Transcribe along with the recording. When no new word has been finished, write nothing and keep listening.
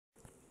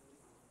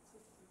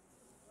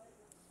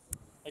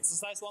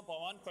Exercise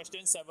 1.1,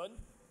 question 7.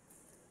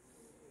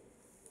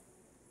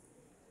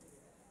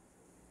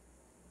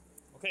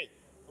 Okay,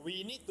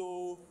 we need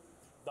to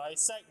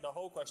dissect the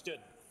whole question.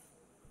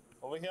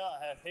 Over here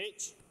I have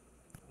H,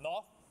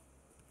 north.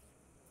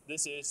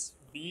 This is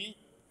B.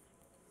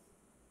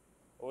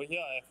 Over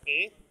here I have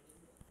A,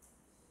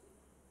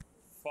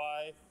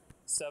 5,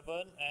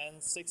 7,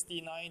 and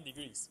 69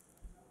 degrees.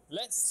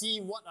 Let's see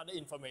what other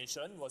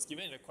information was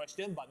given in the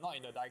question but not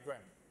in the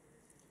diagram.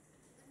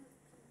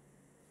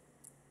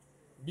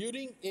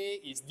 Building A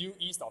is due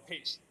east of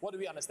H. What do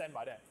we understand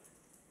by that?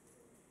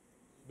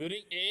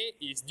 Building A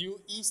is due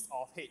east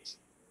of H.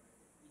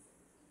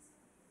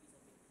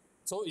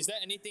 So is there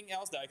anything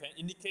else that I can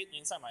indicate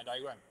inside my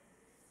diagram?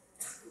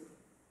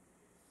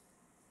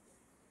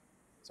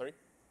 Sorry?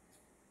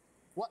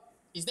 What?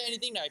 Is there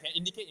anything that I can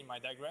indicate in my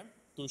diagram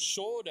to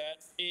show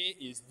that A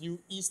is due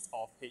east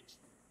of H?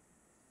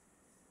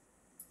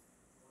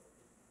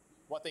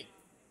 What thing?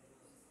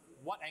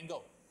 What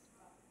angle?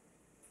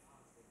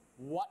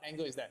 What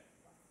angle is that?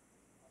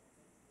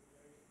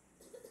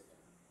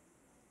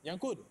 Yang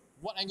Kun,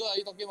 what angle are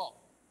you talking about?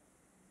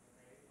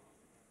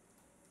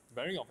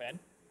 Bearing of N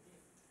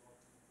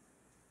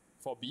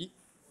for B.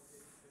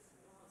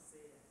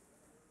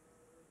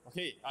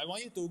 Okay, I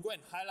want you to go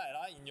and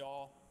highlight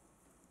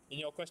in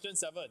your question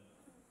 7.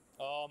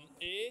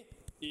 A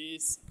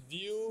is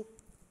due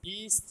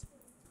east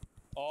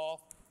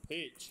of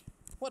H.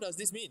 What does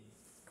this mean?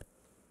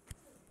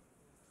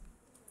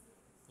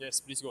 Yes,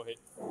 please go ahead.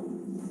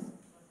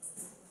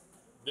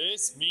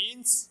 This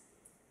means,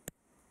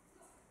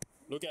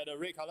 look at the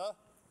red color,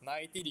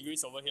 90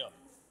 degrees over here.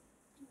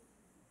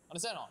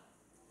 Understand or not?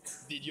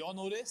 Did you all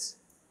know this?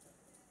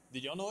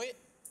 Did you all know it?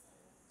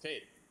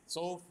 Okay,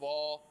 so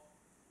for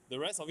the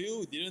rest of you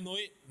who didn't know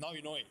it, now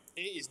you know it.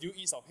 A is due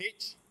east of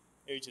H.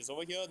 H is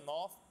over here,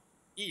 north,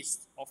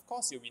 east. Of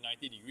course, it will be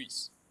 90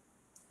 degrees.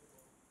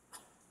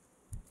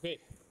 Okay,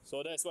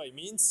 so that's what it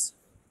means.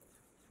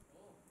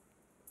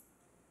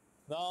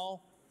 Now,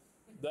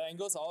 the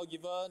angles are all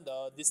given,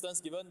 the distance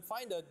given.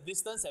 Find the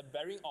distance and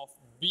bearing of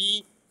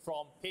B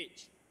from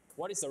H.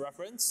 What is the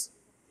reference?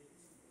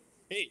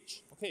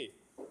 H. Okay.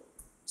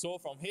 So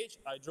from H,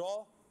 I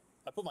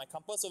put my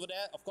compass over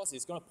there. Of course,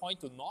 it's going to point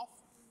to north.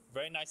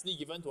 Very nicely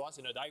given to us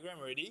in the diagram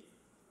already.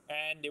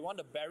 And they want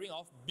the bearing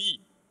of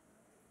B.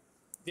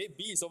 Okay,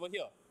 B is over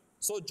here.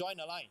 So join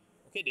a line.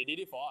 Okay, they did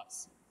it for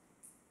us.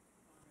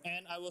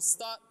 And I will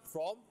start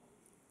from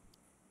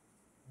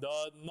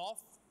the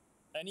north,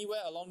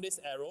 anywhere along this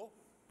arrow,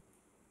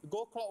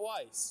 go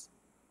clockwise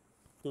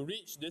to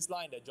reach this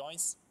line that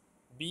joins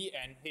B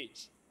and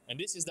H. And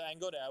this is the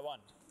angle that I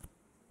want.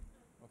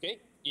 Okay,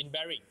 in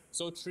bearing.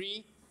 So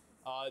 3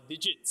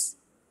 digits.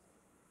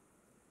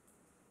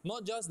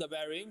 Not just the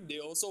bearing, they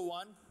also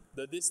want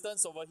the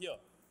distance over here.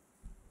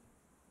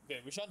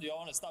 Okay, which one do you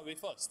want to start with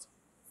first?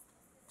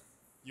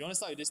 You want to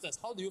start with distance.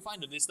 How do you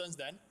find the distance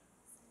then?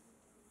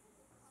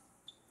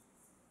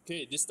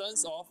 Okay,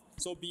 distance of,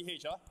 so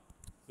BH, huh?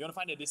 You want to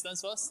find the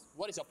distance first?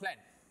 What is your plan?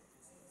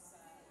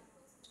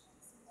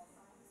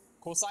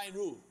 Cosine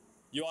rule.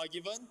 You are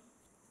given,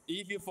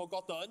 if you've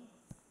forgotten,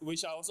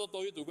 which I also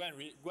told you to go and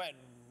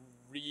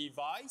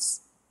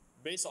revise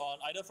based on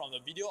either from the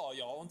video or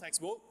your own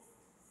textbook.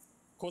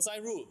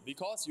 Cosine rule,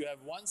 because you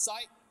have one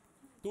side,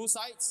 two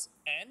sides,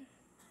 and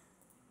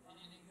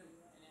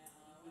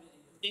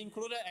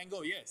included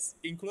angle, yes,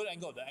 included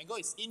angle. The angle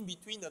is in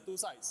between the two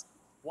sides.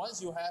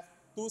 Once you have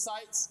two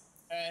sides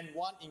and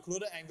one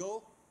included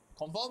angle,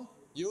 confirm,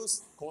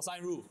 use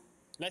cosine rule.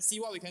 Let's see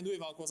what we can do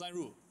with our cosine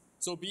rule.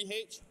 So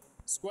BH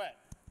squared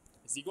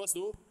is equals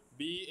to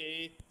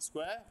BA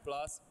squared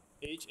plus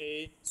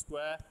HA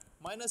squared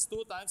minus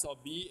 2 times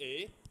of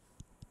BA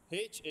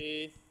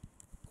HA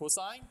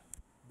cosine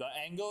the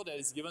angle that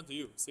is given to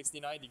you,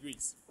 69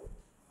 degrees.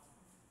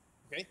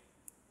 Okay?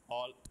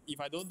 Or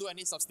if I don't do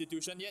any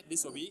substitution yet,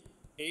 this will be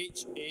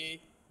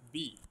HAB.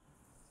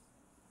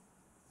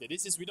 Okay,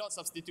 this is without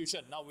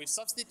substitution. Now with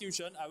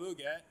substitution, I will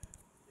get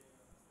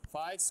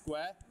 5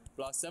 squared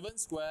plus 7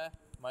 squared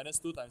minus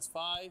 2 times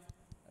 5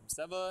 times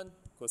 7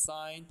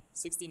 cosine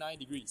 69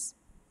 degrees.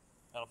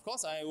 And of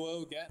course, I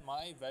will get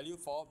my value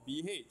for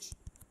BH,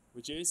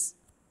 which is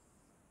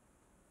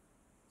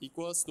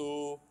equals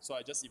to, so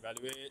I just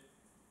evaluate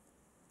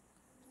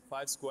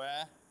 5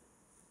 squared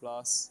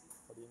plus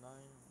 49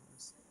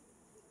 minus.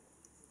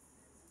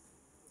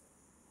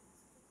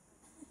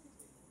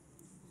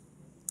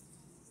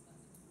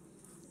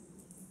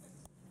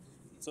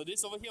 So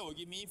this over here will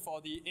give me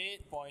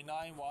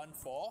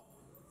 48.914.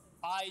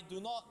 I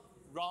do not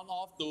round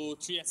off to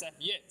 3SF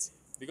yet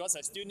because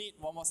I still need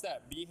one more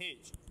step.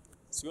 BH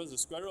is equals to the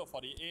square root of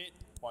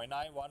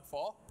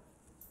 48.914.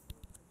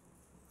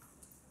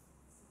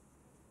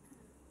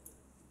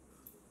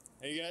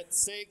 And you get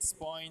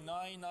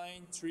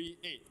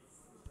 6.9938.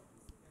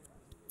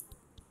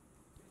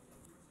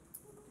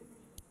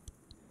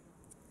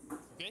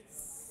 Okay?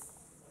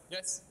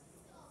 Yes?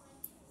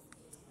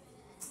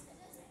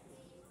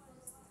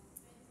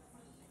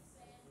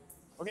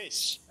 Okay,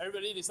 shh.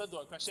 Everybody listen to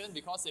a question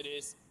because it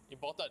is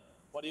important.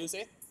 What do you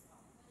say?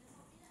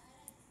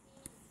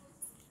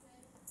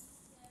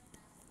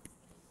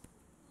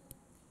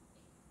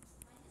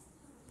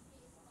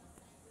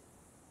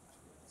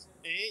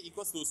 A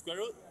equals to square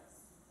root?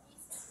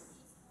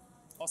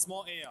 Or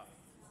small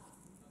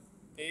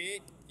a? A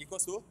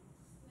equals to?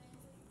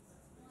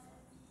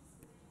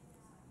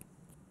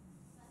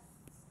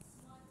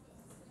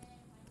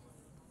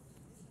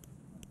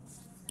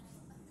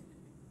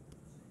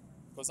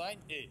 Cosine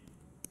A.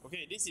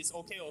 Okay, this is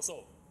okay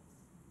also.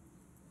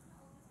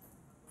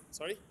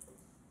 Sorry?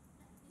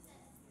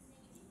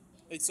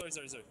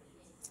 Sorry.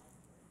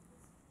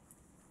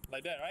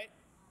 Like that, right?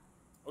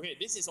 Okay,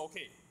 this is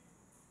okay.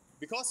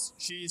 Because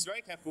she is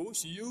very careful,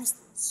 she used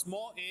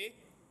small a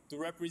to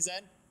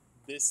represent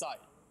this side,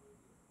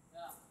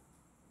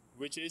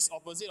 which is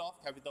opposite of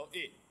capital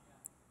A.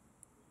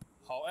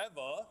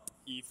 However,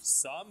 if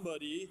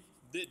somebody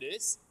did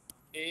this,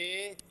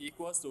 a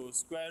equals to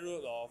square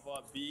root of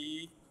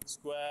b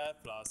square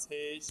plus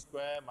h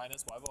square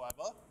minus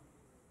whatever,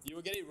 you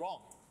will get it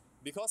wrong.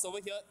 Because over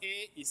here,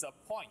 a is a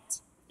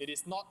point. It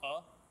is not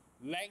a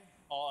length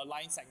or a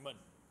line segment.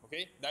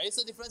 Okay? There is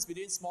a difference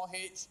between small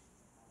h,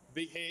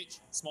 big H,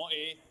 small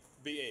a,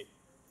 big A.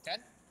 Can?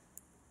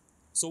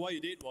 So what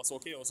you did was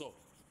okay also.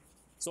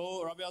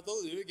 So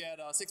Rabiatul, did you get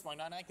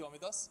 6.99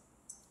 kilometers?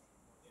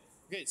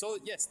 Okay, so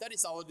yes, that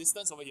is our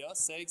distance over here,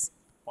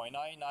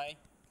 6.99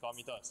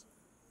 kilometers.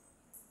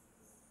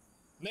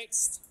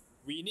 Next,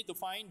 we need to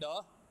find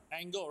the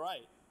angle,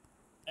 right?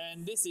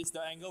 And this is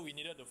the angle we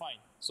needed to find.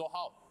 So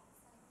how?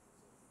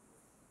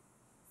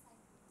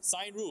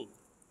 Sine rule.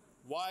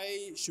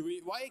 Why should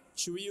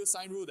we use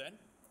sine rule then?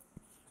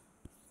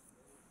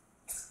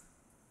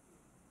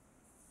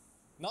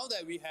 Now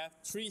that we have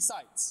three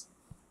sides,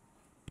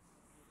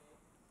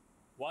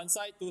 one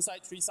side, two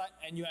side, three side,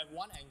 and you have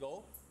one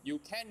angle, you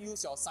can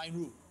use your sine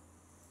rule.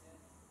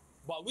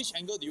 But which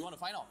angle do you want to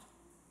find out?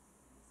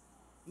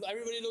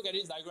 Everybody look at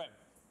this diagram.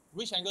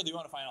 Which angle do you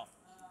want to find out?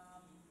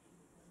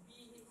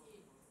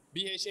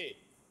 BHA.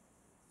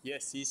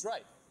 Yes, he's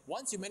right.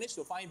 Once you manage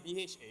to find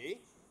BHA,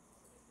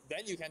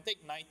 then you can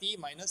take 90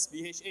 minus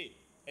BHA,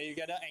 and you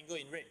get an angle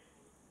in red.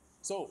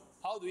 So,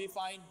 how do we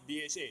find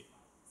BHA?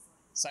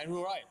 Sine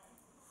rule, right?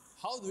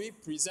 How do we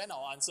present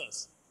our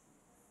answers?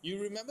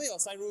 You remember your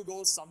sine rule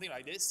goes something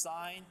like this.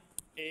 Sine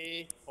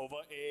A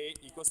over A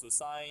equals to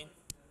sine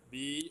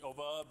B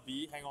over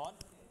B, hang on,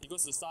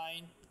 equals to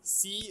sine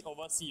C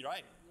over C,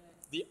 right?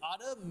 The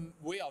other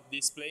way of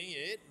displaying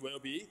it will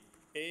be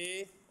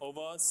A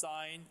over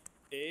sine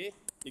A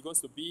equals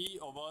to B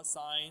over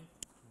sine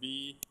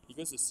B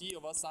equals to C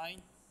over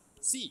sine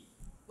C.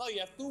 Now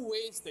you have two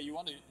ways that you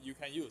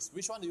can use.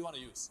 Which one do you want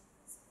to use?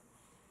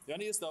 You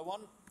want to use the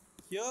one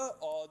here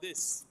or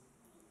this?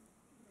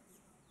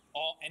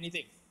 Or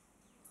anything?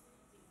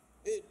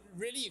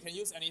 Really, you can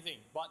use anything,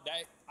 but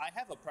I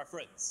have a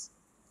preference.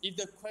 If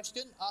the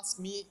question asks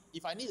me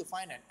if I need to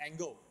find an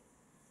angle,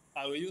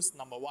 I will use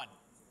number 1.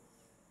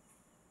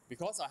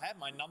 Because I have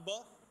my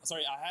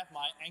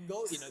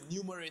angle in a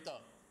numerator.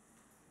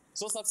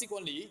 So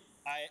subsequently,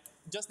 I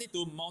just need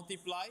to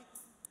multiply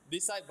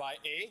this side by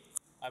A,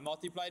 I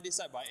multiply this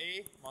side by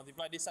A,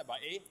 multiply this side by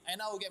A,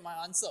 and I will get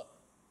my answer.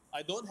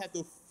 I don't have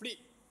to flip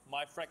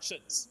my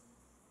fractions.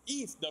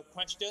 If the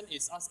question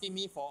is asking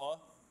me for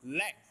a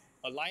length,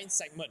 a line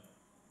segment,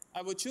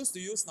 I will choose to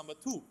use number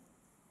 2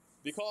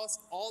 because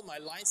all my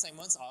line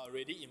segments are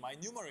already in my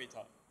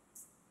numerator.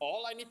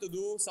 All I need to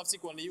do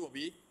subsequently will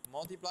be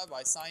multiply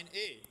by sine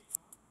A,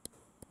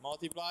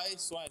 multiply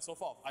so on and so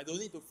forth. I don't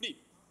need to flip.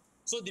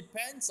 So it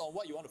depends on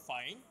what you want to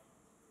find.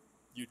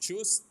 You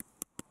choose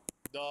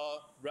the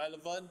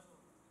relevant,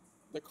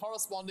 the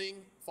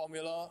corresponding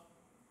formula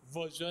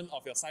version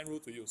of your sine rule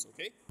to use,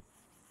 okay?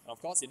 And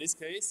of course, in this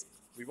case,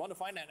 we want to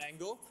find an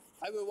angle.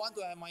 I will want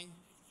to have my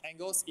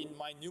angles in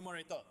my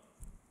numerator.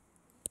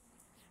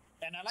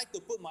 And I like to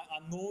put my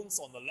unknowns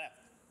on the left.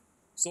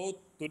 So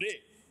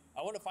today,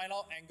 I want to find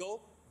out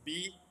angle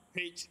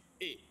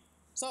BHA.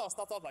 So I'll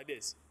start off like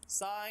this.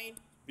 Sine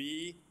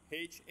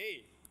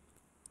BHA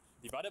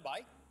divided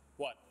by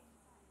what?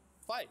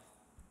 5.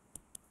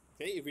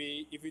 Okay,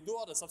 if we do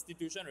all the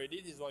substitution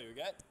already, this is what you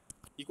get.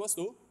 Equals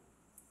to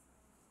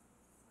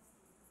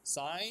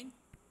sine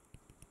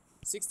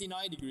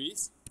 69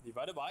 degrees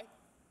divided by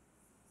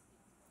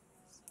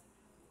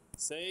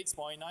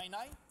 6.99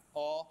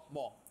 or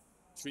more.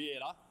 38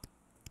 lah.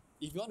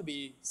 If you want to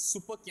be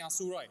super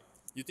kiasu, right?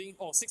 You think,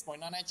 oh,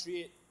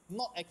 6.9938,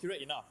 not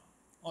accurate enough.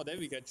 Oh, then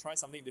we can try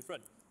something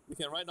different. We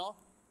can write now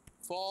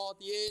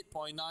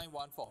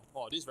 48.914.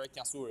 Oh, this is very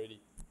kiasu already.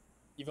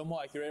 Even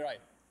more accurate, right?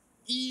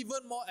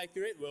 Even more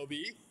accurate will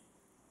be,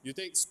 you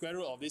take square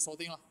root of this whole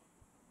thing lah.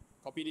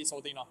 Copy this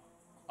whole thing lah.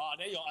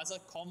 Then your answer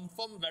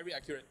confirm very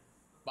accurate.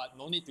 But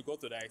no need to go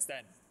to that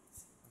extent.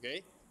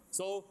 Okay?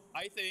 So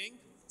I think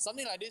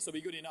something like this will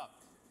be good enough.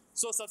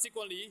 So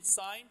subsequently,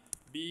 sine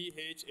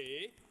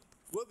BHA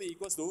will be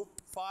equals to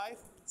 5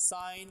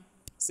 sine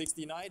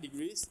 69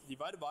 degrees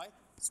divided by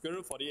square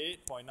root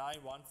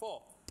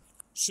 48.914.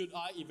 Should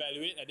I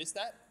evaluate at this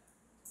step?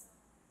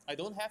 I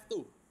don't have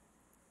to.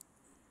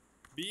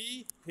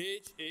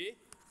 BHA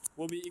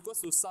will be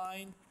equals to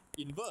sine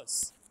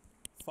inverse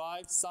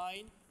 5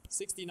 sine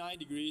 69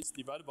 degrees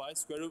divided by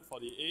square root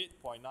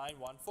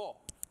 48.914.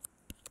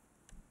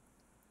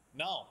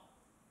 Now,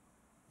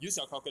 use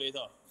your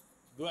calculator.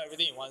 Do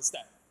everything in one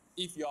step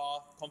if you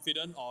are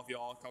confident of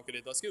your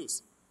calculator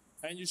skills.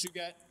 And you should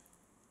get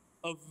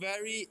a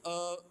very,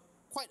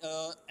 quite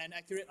an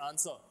accurate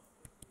answer.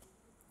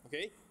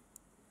 Okay?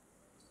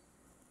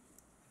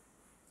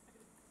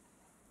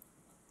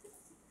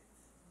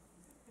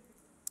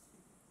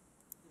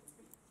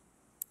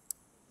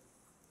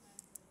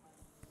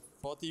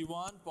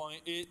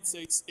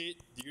 (41.868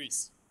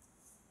 degrees).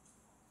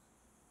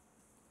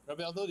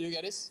 Roberto, do you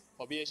get this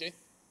for BHA?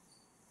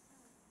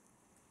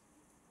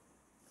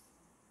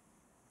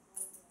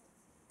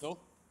 No?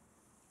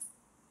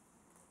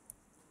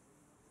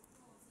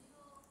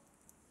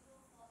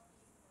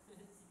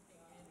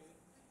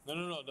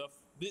 No.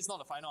 This is not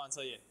the final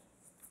answer yet.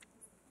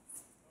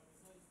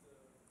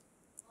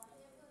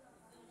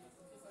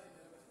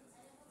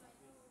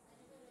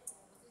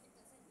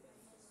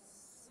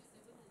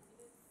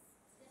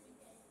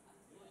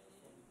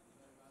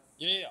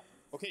 Yeah.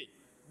 Okay.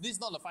 This is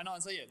not the final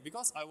answer yet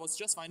because I was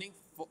just finding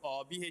for,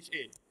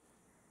 BHA.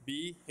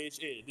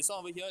 BHA. This one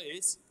over here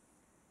is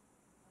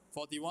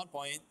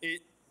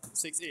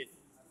 41.868.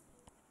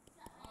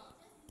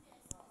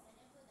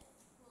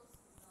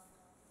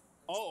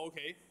 Oh,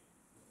 okay.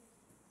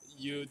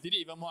 You did it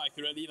even more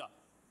accurately, lah.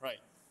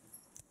 Right.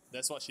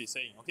 That's what she's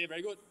saying. Okay,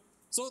 very good.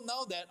 So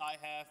now that I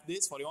have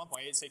this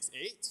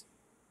 41.868,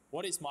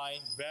 what is my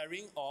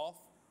bearing of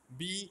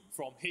B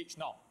from H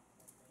now?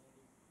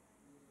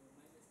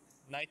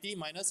 90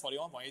 minus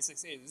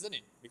 41.868, isn't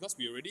it? Because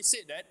we already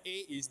said that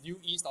A is due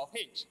east of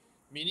H,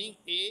 meaning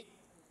A,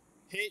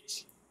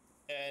 H,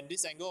 and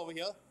this angle over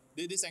here,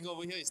 this angle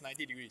over here is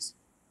 90 degrees.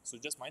 So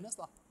just minus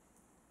lah.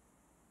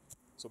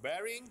 So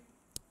bearing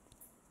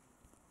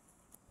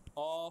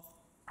of,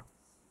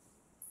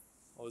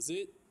 what was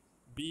it?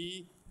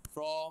 B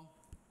from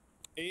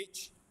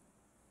H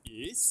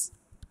is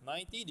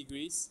 90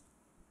 degrees,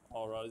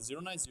 or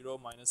 090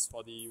 minus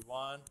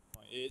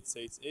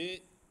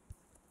 41.868.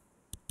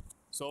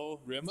 So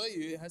remember,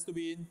 it has to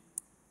be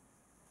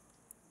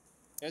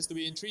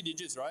in 3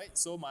 digits, right?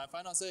 So my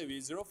final answer will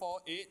be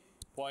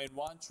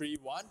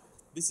 048.131.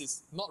 This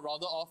is not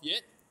rounded off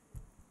yet.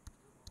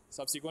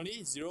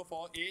 Subsequently,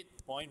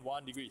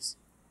 048.1 degrees.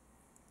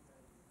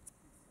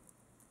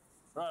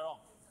 Right or wrong?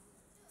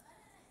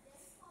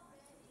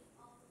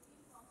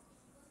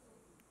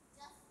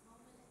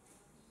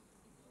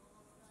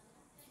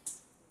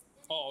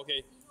 Oh,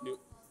 okay. You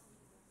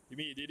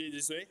mean you did it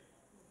this way?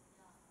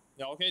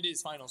 Yeah, okay, this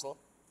is fine also.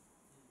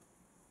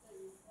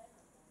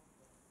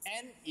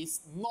 N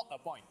is not a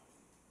point.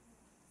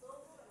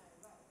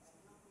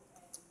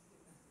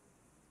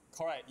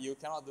 Correct, you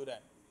cannot do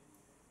that.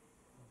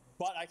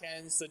 But I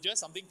can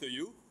suggest something to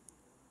you.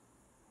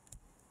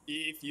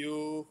 If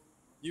you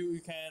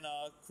can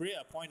create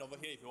a point over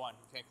here if you want.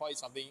 You can call it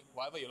something,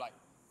 whatever you like.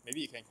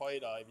 Maybe you can call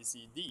it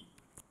ABCD.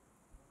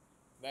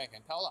 Then I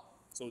can tell lah.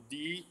 So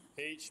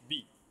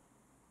DHB,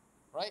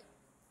 right?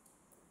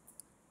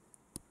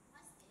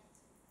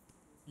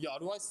 Yeah,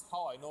 otherwise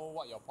how I know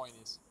what your point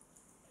is?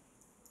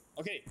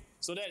 Okay,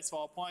 so that is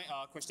for point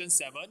question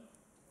 7.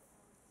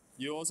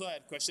 You also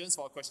had questions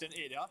for question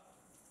 8, yeah?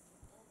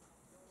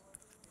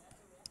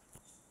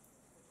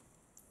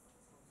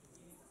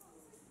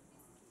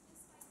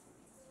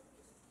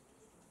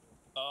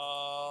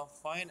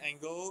 Find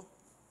angle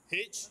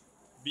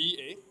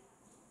HBA.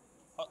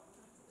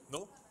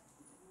 No?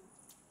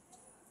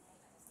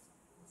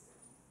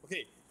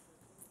 Okay.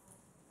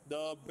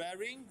 The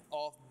bearing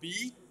of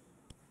B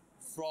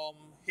from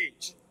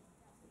H,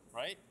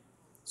 right?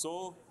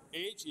 So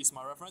H is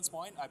my reference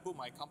point. I put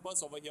my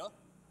compass over here.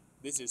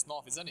 This is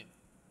north, isn't it?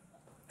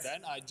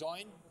 Then I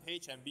join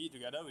H and B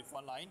together with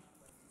one line.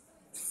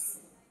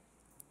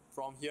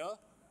 From here,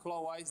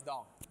 clockwise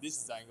down. This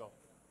is the angle.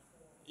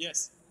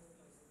 Yes.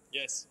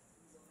 Yes.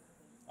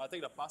 I'll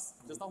take the bus.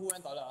 Just now who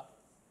went toilet?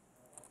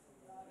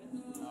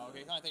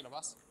 Okay, can I take the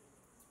bus?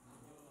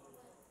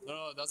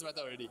 No, doesn't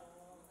matter already.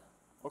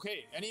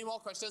 Okay, any more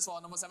questions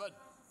for number 7?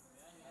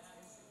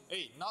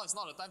 Hey, now it's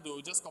not the time to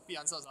just copy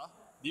answers.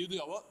 Did you do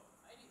your work?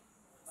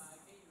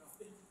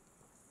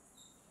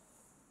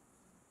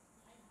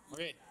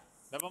 Okay,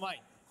 never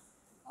mind.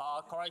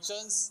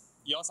 Corrections,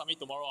 you all submit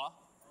tomorrow.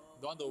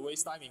 Don't want to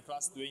waste time in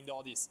class doing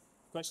all this.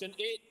 Question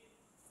 8.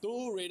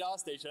 2 radar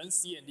stations,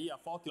 C and D, are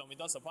 4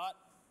 kilometers apart.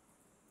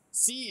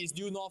 C is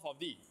due north of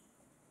D.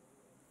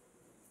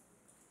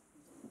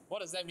 What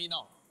does that mean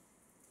now?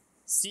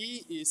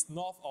 C is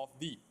north of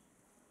D.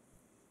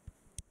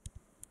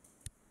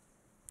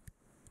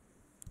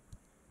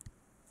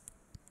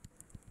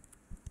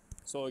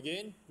 So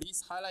again,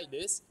 please highlight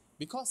this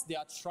because they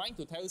are trying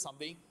to tell you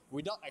something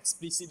without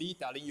explicitly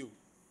telling you.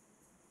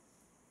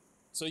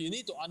 So you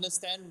need to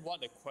understand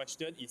what the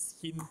question is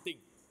hinting.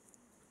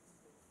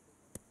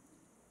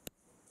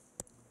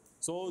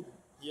 So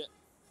yeah,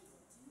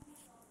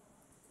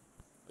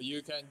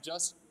 you can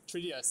just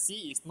treat it as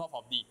C is north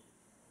of D.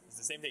 It's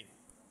the same thing.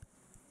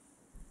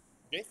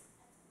 Okay?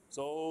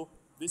 So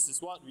this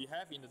is what we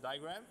have in the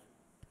diagram.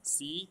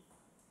 C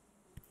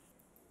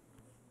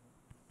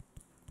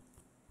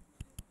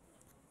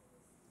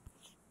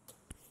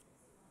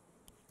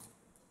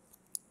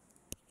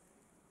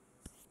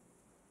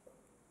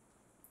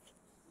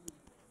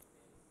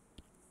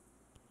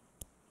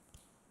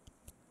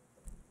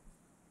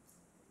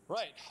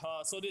Right,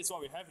 so this is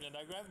what we have in the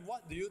diagram.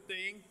 What do you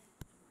think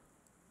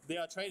they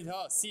are trying to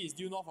tell us? C is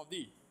due north of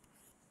D.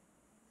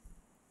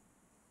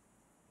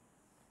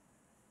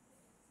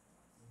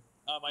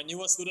 My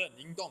newest student,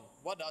 Ying Dong,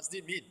 what does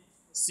it mean?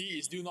 C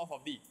is due north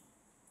of D.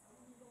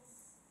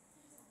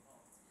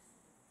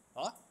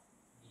 Huh?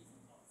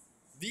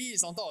 D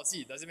is on top of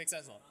C. Does it make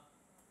sense or not?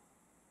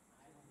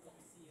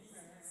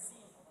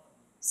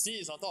 C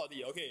is on top of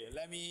D. Okay,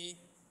 let me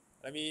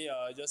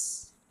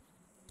just.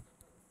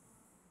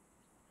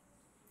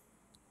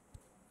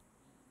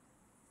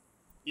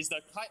 Is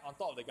the kite on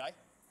top of the guy?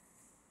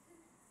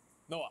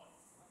 No.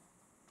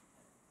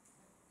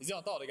 Is it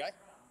on top of the guy?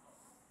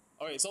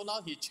 Okay, so now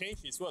he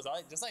changed his words,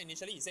 right? Just like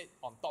initially he said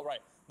on top, right?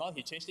 Now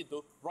he changed it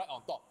to right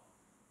on top.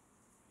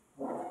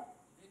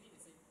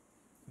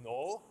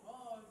 No.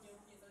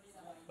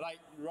 Like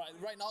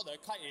right now the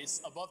kite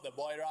is above the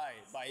boy, right?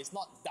 But it's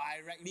not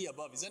directly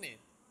above, isn't it?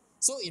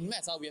 So in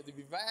maths, we have to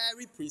be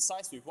very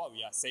precise with what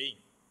we are saying.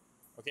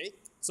 Okay?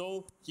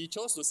 So he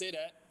chose to say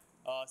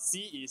that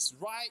C is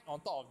right on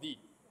top of D.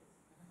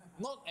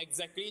 Not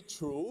exactly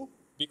true,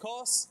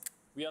 because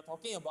we are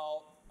talking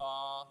about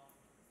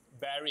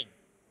bearing.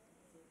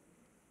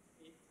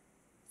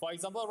 For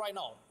example, right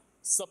now,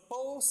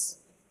 suppose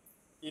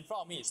in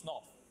front of me is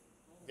north.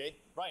 Okay?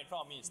 Right in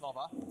front of me is north.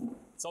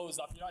 So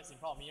Zafira is in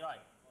front of me,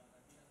 right?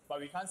 But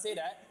we can't say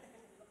that.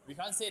 We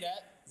can't say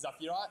that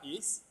Zafira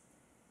is.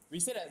 We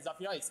say that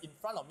Zafira is in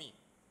front of me.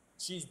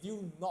 She is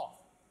due north.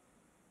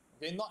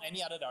 Okay, not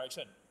any other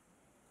direction.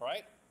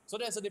 Correct? So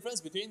there's a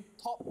difference between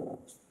top,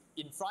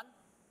 in front,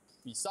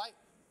 beside,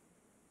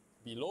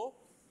 below,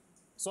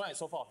 so on and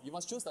so forth. You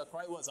must choose the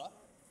correct words.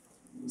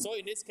 So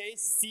in this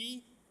case,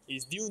 C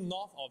is due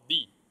north of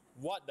D.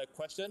 What the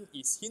question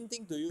is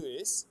hinting to you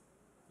is,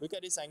 look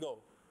at this angle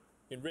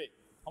in red.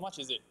 How much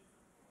is it?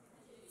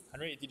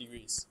 180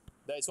 degrees.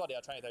 That is what they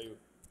are trying to tell you.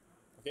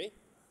 Okay?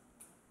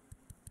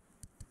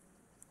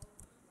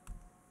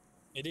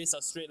 It is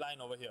a straight line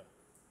over here.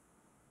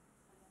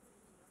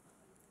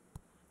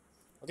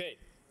 Okay,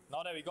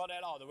 now that we got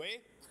that out of the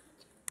way,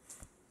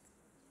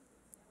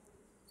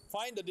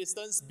 find the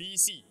distance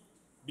BC.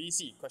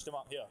 BC, question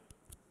mark here.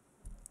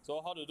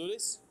 So how to do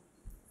this?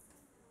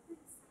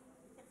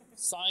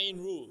 Sine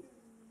rule.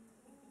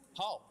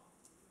 How?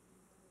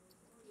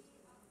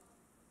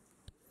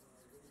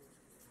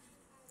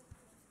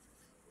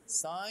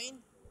 Sine.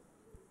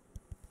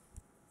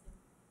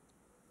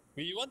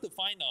 We want to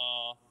find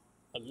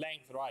a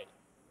length, right?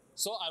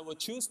 So I will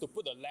choose to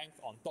put the length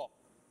on top.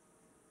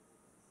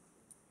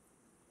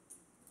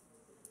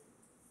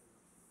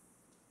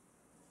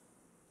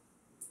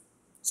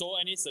 So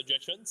any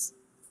suggestions?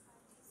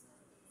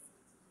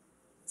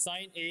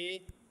 Sine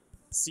A,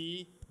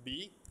 C,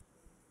 B.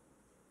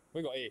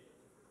 Where got A?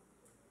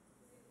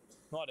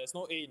 No, there's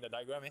no A in the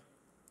diagram.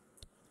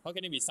 How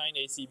can it be sine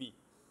A, C, B?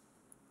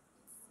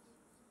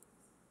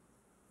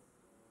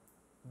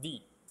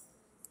 D.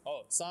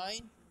 Oh,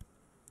 sine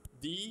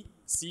D,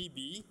 C,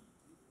 B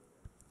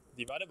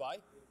divided by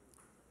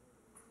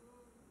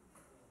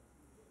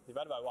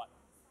what?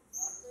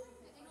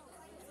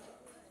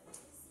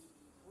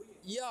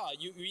 Yeah,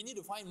 we need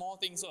to find more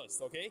things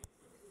first, okay?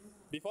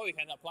 Before we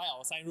can apply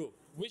our sine rule.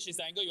 Which is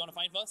the angle you want to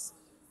find first?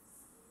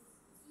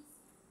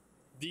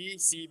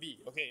 DCB.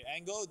 Okay,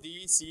 angle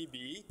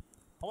DCB.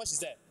 How much is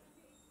that?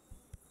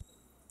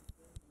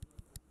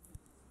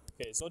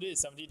 Okay, so this is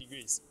 70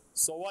 degrees.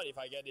 So what if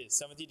I get this?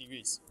 70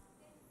 degrees.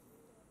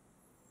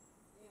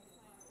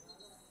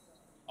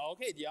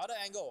 Okay, the other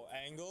angle,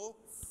 angle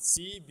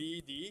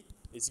CBD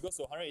is equal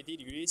to 180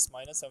 degrees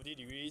minus 70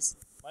 degrees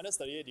minus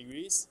 38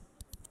 degrees.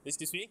 This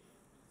gives me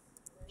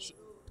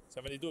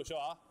 72,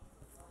 sure.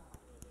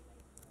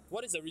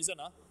 What is the reason?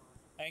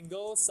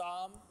 Angle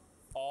sum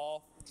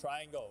of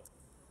triangle.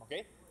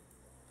 Okay?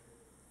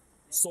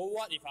 So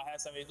what if I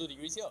have 72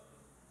 degrees here?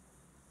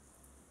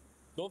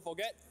 Don't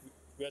forget,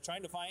 we are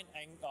trying to find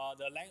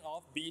the length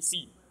of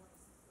BC.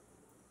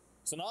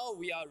 So now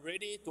we are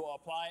ready to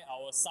apply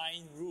our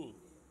sine rule.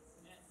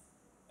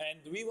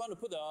 And do we want to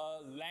put the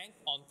length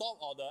on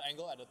top or the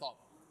angle at the top?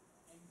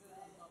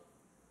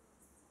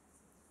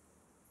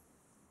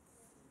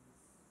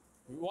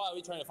 What are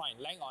we trying to find?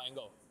 Length or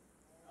angle?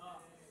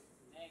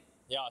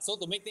 Yeah, so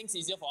to make things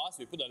easier for us,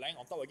 we put the length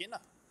on top again.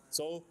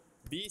 So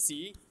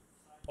BC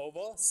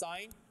over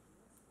sine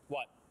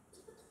what?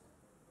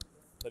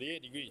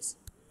 38 degrees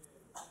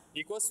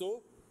equals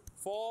to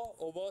 4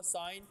 over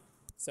sine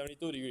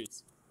 72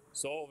 degrees.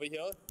 So over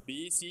here,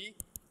 BC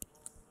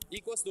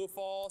equals to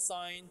 4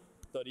 sine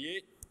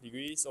 38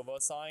 degrees over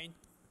sine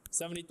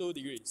 72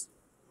 degrees.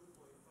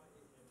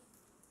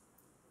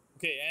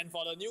 Okay, and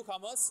for the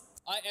newcomers,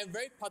 I am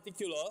very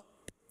particular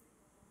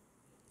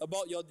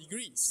about your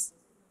degrees.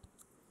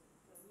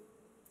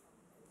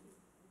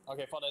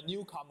 Okay, for the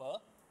newcomer,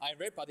 I'm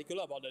very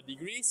particular about the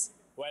degrees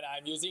when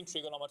I'm using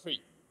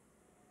trigonometry.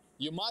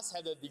 You must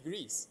have the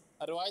degrees,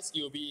 otherwise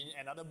you'll be in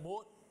another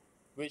mode,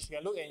 which you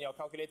can look in your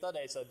calculator.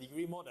 There is a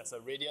degree mode, there's a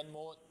radian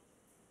mode.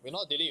 We're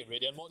not dealing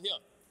with radian mode here.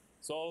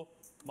 So,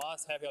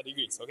 must have your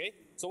degrees, okay?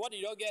 So what did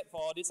you all get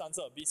for this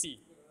answer, BC?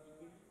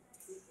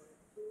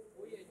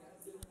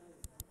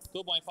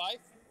 2.5?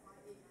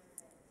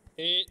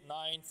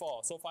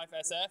 894. So 5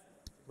 SF,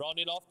 round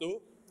it off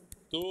to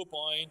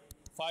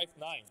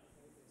 2.59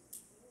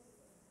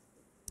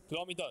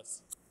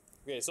 kilometers.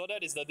 Okay, so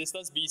that is the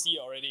distance BC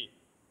already.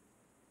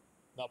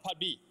 Now part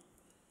B.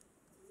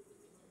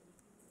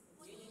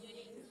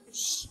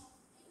 Shh.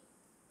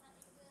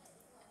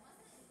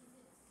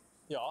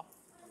 Yeah.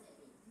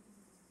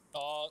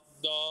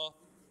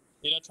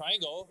 In a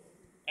triangle,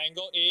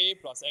 angle A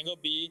plus angle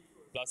B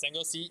plus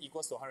angle C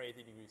equals to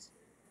 180 degrees.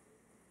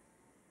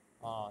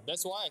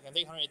 That's why I can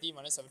take 180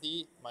 minus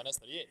 70 minus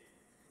 38.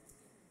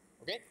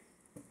 Okay?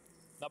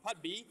 Now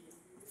part B,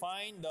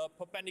 find the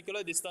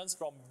perpendicular distance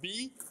from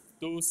B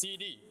to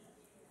CD.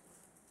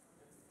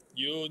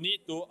 You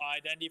need to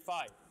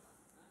identify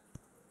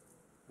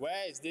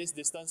where is this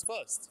distance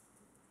first.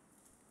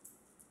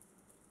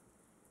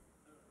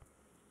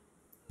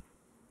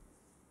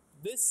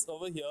 This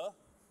over here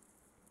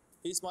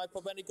is my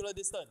perpendicular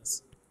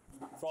distance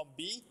from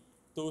B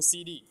to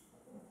CD.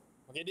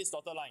 Okay, this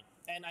dotted line.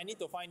 And I need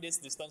to find this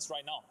distance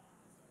right now.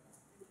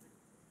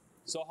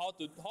 So how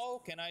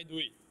can I do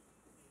it?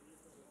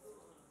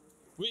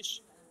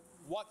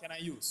 What can I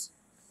use?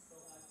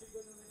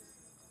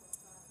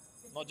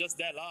 Not just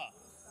that lah.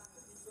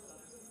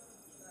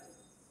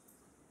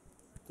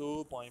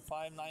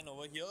 2.59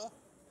 over here.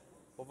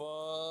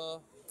 Over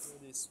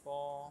this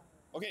 4.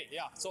 Okay,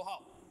 yeah, so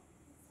how?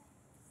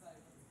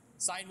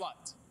 Sine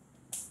what?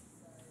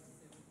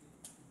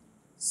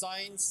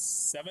 Sine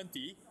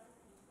 70.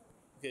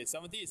 Okay,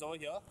 70 is over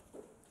here.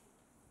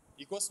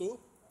 Equals to?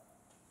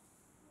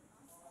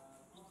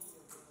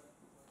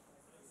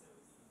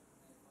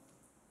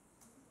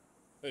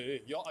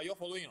 Hey, are you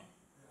following?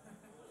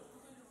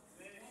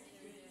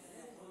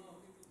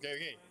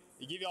 Okay.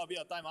 You give you a bit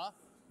of time.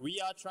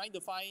 We are trying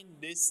to find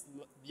this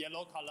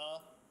yellow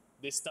color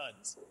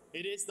distance.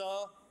 It is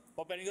the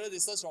perpendicular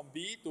distance from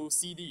B to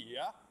CD,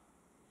 yeah?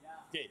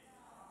 Okay,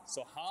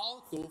 so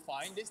how to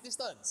find this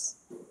distance?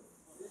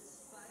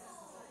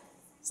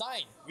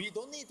 Sine. We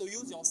don't need to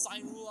use your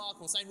sine rule,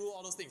 cosine rule,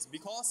 all those things,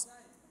 because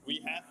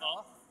we have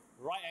a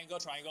right angle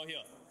triangle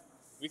here.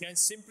 We can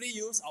simply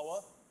use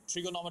our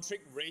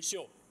trigonometric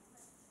ratio.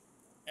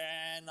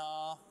 And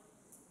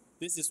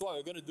this is what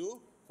we're going to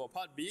do for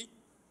part B.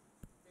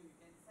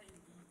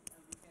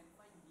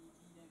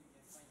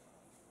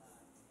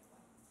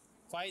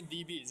 Find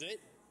dB, is it?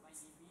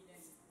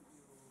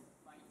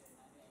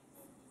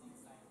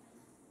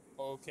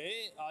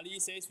 Okay, Ali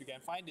says we can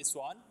find this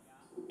one.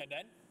 And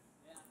then?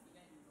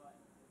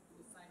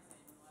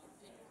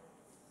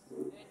 Then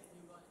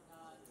you got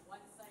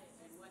one side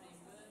and one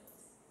angle.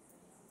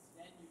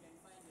 Then you can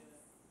find the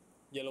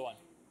Yellow one.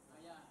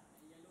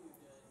 yellow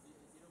with the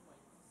 0.38.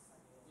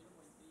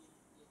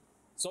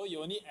 So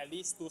you need at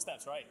least 2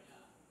 steps, right?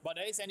 But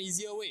there is an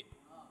easier way.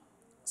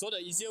 So the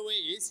easier way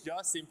is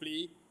just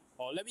simply,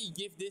 let me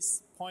give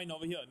this point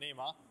over here a name.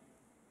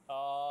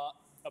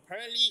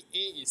 Apparently A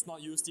is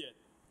not used yet.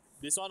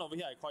 This one over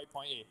here I call it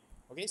point A.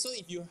 Okay, so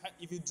if you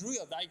drew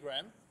your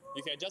diagram,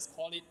 you can just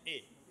call it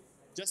A.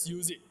 Just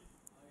use it.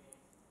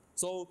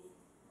 So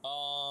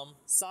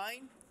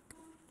sine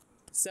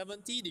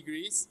 70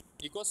 degrees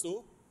equals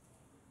to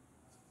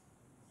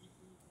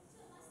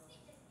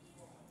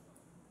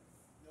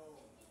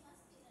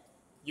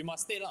you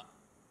must state lah.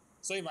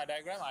 So in my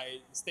diagram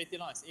I state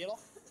it as A lor.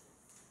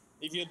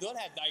 If you don't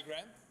have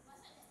diagram,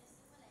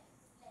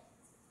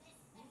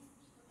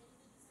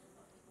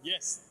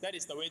 yes, that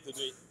is the way to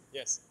do it.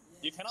 Yes,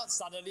 you cannot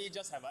suddenly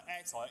just have an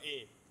X or an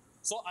A.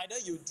 So either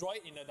you draw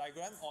it in the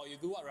diagram or you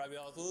do what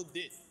Rabiato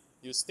did.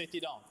 You state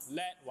it down.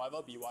 Let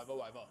whatever be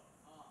whatever.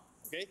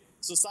 Okay?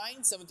 So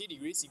sine 70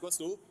 degrees equals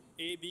to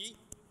AB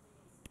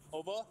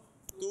over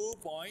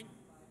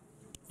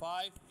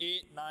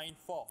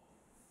 2.5894.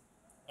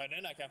 And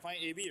then I can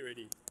find AB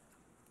already.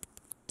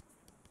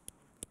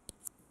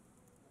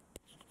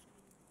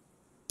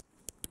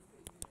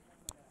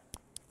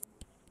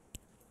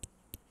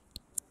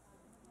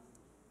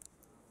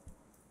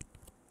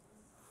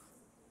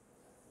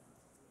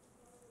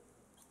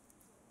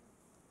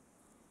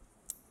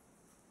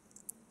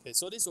 Okay,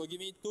 so this will give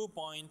me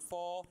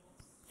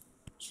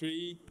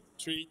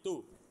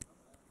 2.4332.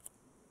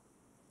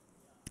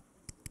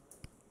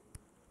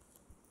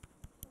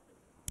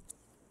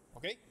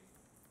 Okay?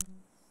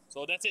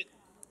 So that's it.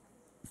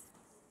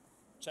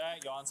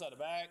 Check your answer at the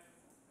back.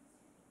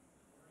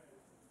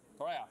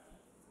 Correct?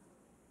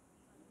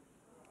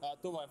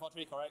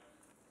 2.43, correct?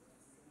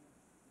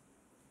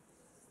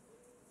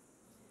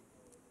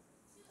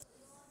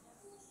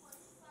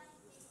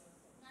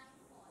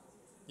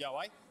 Yeah,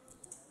 why?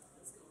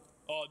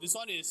 Oh, this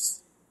one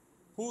is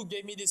Who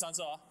gave me this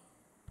answer?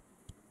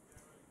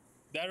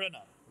 Darren.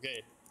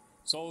 Okay.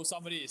 So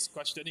somebody is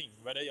questioning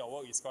whether your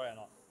work is correct or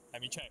not.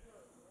 Let me check.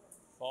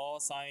 4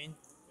 sine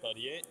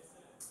 38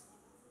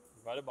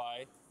 divided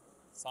by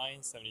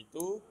sine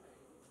 72,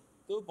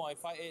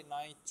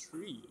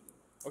 2.5893.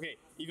 Okay,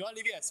 if you want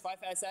to leave it as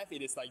 5SF,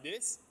 it is like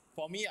this.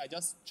 For me, I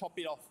just chop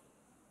it off.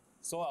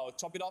 So I'll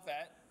chop it off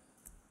at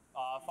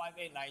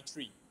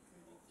 5893.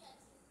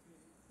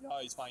 Yeah,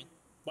 it's fine.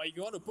 But if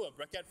you want to put a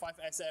bracket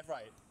 5SF,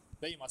 right,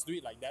 then you must do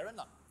it like Darren.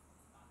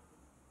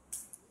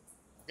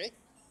 Okay?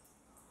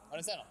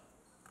 Understand?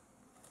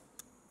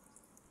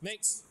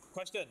 Next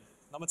question,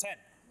 number 10.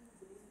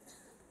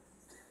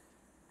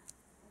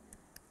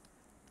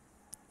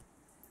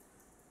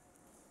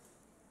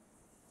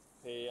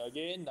 Okay,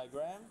 again,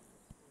 diagram.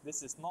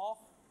 This is north.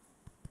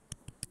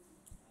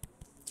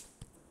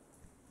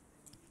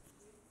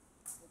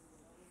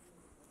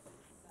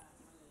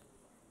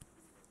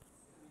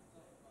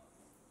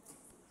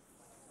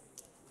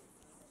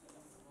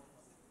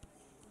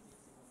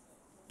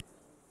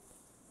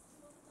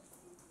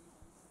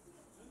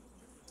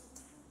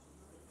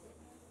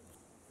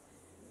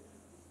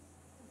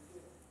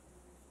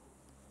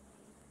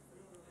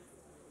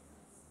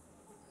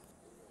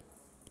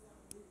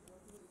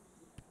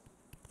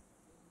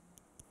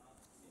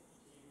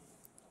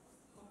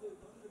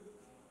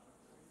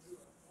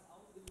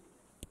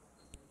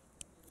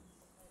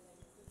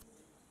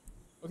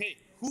 Okay,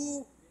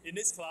 who in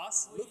this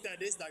class looked at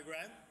this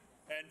diagram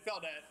and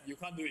felt that you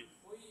can't do it?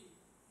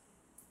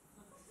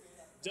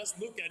 Just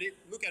look at it,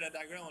 look at the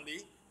diagram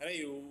only, and then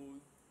you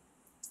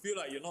feel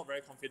like you're not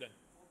very confident.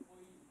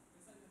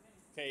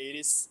 Okay, it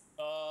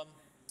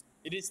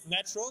is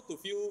natural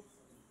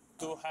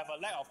to have a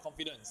lack of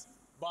confidence,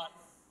 but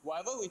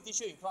whatever we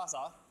teach you in class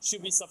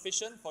should be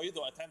sufficient for you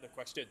to attempt the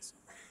questions.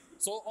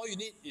 So all you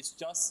need is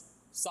just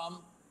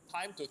some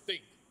time to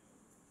think.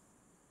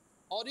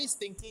 All this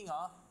thinking,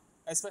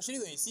 especially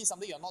when you see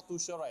something you're not too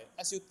sure, right?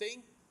 As you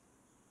think,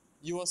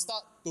 you will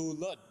start to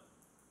learn.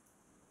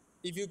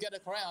 If you get the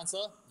correct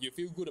answer, you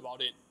feel good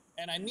about it.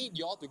 And I need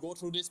you all to go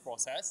through this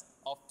process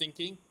of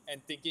thinking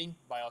and thinking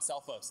by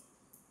yourself first.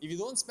 If you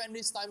don't spend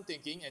this time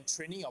thinking and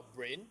training your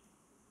brain,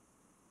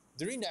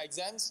 during the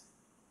exams,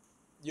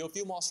 you'll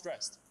feel more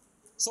stressed.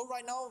 So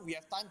right now, we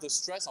have time to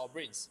stress our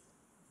brains.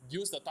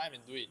 Use the time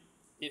and do it.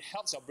 It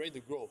helps your brain to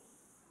grow.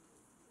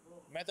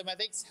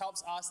 Mathematics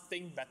helps us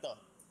think better.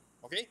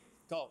 Okay?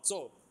 Cool.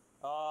 So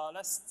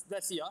let's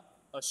see.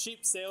 A ship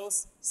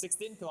sails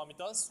 16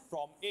 kilometers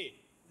from A.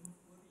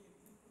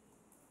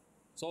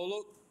 So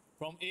look,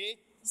 from A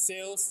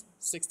sails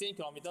 16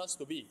 kilometers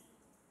to B.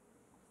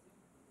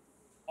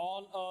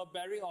 On a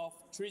bearing of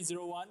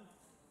 301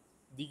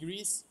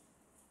 degrees,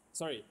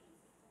 on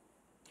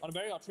a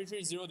bearing of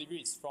 330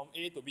 degrees from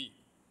A to B.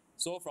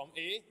 So from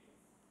A,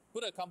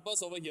 put a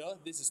compass over here,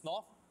 this is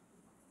north,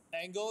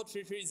 angle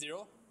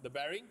 330, the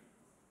bearing,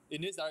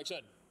 in this direction.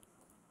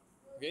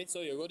 Okay,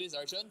 so you go this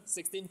direction,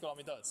 16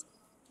 kilometers.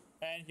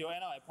 And he'll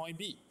end up at point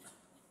B.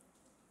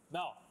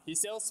 Now, he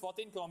sails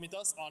 14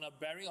 kilometers on a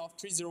bearing of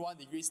 301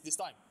 degrees this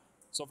time.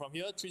 So from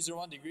here,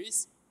 301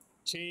 degrees,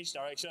 change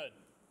direction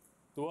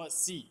towards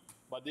C,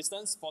 but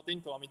distance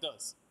 14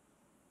 kilometers.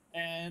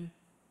 And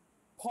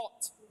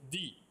port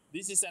D,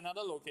 this is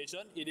another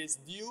location. It is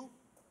due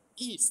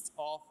east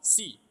of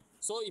C.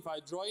 So if I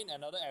draw in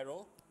another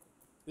arrow,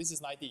 this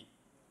is 90.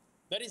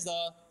 That is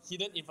the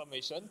hidden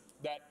information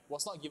that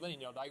was not given in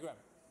your diagram.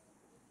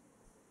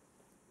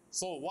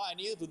 So what I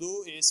need you to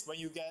do is when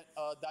you get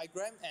a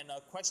diagram and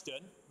a question,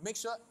 make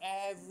sure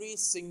every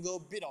single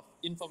bit of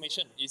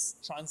information is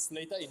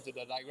translated into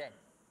the diagram.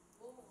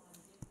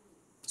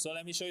 So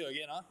let me show you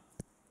again.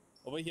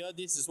 Over here,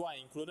 this is what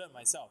I included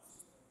myself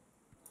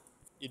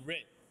in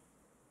red.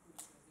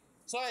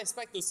 So I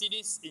expect to see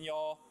this in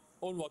your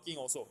own working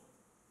also.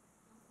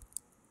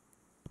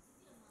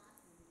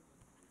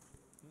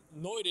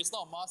 No, it is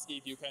not a must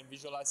if you can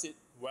visualize it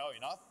well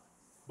enough.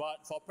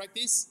 But for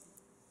practice,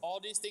 all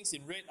these things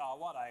in red are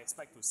what I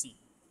expect to see.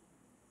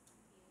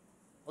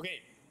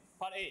 Okay,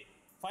 part A.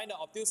 Find the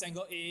obtuse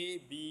angle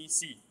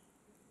ABC.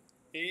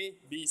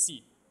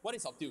 ABC. What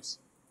is obtuse?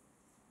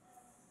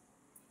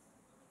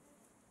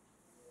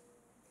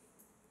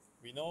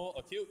 We know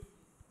acute.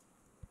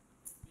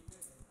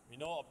 We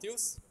know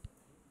obtuse.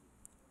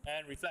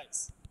 And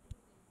reflex.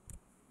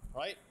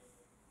 Right?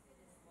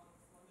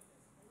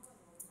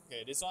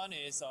 Okay, this one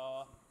is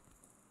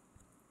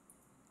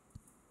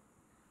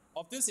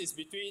obtuse is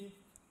between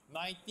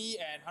 90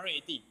 and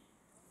 180.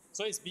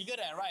 So it's bigger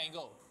than a right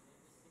angle,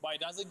 but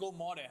it doesn't go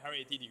more than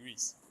 180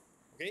 degrees.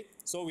 Okay,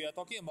 so we are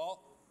talking about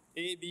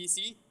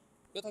ABC.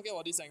 We're talking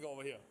about this angle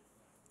over here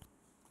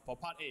for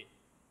part A.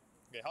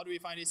 Okay, how do we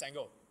find this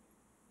angle?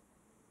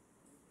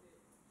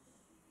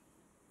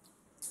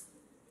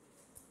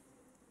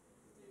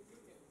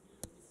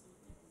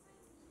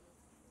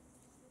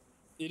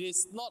 It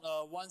is not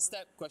a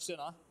one-step question.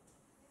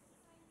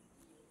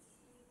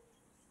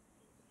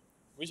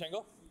 Which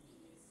angle?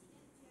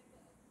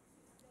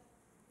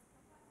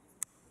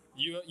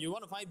 You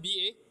want to find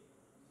BA?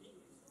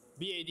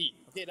 BAD.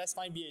 Okay, let's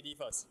find BAD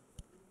first.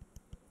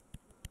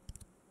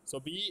 So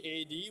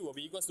BAD will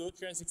be equals to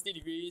 360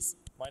 degrees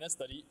minus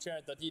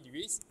 330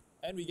 degrees,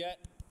 and we get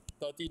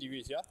 30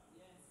 degrees, yeah? Yes.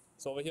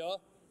 So over here,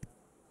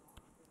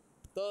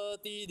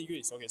 30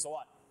 degrees. Okay, so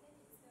what?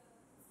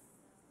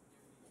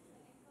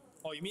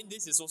 Oh, you mean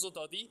this is also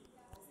 30?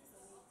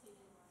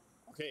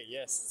 Okay,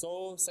 yes.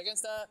 So second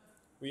step,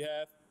 we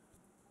have,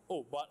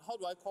 oh, but what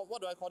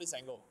do I call this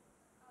angle?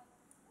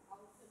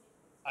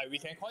 We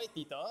can call it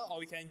theta, or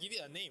we can give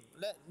it a name.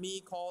 Let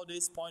me call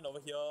this point over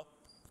here,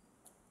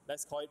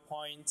 let's call it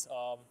point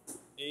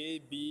A,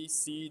 B,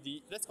 C,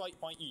 D. Let's call it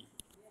point E.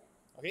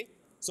 Okay,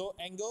 so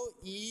angle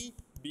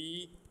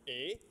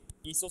EBA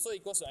is also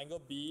equals to angle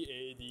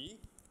BAD,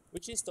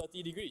 which is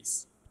 30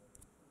 degrees.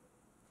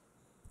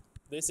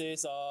 This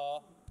is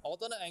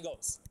alternate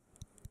angles,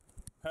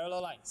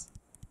 parallel lines.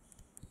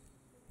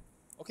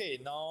 Okay,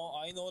 now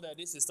I know that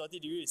this is 30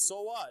 degrees.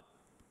 So what?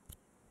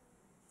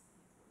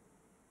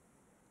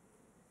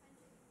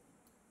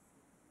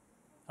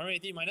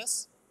 (180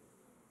 minus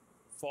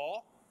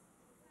 4).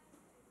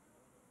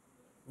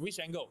 Which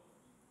angle?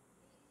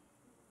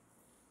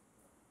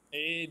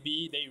 A,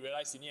 B, then you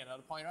realize you need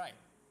another point, right?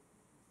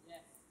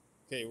 Yes.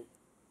 Okay,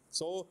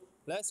 so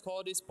let's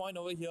call this point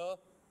over here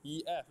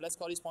EF. Let's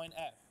call this point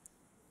F.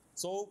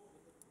 So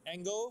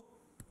angle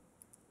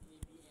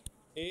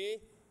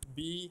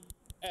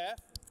ABF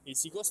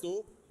is equals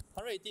to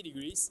 180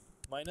 degrees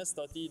minus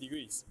 30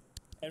 degrees,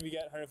 and we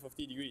get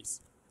 150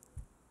 degrees.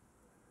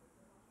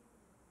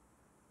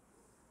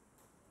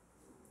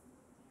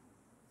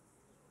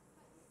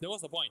 Then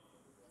what's the point?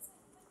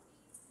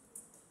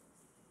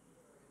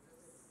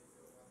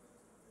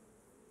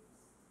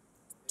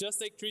 Just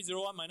take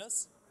 301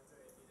 minus.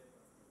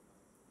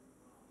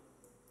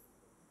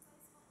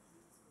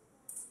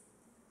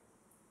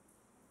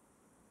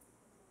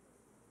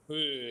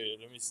 Wait,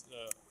 let me.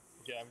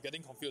 Okay, I'm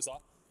getting confused.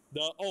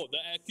 The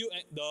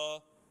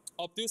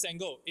obtuse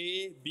angle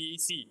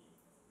ABC.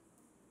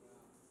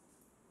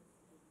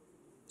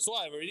 So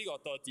I've already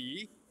got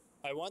 30.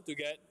 I want to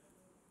get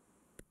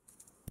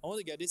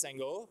this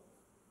angle.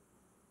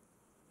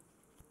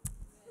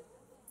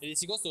 It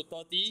is equals to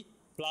 30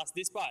 plus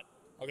this part.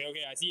 Okay,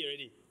 I see it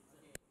already.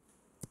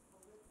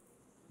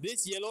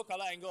 This yellow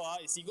color angle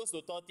is equals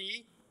to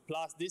 30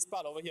 plus this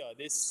part over here,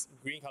 this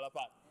green color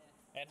part.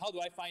 And how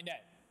do I find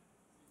that?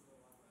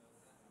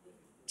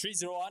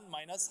 301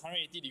 minus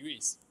 180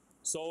 degrees.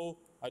 So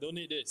I don't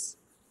need this.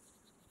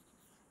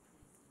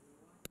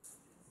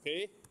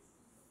 Okay.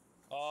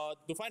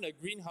 To find the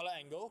green color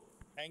angle,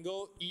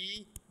 angle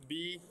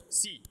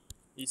EBC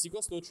is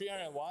equals to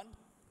 301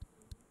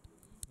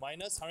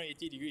 minus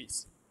 180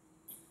 degrees.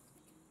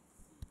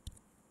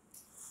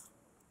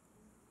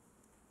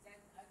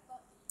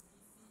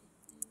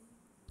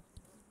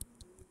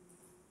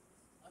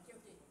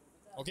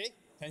 Okay,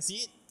 can see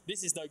it?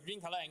 This is the green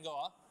color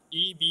angle,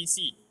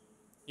 EBC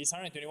is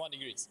 121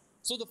 degrees.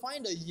 So to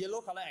find the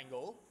yellow color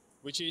angle,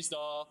 which is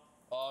the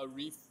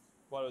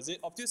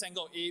obtuse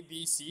angle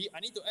ABC, I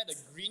need to add the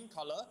green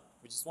color,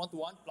 which is 1 to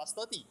 1 plus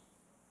 30.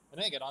 And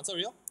then I get the answer,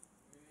 real?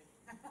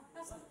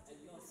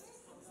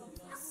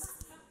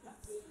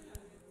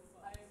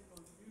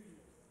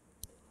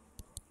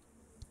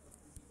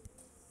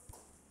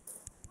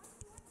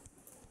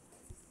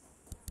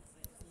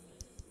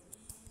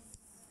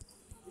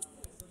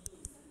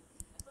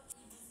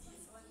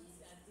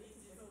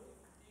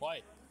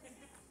 Why?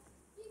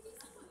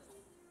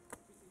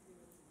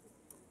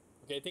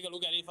 Okay, take a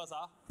look at it first.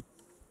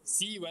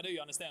 See whether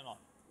you understand or not.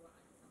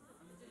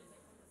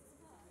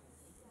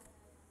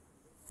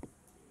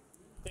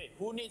 Okay,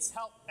 who needs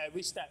help at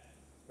which step?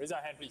 Raise your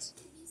hand, please.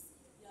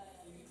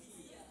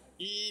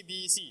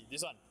 EBC,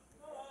 this one.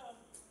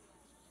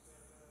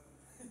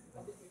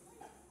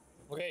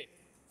 Okay,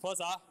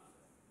 first,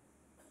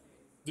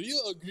 do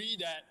you agree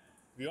that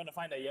we want to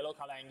find the yellow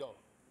color angle?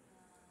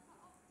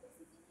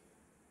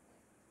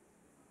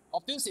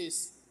 Obtuse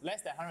is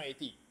less than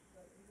 180.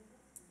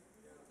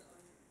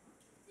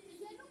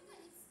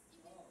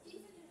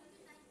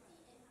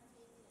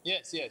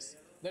 Yes,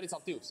 that is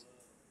obtuse.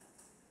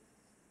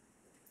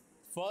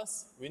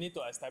 First, we need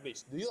to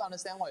establish. Do you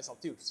understand what is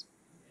obtuse?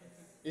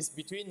 It's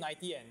between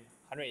 90 and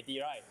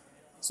 180, right?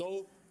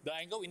 So the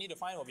angle we need to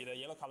find will be the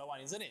yellow color one,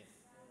 isn't it?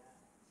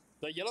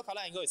 The yellow color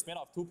angle is made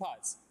of two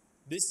parts.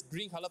 This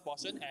green color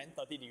portion and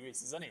 30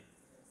 degrees, isn't it?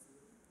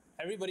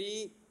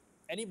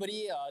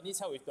 Anybody needs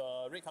help with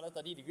the red color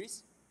 30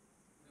 degrees?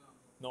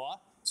 No.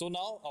 So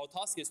now our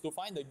task is to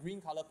find the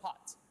green color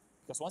part.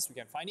 Because once we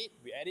can find it,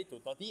 we add it to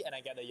 30 and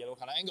I get the yellow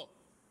color angle.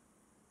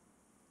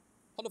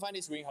 How to find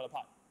this green color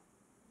part?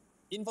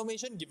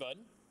 Information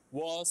given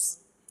was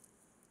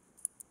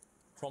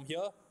from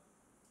here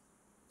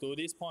to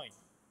this point,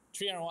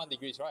 301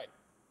 degrees, right?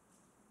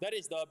 That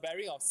is the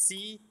bearing of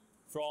C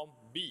from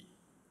B.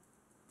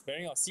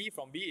 Bearing of C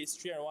from B is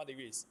 301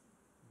 degrees.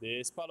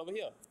 This part over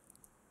here.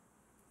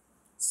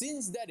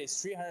 Since that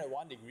is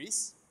 301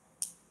 degrees,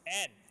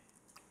 and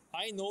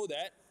I know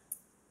that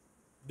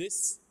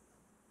this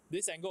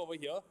angle over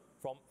here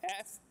from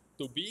F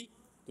to B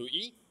to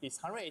E is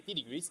 180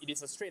 degrees. It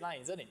is a straight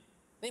line, isn't it?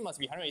 Then it must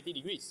be 180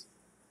 degrees.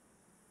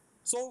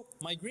 So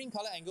my green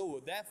color angle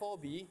would therefore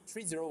be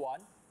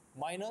 301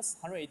 minus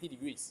 180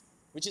 degrees,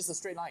 which is a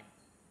straight line.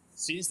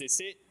 Since they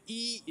said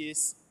E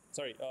is,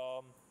 sorry,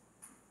 Okay.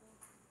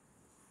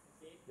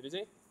 did they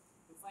say?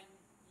 To find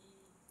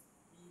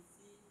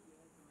EBC, you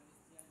have to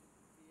minus 301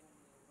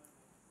 minus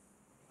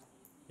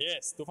 180.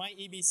 Yes, to find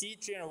EBC,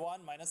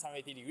 301 minus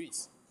 180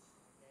 degrees.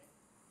 Okay.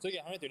 So you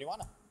get 121.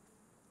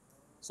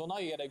 So now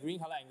you get a green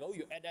color angle,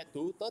 you add that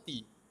to 30,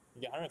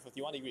 you get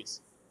 151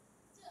 degrees.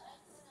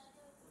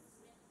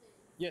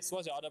 Yes,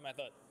 what's your other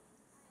method?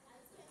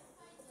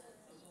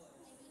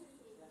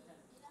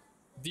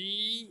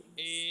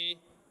 DAB,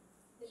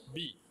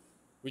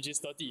 which is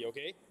 30,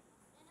 okay?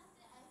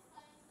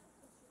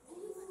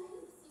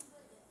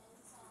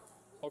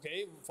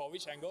 Okay, for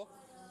which angle?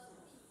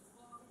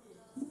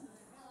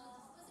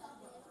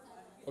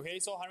 Okay,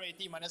 so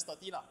 180 minus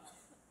 30 lah.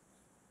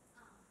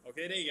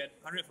 Okay, then you get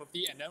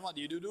 150, and then what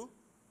do you do?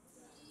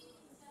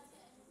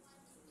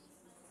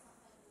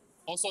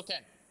 Also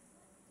can.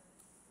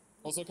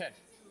 Also can.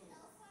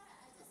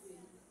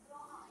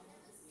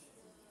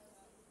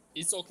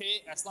 It's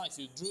okay as long as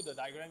you drew the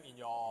diagram in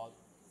your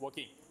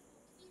working.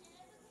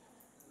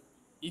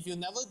 If you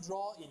never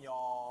draw in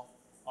your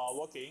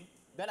working,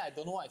 then I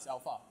don't know what is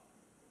alpha.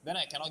 Then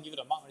I cannot give it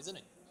a mark, isn't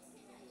it?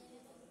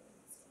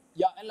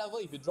 Yeah, N level,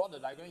 if you draw the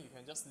diagram, you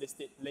can just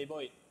list it, label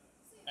it,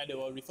 and they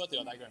will refer to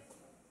your diagram.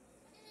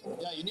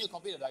 Yeah, you need to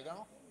copy the diagram.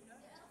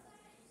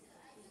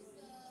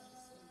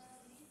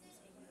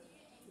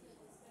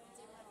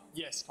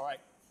 Yes,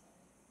 correct.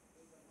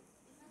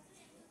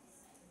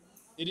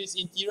 It is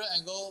interior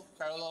angle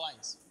parallel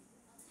lines.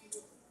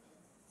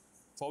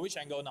 For which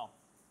angle now?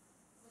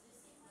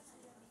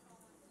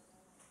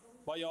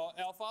 But your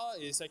alpha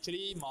is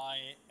actually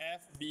my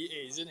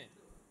FBA, isn't it?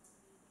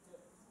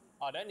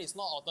 Then it's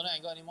not alternate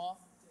angle anymore.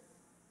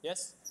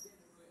 Yes?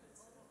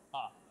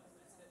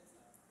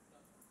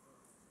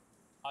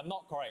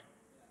 Not correct.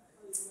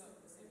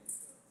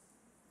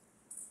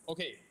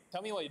 Okay,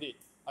 tell me what you did.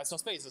 I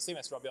suspect it's the same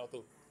as Rabiel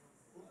too.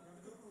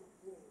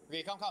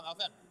 Okay, come,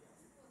 Alfan.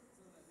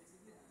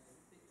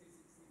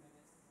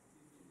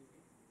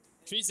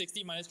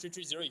 360 minus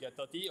 330, you get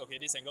 30. Okay,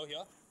 this angle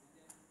here.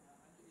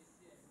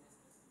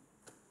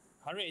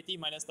 180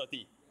 minus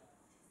 30.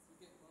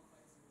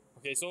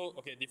 Okay, so,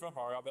 okay, different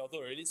from Rabiel too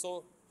already.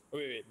 So,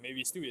 wait,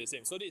 maybe still be the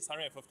same. So this is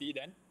 150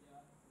 then.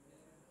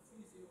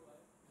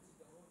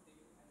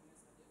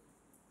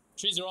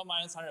 30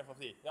 minus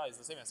 150. Yeah, it's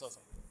the same as us.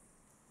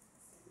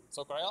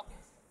 So correct?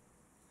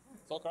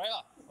 So correct?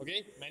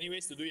 Okay, many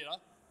ways to do it.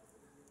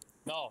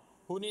 Now,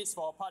 who needs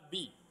for part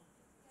B?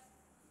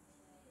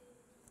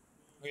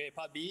 Okay,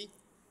 part B.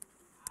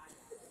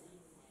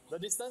 The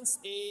distance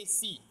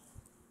AC.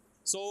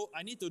 So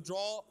I need to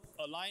draw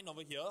a line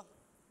over here.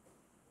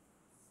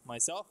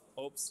 Myself.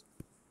 Oops.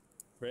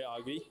 Very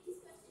ugly.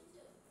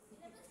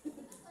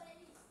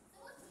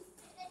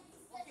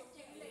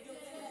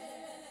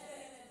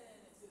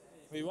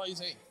 Wait, what are you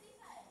saying?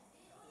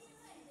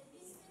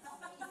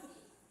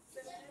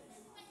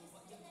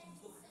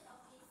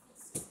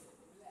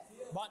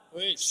 But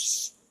wait,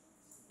 shh.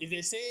 If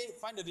they say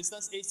find the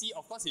distance AC,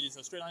 of course it is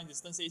a straight line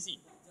distance AC.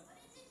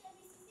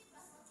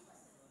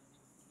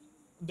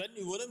 Then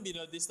it wouldn't be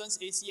the distance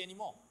AC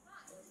anymore.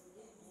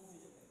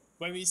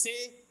 When we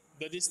say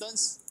the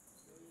distance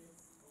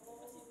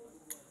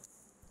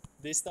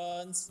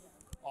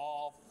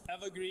of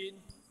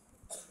Evergreen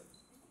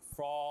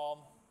from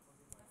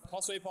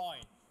Causeway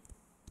Point.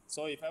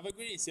 So if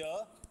Evergreen is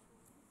here,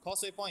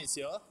 Causeway Point is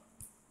here,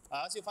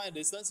 I ask you to find a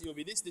distance, it will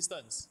be this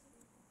distance.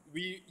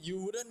 You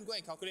wouldn't go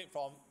and calculate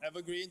from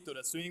Evergreen to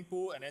the swimming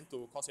pool and then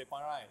to Causeway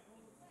Point, right?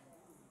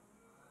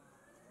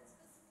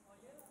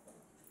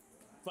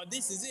 But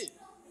this is it.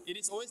 It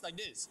is always like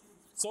this.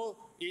 So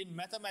in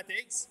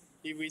mathematics,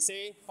 if we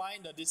say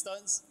find the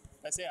distance,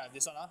 let's say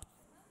this one,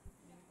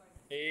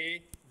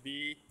 A,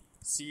 B,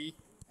 C,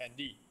 and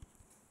D.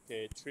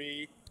 Okay,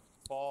 3,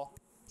 4,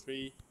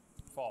 3,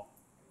 4.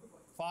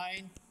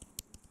 Find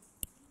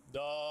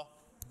the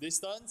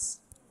distance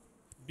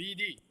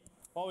BD.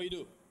 What will you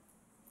do?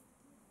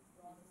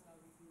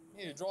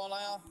 You need to draw a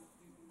line.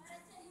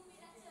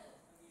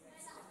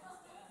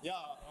 Yeah,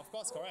 of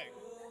course, correct.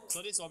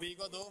 So this will be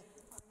equal to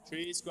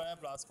 3 square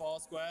plus 4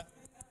 square,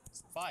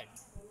 5.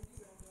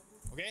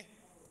 Okay?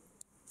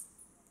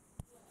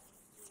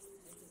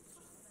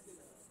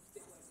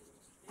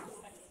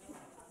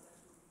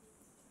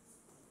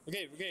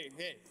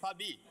 Okay. Part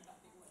B.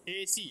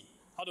 AC.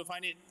 How to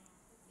find it?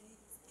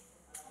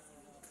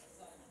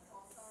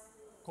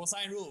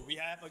 Cosine rule. We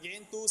have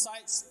again two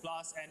sides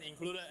plus an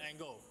included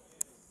angle.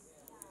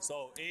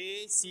 So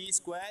AC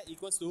square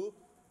equals to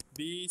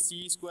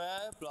BC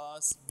square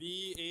plus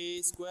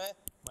BA square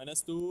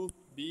minus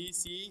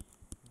 2BC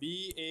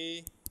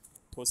BA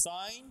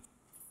cosine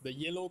the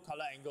yellow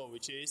color angle,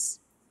 which is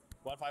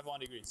 151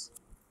 degrees.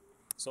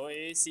 So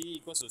AC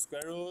equals to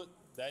square root,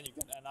 then you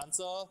get an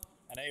answer,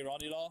 and then you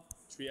round it off,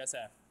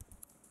 3SF.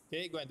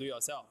 Okay, go and do it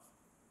yourself.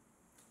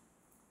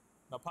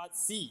 Now part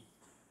C,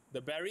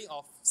 the bearing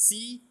of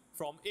C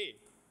from A.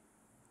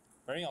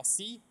 Bearing of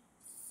C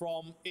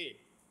from A.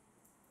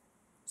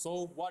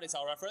 So what is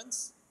our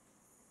reference?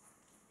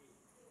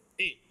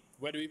 A.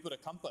 Where do we put a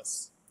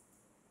compass?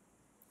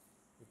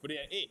 We put it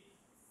at A.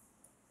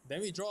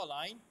 Then we draw a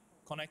line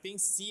connecting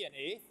C and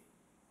A,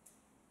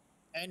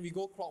 and we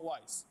go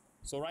clockwise.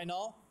 So right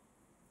now,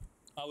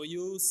 I will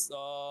use,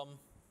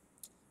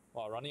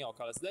 running out of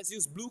colors. Let's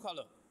use blue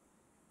color.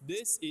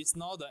 This is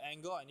now the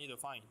angle I need to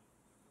find.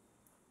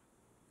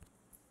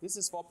 This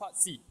is for part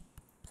C.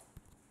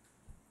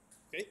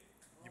 Okay,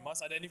 you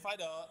must identify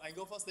the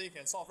angle first, then you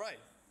can solve, right?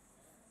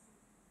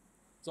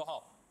 So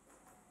how?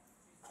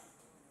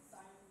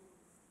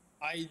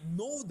 I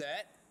know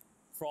that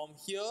from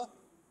here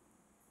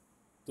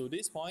to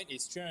this point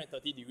is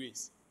 330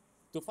 degrees.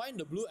 To find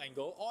the blue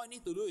angle, all I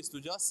need to do is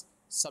to just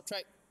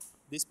subtract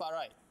this part,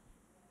 right?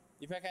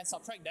 If I can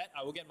subtract that,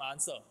 I will get my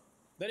answer.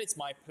 That is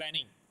my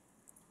planning.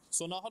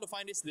 So now how to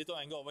find this little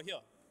angle over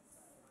here?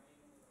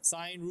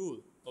 Sine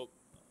rule.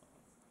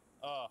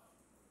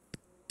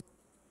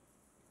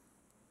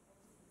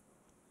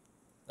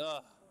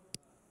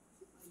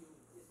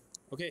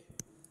 Okay.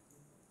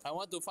 I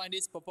want to find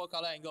this purple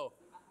color angle.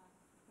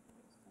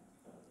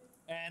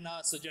 And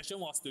suggestion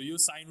was to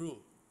use sine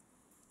rule.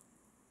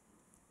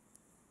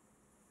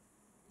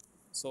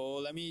 So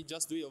let me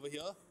just do it over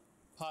here.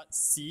 Part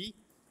C.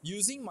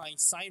 Using my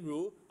sine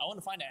rule, I want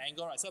to find an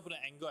angle, right? So I put an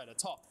angle at the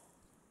top.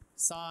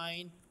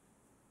 Sine,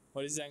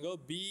 what is the angle?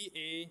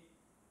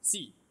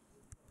 BAC.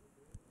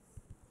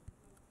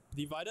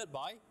 Divided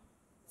by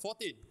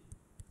 14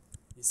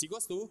 is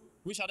equals to,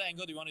 which other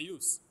angle do you want to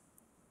use?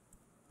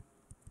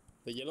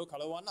 The yellow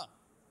color one.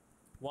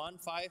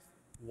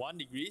 151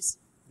 degrees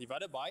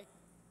divided by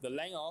the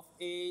length of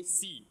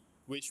AC,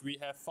 which we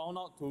have found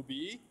out to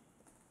be,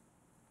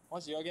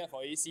 what should you get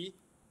for AC?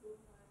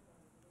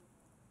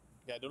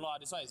 Okay, I don't know.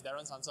 This one is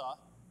Darren's answer.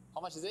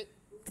 How much is it?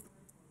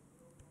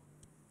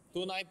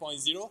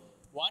 29.01?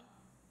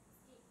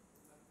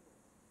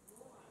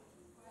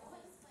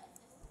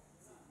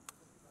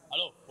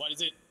 Hello, what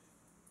is it?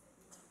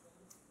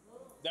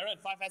 Darren,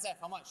 5SF,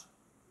 how much?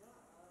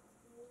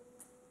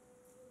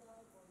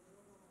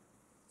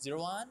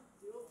 01?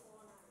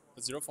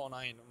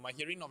 049. My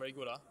hearing not very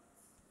good.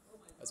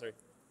 Sorry.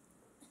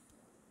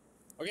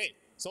 Okay,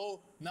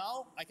 so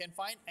now I can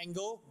find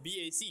angle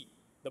BAC,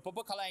 the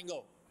purple color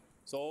angle.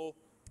 So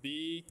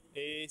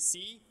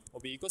BAC will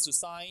be equals to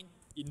sine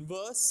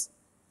inverse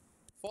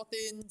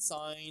 14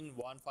 sine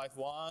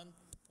 151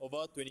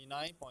 over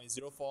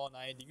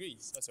 29.049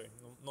 degrees. Sorry,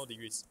 no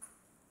degrees.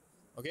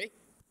 Okay?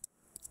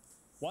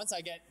 Once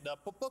I get the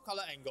purple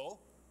color angle,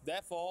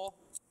 therefore,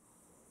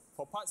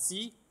 for part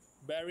C,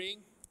 bearing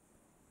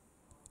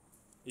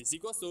is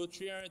equals to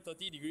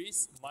 330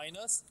 degrees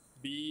minus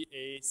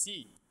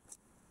BAC.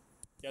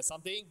 Get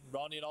something?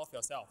 Round it off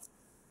yourself.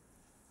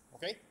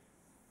 Okay?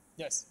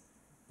 Yes,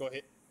 go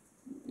ahead.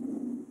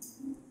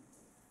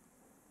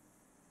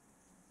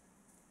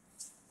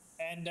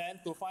 And then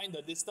to find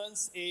the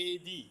distance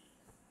AD.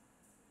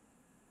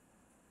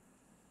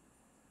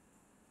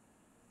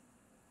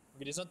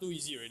 Okay, this one too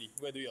easy already.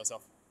 Go and do it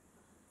yourself.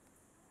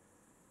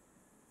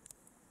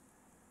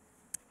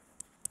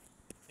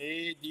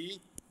 AD,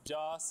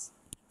 just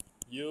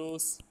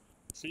use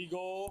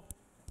trigo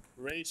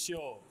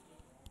ratio.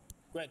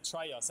 Go and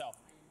try yourself.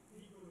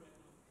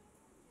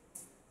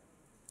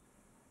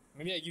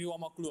 Maybe I give you one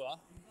more clue.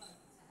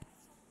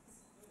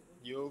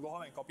 You go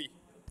home and copy.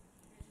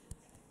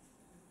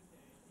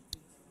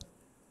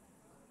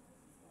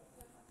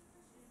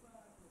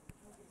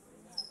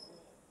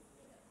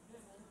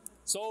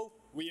 So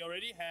we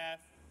already have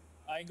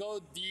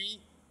angle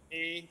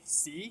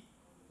DAC,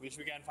 which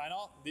we can find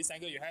out. This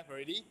angle you have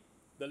already.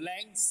 The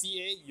length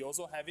CA, you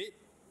also have it.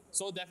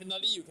 So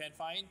definitely you can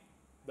find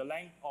the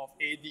length of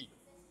AD.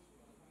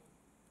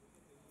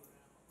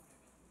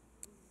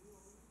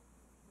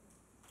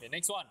 Okay,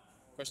 next one,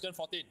 question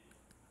 14.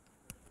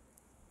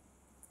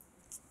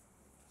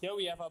 Here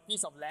we have a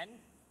piece of land,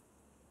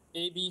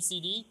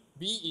 ABCD.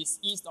 B is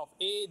east of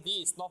A,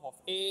 D is north of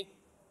A.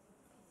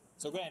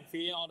 So go and fill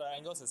in all the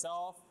angles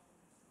yourself.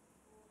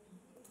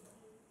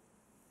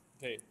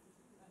 Okay.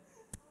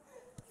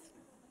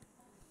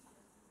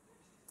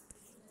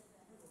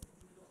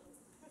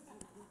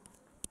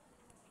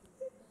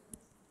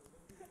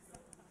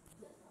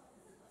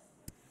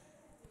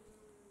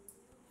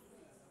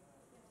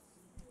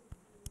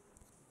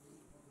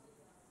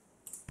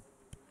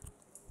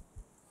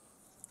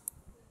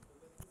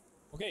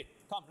 Okay,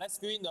 come, let's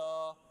fill in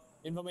the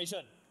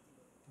information.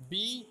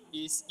 B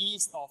is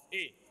east of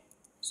A.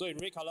 So in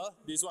red color,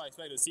 this is what I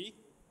expect to see.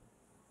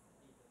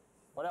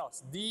 What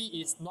else?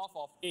 D is north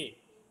of A.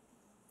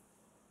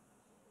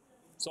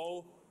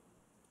 So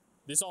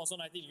this one also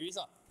 90 degrees.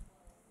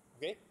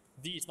 Okay?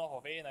 D is north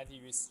of A, 90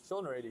 degrees.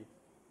 Shown already.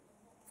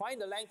 Find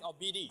the length of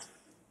BD.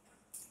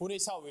 Who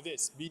needs help with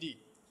this? BD.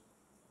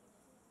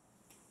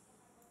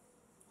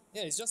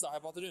 Yeah, it's just the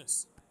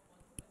hypotenuse.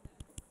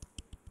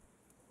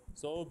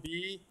 So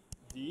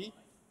BD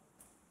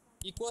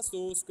equals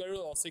to square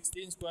root of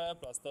 16 square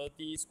plus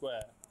 30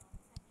 square.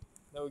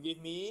 That will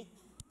give me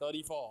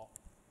 34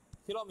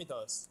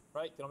 kilometers,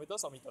 right?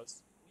 Kilometers or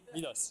meters?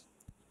 Meters.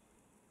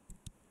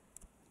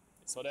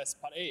 So that's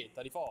part A,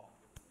 34.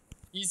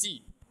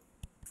 Easy.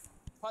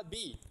 Part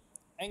B,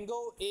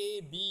 angle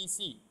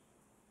ABC.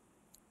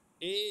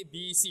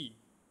 ABC.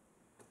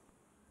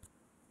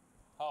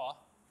 How?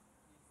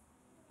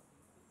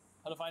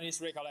 How to find this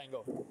red color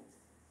angle?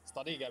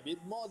 Starting to get a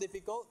bit more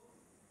difficult.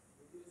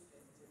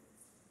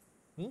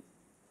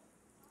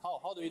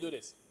 How do we do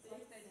this?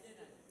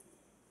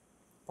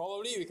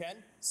 Probably we can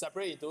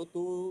separate into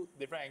two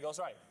different angles,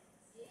 right?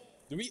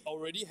 Do we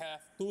already have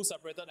two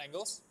separated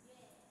angles?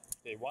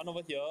 Okay, one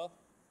over here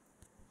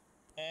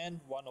and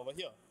one over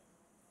here.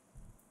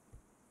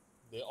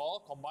 They all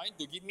combine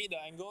to give me the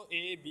angle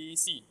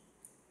ABC.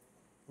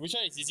 Which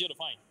one is easier to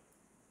find?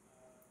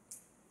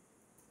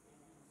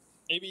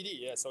 ABD,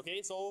 yes,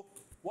 okay. So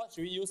what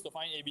should we use to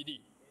find ABD?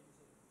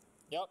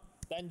 Yep,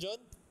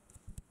 tangent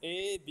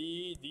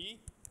ABD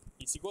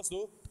is equals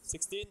to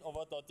 16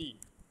 over 30.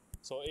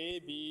 So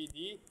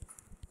ABD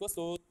equals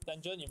to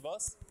tangent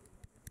inverse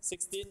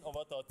 16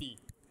 over 30.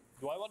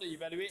 Do I want to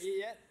evaluate it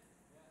yet?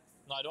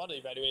 No, I don't want to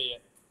evaluate it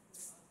yet.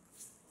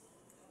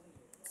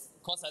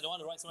 Because I don't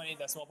want to write so many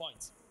decimal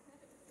points.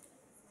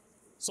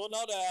 So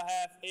now that I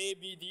have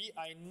ABD,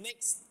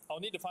 I'll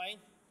need to find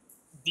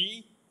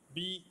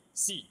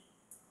DBC.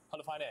 How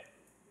to find that?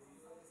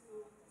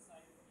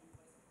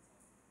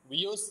 We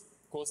use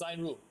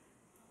cosine rule.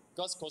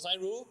 Because cosine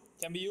rule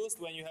can be used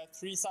when you have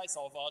three sides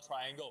of a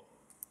triangle.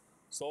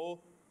 So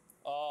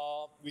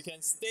we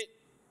can state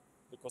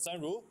the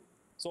cosine rule.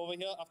 So over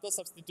here, after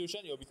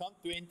substitution, it will become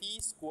 20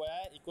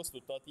 square equals to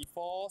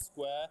 34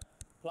 square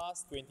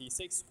plus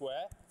 26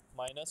 square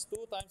minus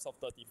 2 times of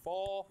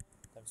 34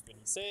 times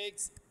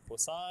 26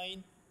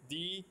 cosine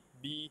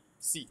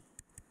DBC.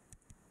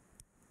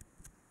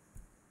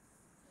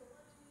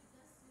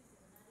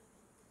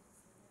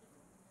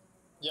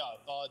 Yeah,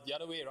 the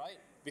other way, right?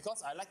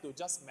 Because I like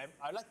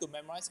to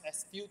memorize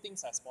as few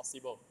things as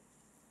possible.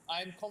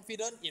 I'm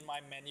confident in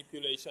my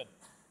manipulation.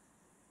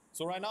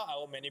 So right now I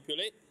will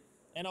manipulate,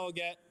 and I will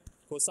get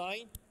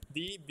cosine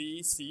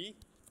DBC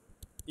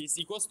is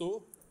equals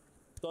to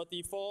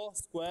 34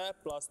 square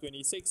plus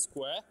 26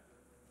 square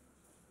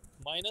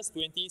minus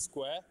 20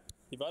 square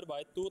divided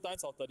by 2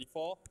 times of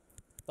 34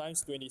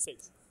 times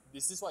 26.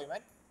 This is what you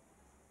meant?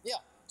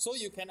 Yeah. So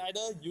you can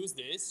either use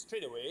this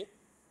straight away.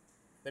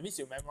 That means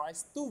you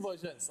memorize two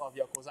versions of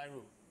your cosine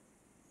rule.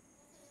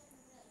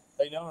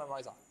 You never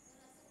memorize?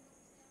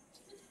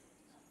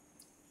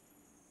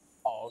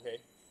 Oh, okay.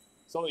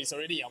 So it's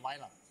already in your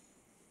mind.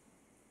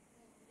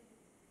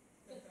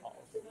 Oh,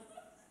 okay.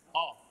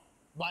 Oh,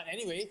 but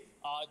anyway,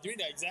 during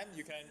the exam,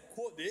 you can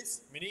quote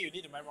this, meaning you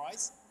need to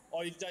memorize,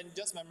 or you can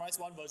just memorize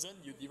one version,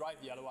 you derive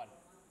the other one.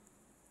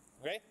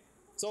 Okay?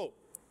 So,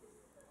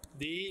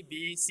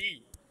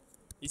 DBC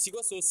is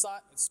equal to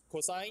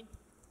cosine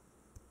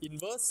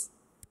inverse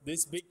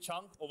this big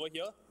chunk over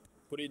here,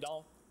 put it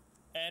down,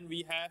 and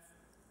we have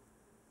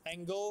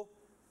angle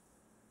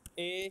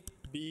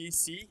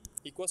ABC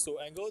equals to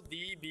angle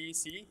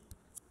DBC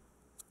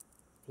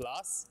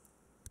plus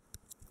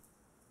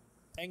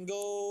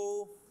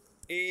angle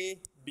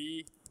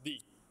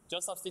ABD.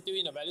 Just substitute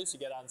in the values, you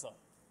get the answer.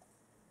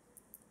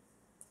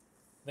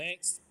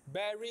 Next,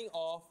 bearing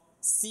of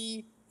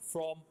C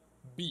from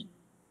B.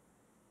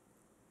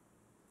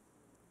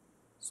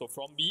 So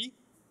from B,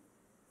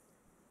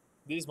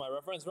 this is my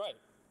reference, right?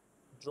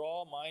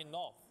 Draw my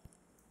north.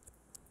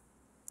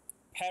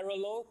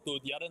 Parallel to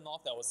the other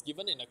north that was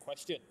given in the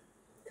question.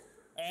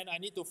 And I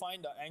need to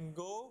find the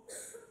angle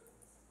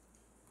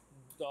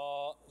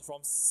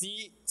from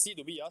C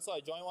to B. So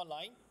I join one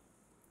line.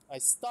 I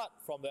start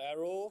from the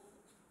arrow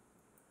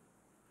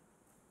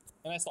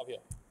and I stop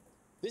here.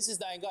 This is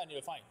the angle I need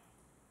to find.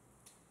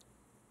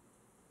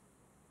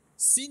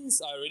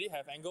 Since I already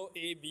have angle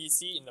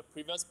ABC in the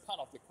previous part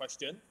of the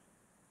question,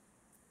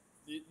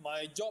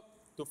 my job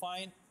to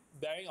find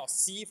bearing of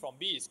C from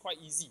B is quite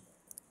easy.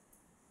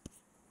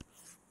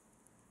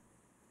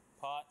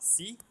 Part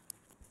C,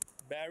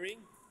 bearing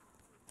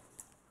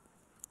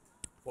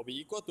will be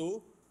equal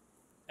to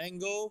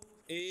angle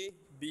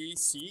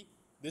ABC.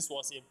 This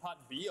was in part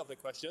B of the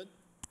question,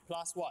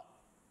 plus what?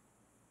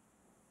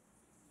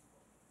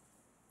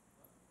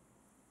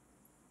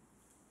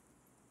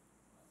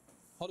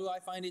 How do I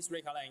find this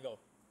red color angle?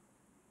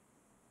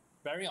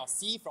 Bearing of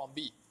C from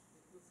B.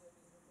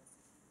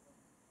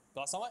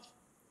 Plus how much?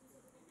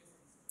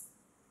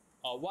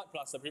 What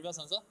plus the previous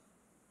answer?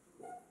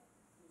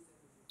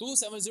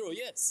 270,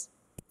 yes.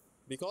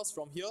 Because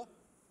from here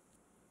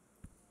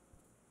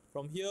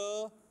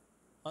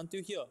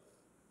until here,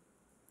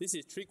 this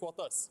is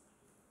 3/4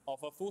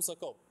 of a full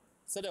circle.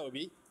 So that will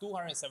be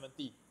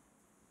 270.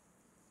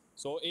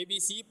 So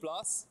ABC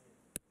plus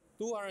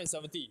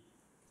 270.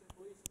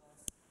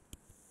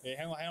 Okay,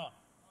 hang on.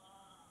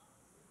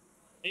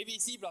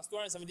 ABC plus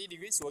 270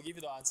 degrees will give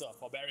you the answer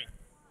for bearing.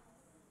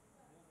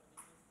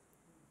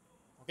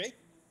 Okay?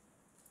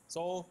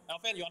 So,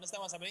 Alfian, you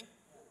understand what's happening?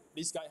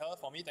 Please guide her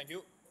for me, thank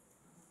you.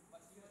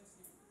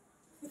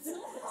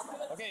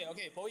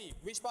 Okay, Poi,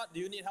 which part do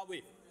you need help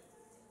with?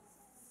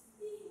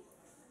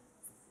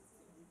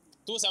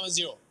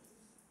 270.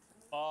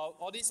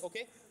 All this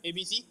okay?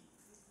 ABC?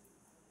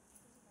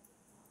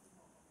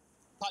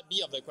 Part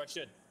B of the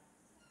question.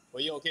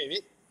 Were you okay with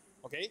it?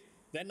 Okay.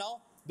 Then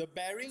now, the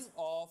bearing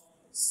of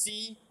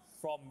C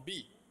from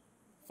B.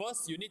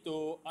 First, you need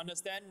to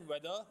understand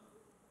whether,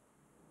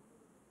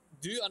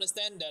 do you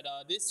understand that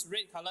this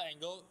red color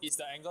angle is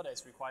the angle that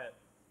is required?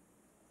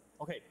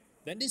 Okay.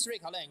 Then this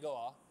red color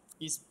angle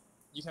is,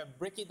 you can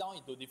break it down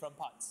into different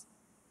parts.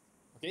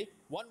 Okay.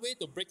 One way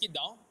to break it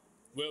down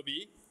will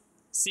be,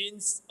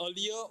 since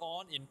earlier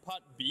on in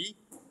part B,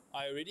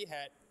 I already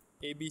had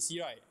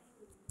ABC, right?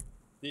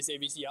 This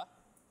ABC,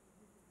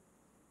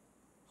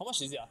 how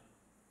much is it? How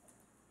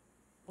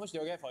much do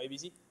you get for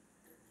ABC?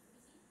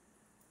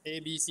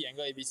 ABC,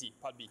 angle ABC,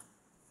 part B.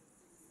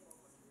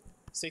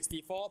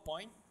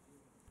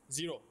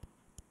 64.0.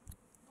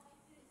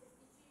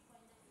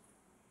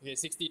 Okay,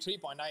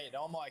 63.98,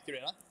 that one more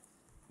accurate.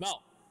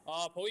 Now,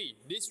 Poi,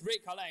 this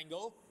red color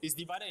angle is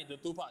divided into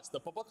two parts. The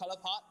purple color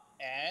part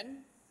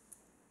and,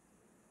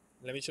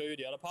 let me show you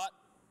the other part.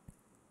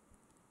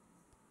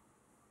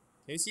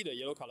 Can you see the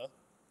yellow color?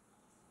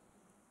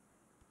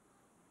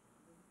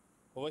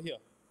 Over here.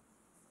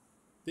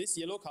 This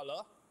yellow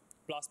color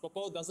plus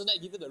purple, doesn't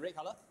that give you the red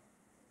color?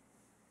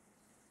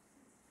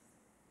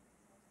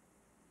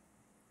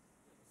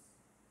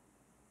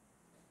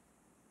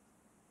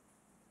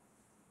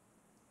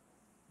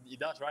 It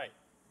does, right?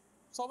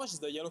 So how much is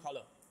the yellow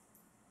color?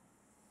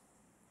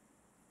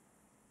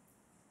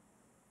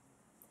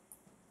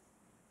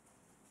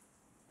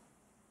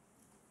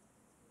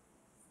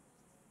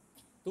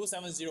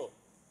 $270.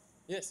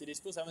 Yes, it is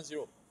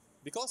 270.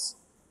 Because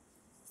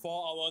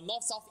for our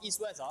north, south, east,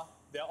 west,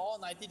 they are all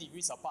 90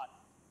 degrees apart.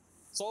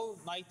 So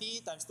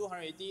 90 times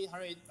 280,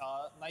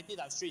 90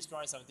 times 3 is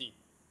 270.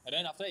 And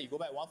then after that, you go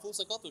back one full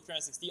circle to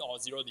 360 or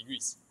 0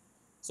 degrees.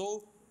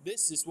 So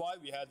this is why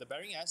we have the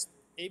bearing as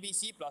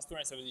ABC plus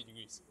 270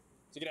 degrees.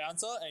 So you get the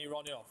answer and you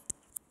round it off.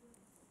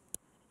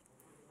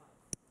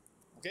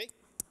 Okay?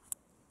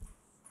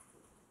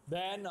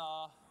 Then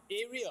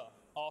area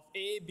of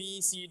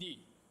ABCD.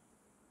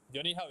 Do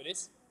you need help with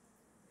this?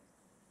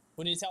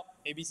 Who needs help?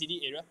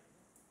 ABCD area?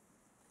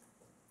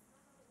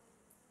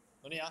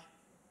 No need,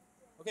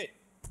 Okay.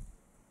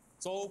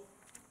 So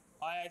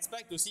I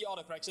expect to see all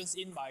the corrections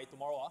in by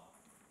tomorrow.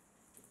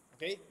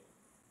 Okay.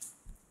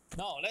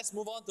 Now let's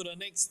move on to the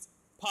next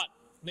part,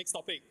 next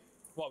topic.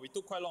 Wow, we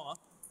took quite long.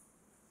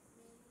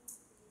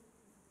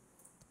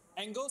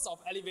 Angles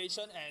of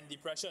elevation and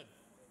depression.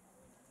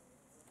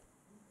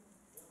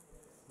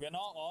 We are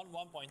now on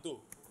 1.2.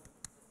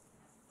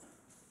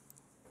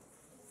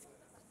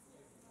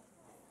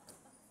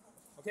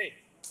 Okay.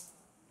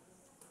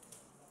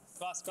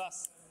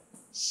 Class.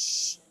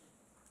 Shh.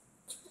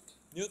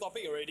 New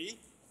topic already.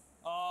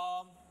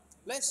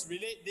 Let's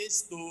relate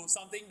this to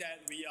something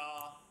that we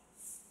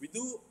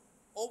do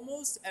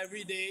almost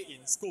every day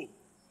in school.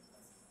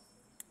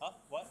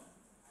 What?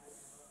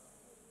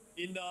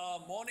 In the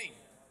morning,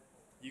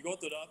 you go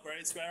to the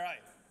parade square,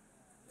 right?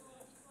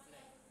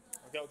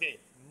 Okay.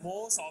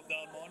 Most of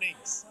the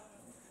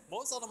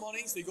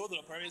mornings we go to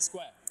the parade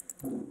square.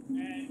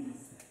 And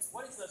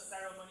what is the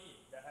ceremony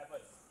that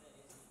happens?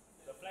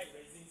 The flag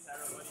raising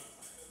ceremony.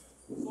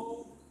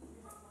 So,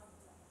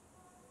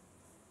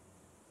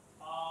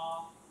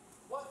 how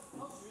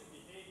should we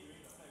behave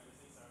during the flag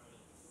raising ceremony?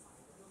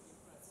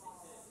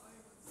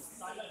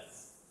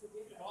 Silence,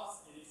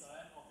 because it is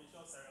an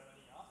official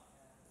ceremony.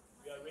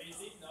 We are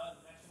raising the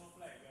national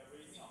flag. We are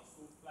raising our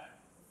school flag.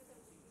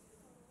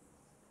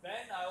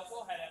 Then I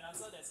also had an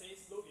answer that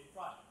says look in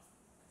front.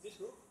 Is this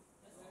true?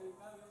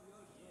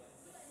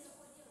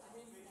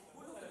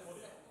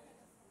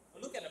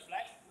 Look at the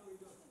flag.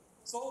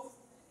 So,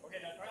 okay,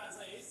 the correct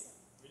answer is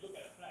we look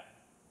at the flag.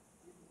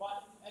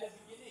 But at the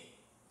beginning,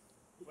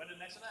 when the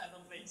national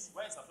anthem plays,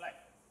 where is the flag?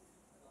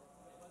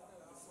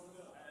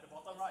 At the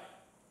bottom right.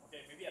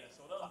 Okay, maybe at the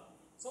shoulder.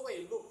 So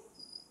when you look,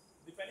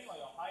 depending on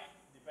your height,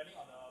 depending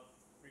on the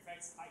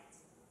prefect's height,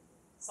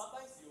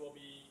 sometimes you will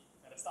be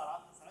at the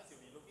start, sometimes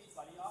you'll be looking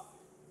slightly up,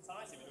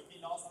 sometimes you'll be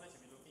looking down, sometimes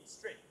you'll be looking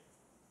straight.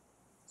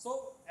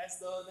 So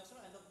as the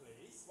national anthem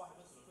plays, what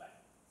happens to the flag?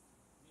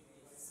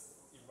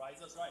 It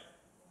rises, right?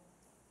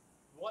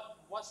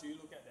 What should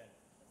you look at then?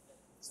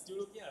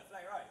 Still looking at the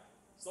flag, right?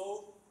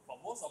 So for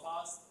most of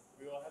us,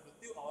 we will have to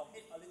tilt our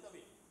head a little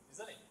bit,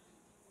 isn't it?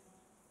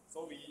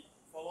 So we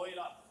follow it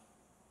up.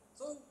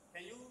 So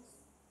can you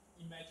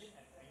imagine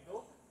an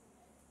angle?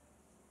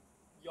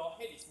 Your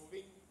head is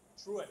moving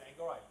through an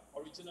angle, right?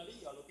 Originally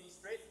you are looking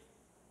straight,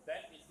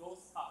 then it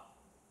goes up,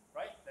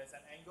 right? There's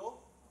an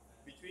angle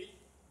between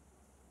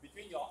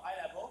your eye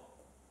level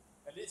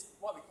and this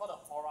what we call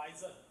the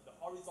horizon, the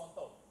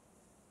horizontal.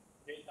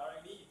 Okay,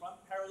 directly in front,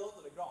 parallel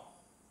to the ground.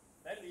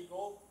 Then we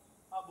go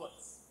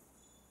upwards.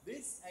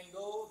 This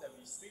angle that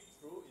we sweep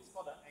through is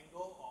called the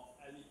angle of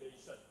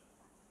elevation.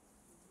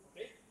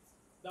 Okay?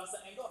 Does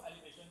the angle of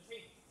elevation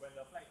change when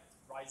the flag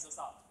rises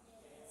up?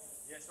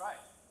 right?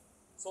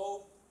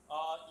 So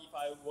if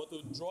I were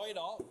to draw it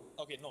out,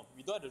 okay, no,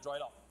 we don't have to draw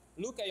it out.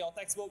 Look at your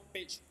textbook,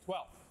 page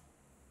 12.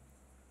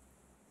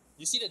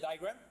 You see the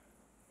diagram?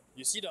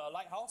 You see the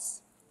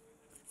lighthouse?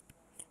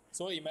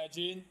 So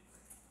imagine,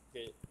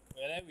 okay,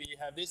 and then we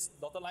have this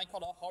dotted line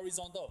called a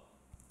horizontal.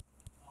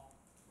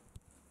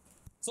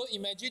 So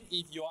imagine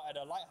if you are at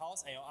a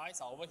lighthouse and your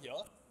eyes are over here,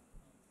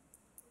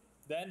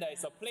 then there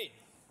is a plane.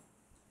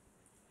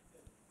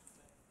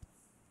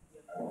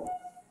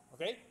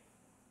 Okay?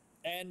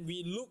 And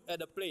we look at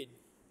the plane.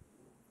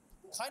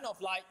 Kind of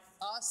like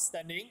us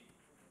standing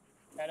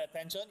at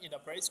attention in the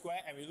parade square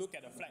and we look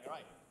at the flag,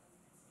 right?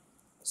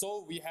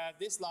 So we have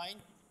this line,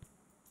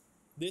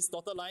 this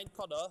dotted line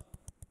called a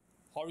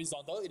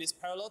horizontal. It is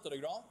parallel to the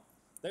ground.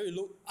 Then we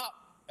look up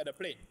at the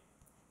plane.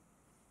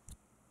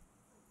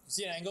 You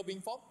see an angle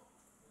being formed?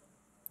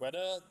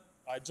 Whether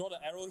I draw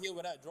the arrow here,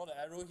 whether I draw the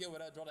arrow here,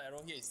 whether I draw the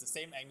arrow here, it's the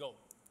same angle.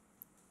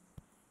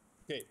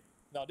 Okay,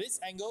 now this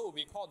angle will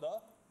be called the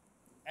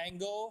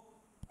angle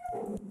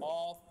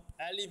of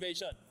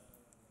elevation.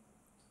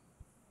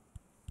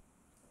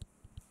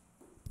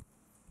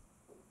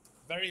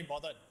 Very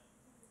important.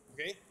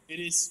 Okay, it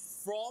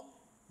is from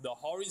the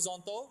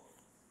horizontal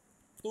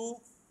to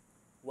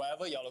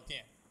wherever you are looking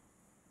at.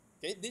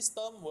 Okay, this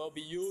term will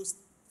be used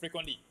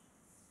frequently.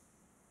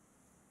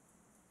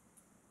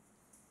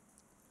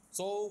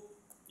 So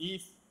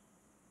if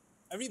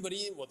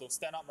everybody were to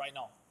stand up right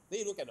now, then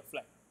you look at the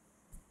flag.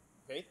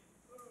 Okay,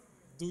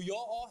 do you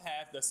all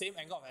have the same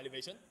angle of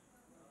elevation?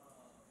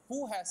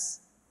 Who has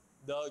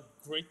the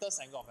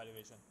greatest angle of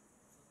elevation?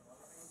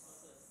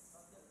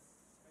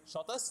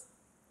 Shortest?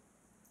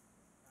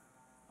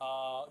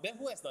 Then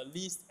who has the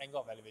least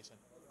angle of elevation?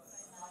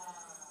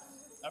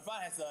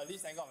 Everyone has the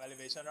least angle of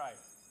elevation, right?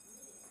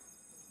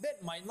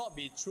 That might not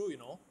be true, you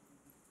know.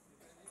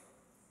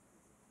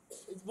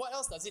 What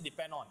else does it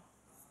depend on?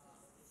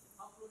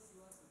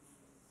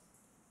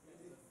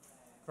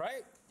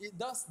 Right? It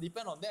does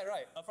depend on that,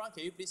 right? Afran,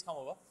 can you please come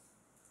over?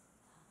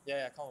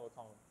 Yeah, come over.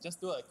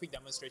 Just do a quick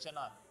demonstration.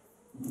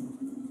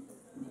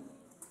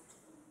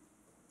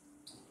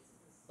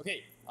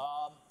 Okay,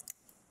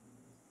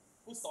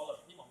 who's taller,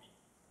 him or me?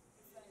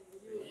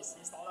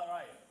 He's taller,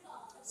 right?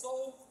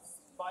 So,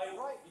 by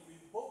right, if we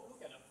both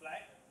look at the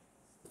flag,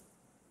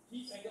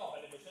 his angle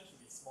of elevation should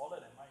be smaller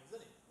than mine,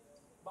 isn't it?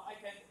 But I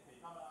can, okay,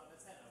 come on,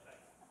 let's stand at the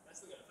flag. Let's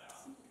look at the flag.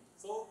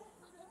 So,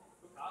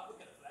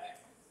 look at the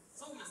flag.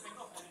 So his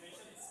angle of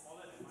elevation is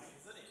smaller than mine,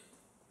 isn't it?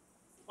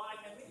 But I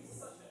can make it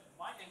such that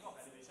my angle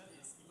of elevation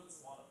is even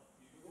smaller.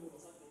 You go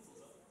closer.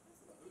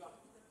 Look up.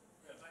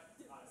 Look at the flag.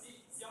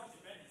 See how much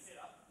you bend his head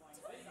up?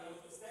 Then if I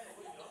were to stand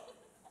over here,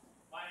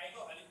 my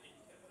angle of elevation,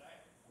 look at the flag.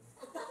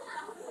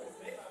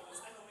 Then if I were to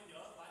stand over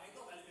here, my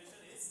angle of elevation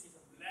is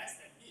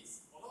less than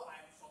his, although I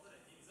am shorter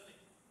than him, isn't it?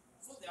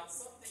 So there are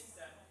some things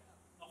that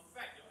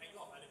affect your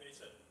angle of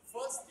elevation.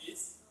 First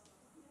is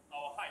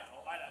our height,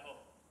 our eye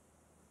level.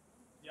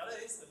 The other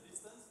is the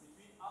distance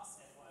between us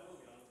and whatever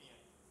we are looking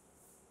at.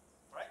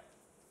 Right?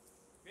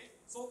 Okay,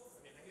 so,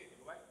 okay, thank you, you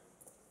can go back.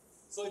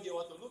 So if you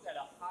were to look at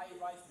a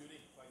high-rise building,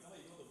 for example,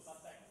 you go to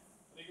Suntec,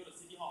 then you go to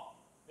City Hall,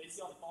 then you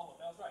see all the tall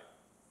hotels, right?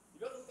 If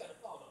you want to look at the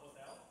top of the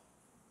hotel,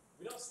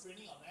 without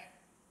straining your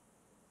neck,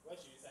 where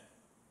should you stand?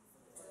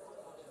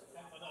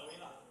 Stand further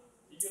away lah.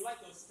 If you like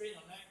to strain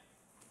your neck,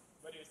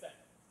 where do you stand?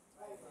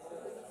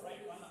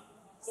 Right in front lah.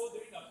 So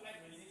during the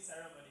flag raising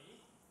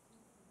ceremony,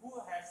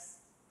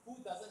 who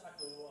doesn't have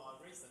to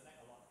raise the neck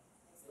a lot?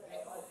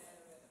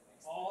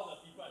 All the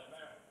people at the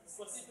back.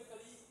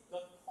 Specifically,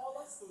 the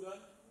tallest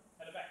student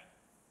at the back.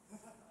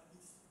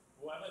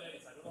 Whoever that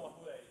is, I don't know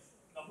who that is.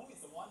 Now, who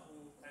is the one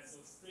who has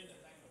to strain the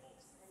neck the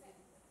most?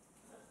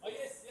 Oh,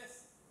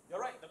 yes. You're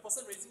right. The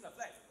person raising the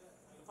flag.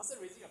 The person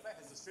raising the flag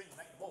has to strain the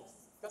neck the most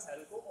because has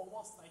to go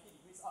almost 90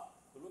 degrees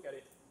up to look at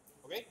it.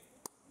 Okay?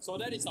 So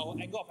that is our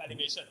angle of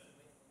elevation.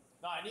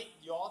 Now, I need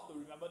you all to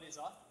remember this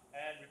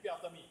and repeat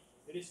after me.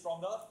 It is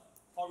from the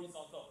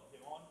horizontal.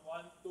 Okay,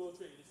 one, two,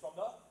 three. It is from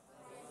the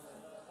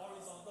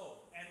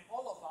horizontal. And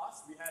all of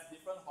us, we have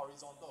different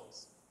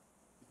horizontals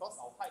because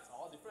our heights are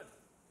all different.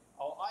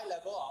 Our eye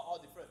level are all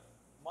different.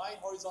 My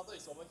horizontal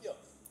is over here.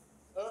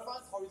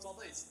 Irfan's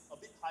horizontal is a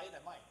bit higher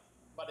than mine,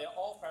 but they are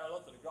all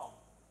parallel to the ground.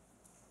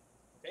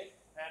 Okay?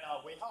 And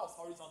Wei Hao's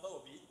horizontal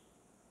will be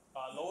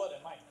lower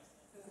than mine.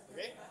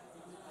 Okay?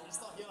 He's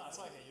not here,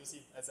 so I can use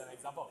him as an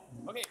example.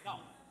 Okay,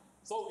 now,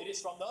 so it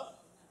is from the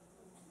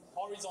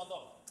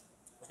horizontal.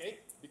 Okay?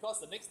 Because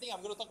the next thing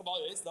I'm going to talk about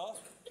is the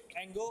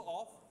angle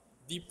of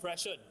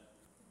depression.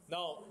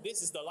 Now,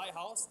 this is the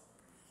lighthouse.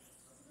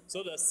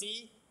 So the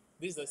sea,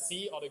 this is the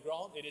sea or the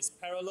ground. It is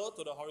parallel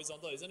to the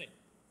horizontal, isn't it?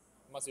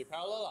 It must be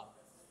parallel lah.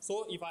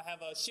 So if I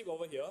have a ship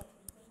over here,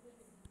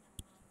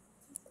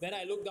 then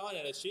I look down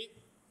at the ship.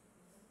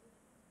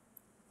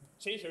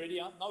 Change already,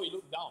 now we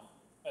look down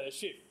at the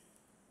ship.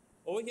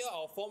 Over here,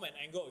 I'll form an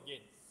angle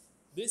again.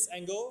 This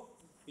angle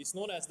is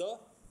known as the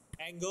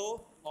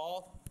angle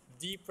of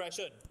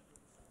depression.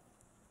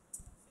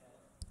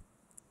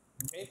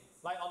 Okay,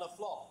 like on the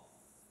floor,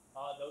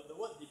 the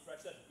word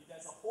depression. If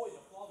there's a hole in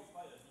the floor, we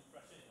call it a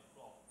depression in the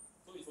floor.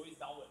 is always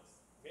downwards.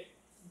 Okay?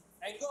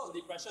 Angle of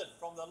depression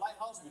from the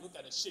lighthouse, we look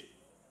at the ship.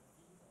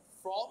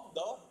 From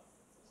the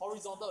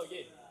horizontal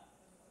again.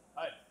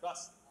 Alright,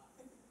 class.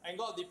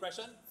 Angle of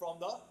depression from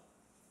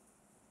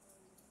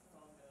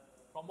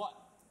what?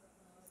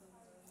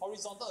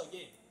 Horizontal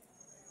again.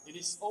 It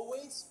is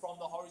always from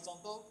the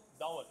horizontal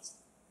downwards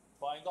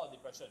for angle of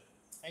depression.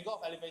 Angle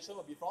of elevation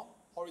will be from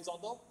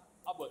horizontal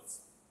upwards.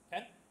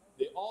 Can?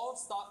 They all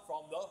start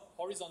from the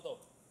horizontal.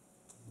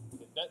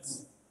 Okay,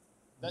 that's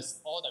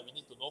all that we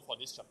need to know for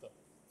this chapter,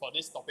 for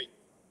this topic.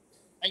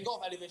 Angle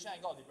of elevation,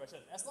 angle of depression.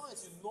 As long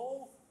as you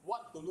know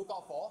what to look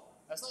out for,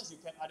 as long as you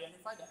can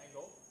identify the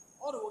angle,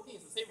 all the working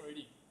is the same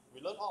already.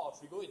 We learned all of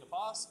trigo in the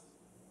past,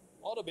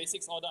 all the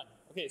basics all done.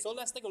 Okay, so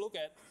let's take a look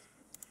at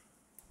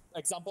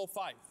example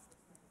 5.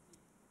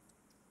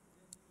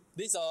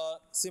 This is a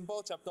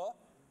simple chapter,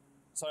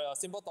 a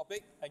simple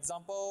topic.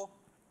 Example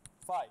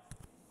 5.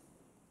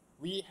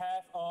 We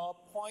have a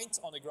point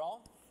on the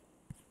ground.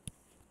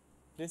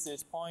 This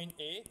is point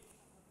A.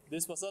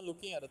 This person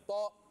looking at the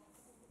top.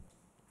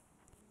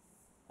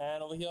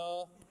 And over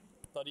here,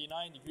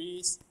 39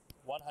 degrees,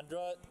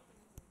 100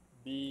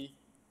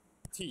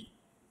 BT.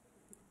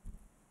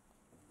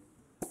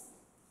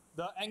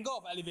 The angle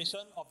of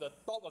elevation of the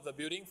top of the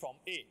building from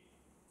A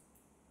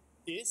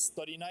is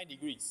 39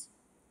 degrees.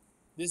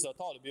 This is the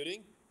top of the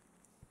building.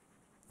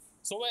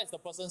 So where is the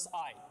person's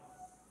eye?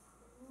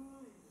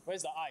 Where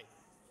is the eye?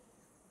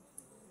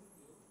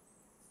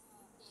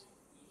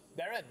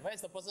 Darren, where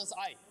is the person's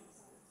eye?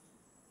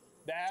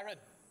 Darren,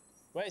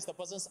 where is the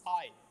person's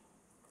eye?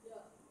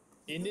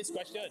 In this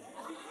question.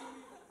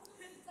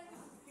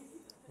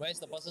 Where is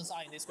the person's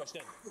eye in this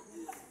question?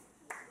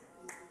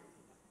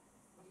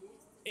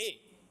 A.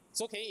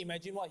 So can you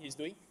imagine what he's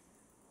doing?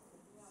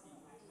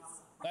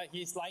 Like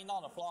he's lying down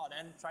on the floor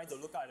and then trying to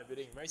look out at the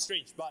building. Very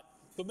strange. But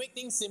to make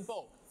things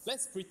simple,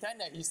 let's pretend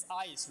that his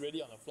eye is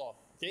really on the floor.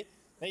 Okay?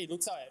 Then he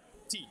looks out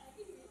at T.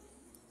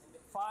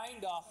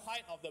 Find the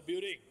height of the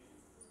building.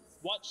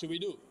 What should we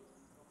do?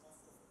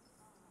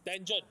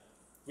 Tangent.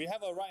 We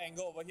have a right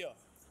angle over here.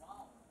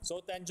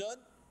 So tangent,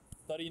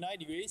 39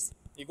 degrees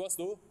equals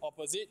to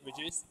opposite, which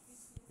is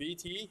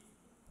BT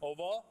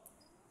over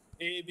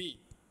AB.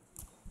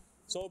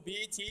 So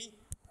BT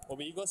will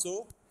be equals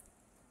to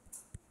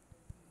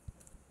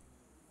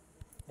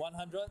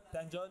 100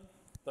 tangent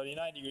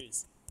 39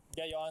 degrees.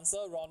 Get your answer,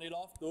 round it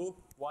off to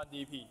 1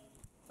 dp.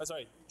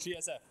 Sorry, 3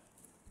 SF.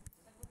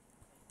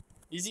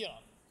 Easy or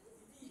not?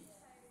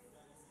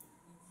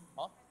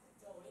 Huh?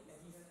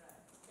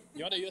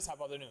 You want to use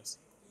hypotenuse?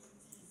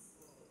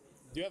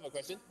 Do you have a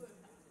question?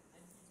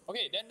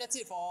 Okay, then that's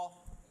it for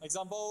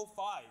example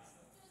 5.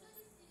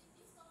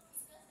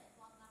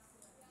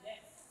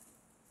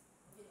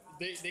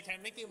 They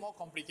can make it more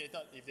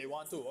complicated if they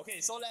want to. Okay,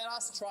 so let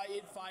us try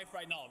it 5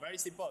 right now. Very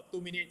simple. 2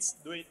 minutes.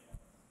 Do it.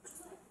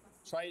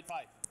 Try it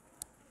 5.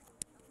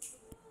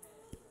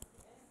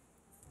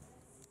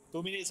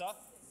 2 minutes, huh?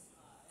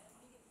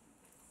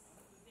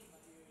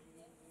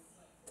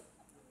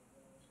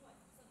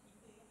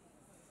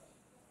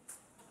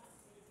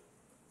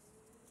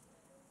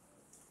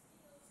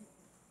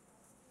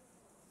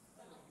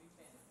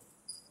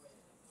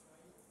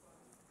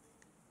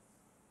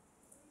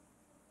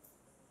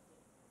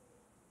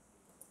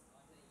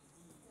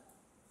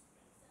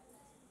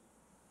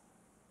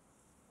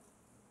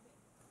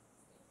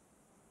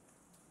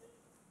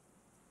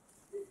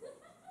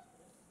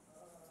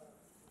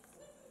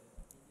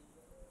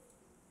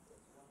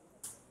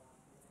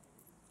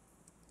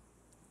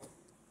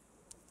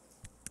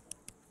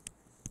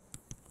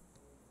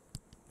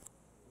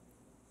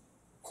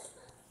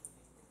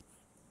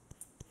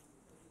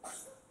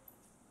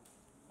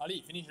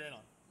 Ali, finish already or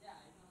not?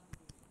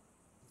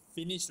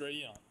 Finished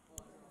already or not?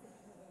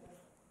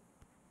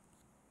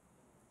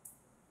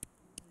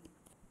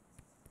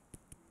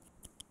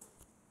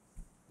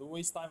 Don't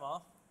waste time, huh?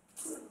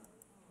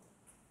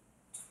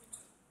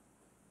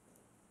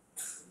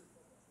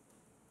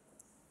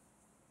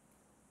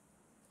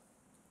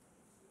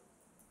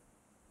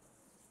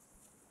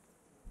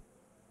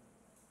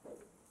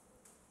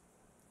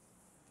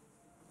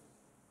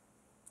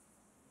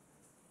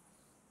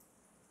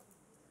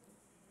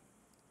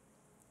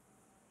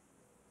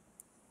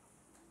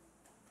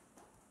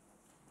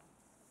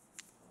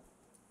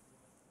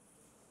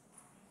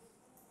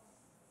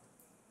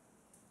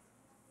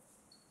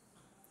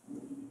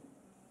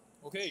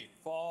 Okay,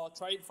 for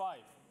try it 5,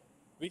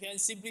 we can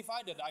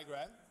simplify the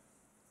diagram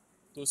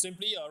to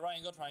simply a right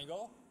angle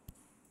triangle,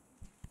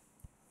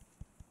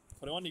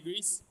 41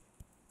 degrees.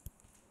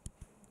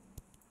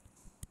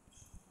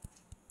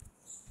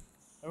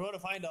 And we want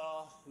to find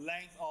the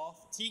length of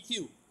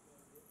TQ.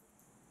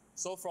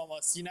 So from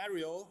a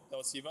scenario that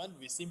was given,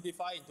 we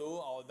simplify into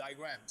our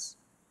diagrams.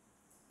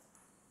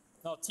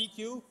 Now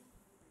TQ,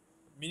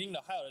 meaning the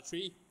height of the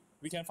tree,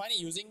 we can find it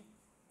using,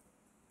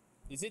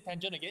 is it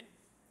tangent again?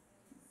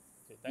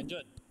 Okay,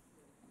 tangent.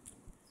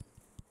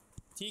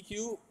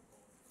 TQ,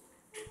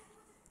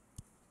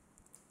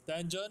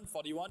 tangent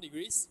 41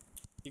 degrees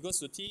equals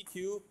to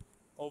TQ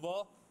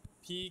over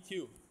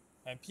PQ.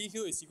 and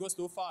PQ is equals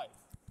to 5.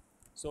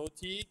 So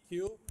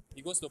TQ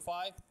equals to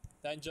 5,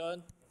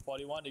 tangent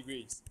 41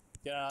 degrees.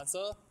 Get an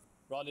answer?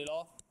 Round it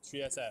off,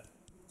 3SF.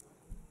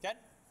 Can?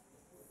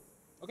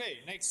 Okay,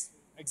 next,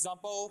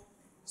 example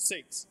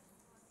 6.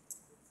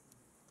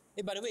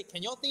 Hey, by the way,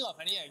 can you all think of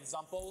any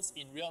examples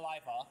in real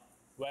life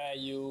where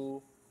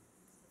you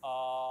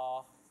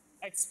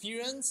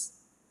experience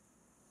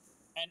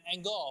an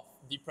angle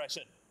of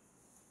depression?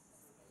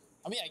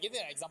 I mean, I give you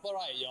an example,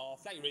 right? Your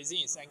flag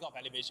raising is angle of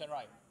elevation,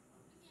 right?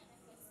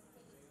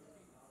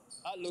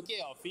 Looking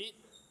at your feet.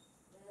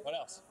 What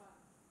else?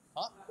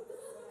 Huh?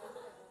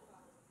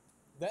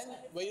 Then,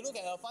 when you look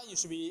at Irfan, you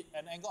should be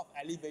an angle of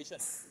elevation.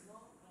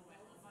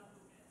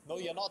 No,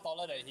 you're not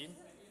taller than him.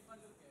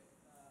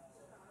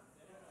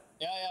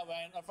 Yeah,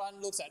 when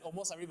Irfan looks at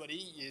almost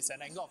everybody, it's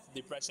an angle of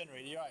depression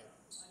already, right?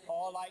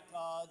 Or like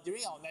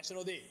during our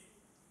National Day.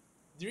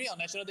 During our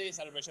National Day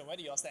celebration, where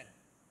do you all stand?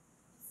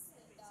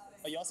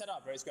 You all set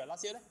up very square.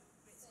 Last year,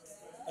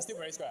 still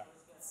very square.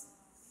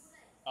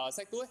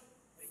 Sec 2,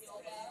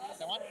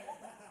 Sec 1?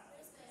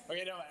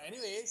 Okay, no,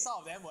 anyway, some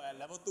of them were at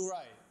level 2,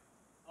 right?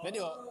 Then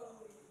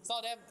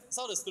some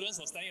of the students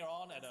were standing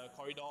around at the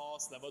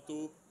corridors, level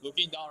 2,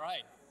 looking down,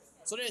 right?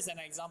 So there is an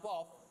example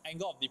of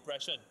angle of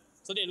depression.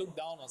 So they look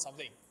down on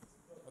something.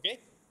 Okay?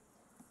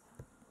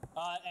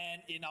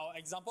 And in our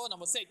example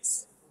number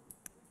 6,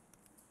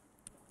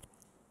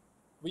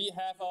 we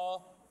have a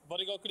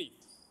vertical cliff.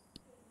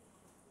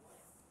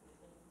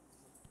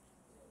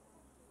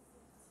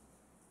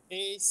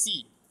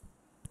 AC.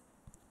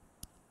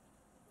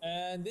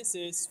 And this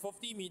is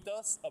 50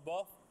 meters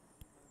above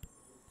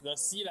the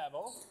sea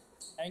level.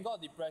 Angle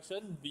of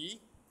depression B.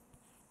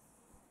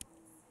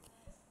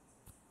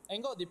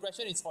 Angle of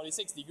depression is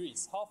 46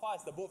 degrees. How far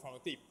is the boat from the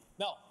cliff?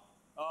 Now,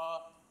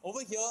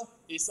 over here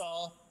is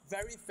a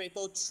very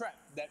fatal trap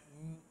that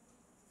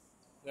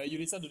you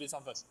listen to this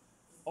one first.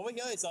 Over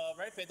here is a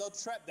very fatal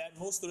trap that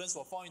most students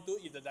will fall into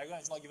if the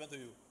diagram is not given to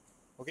you.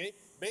 Okay?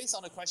 Based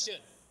on the question,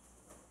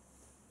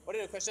 what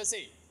did the question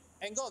say?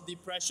 Angle of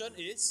depression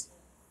is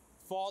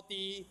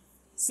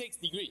 46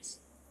 degrees.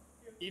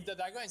 If the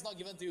diagram is not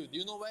given to you, do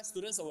you know where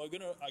students are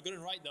going to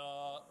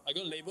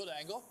label the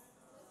angle?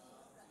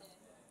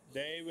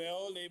 They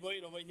will label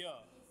it over here,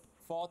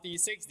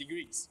 46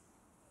 degrees.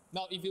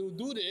 Now, if you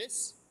do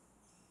this,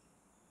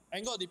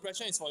 angle of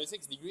depression is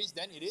 46 degrees,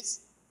 then it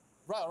is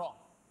right or wrong?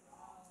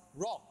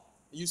 Wrong.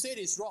 You say it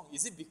is wrong.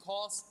 Is it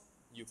because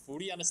you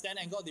fully understand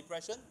angle of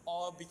depression,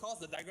 or because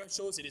the diagram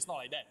shows it is not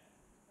like that?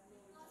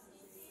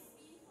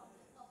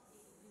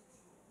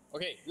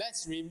 Okay,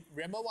 let's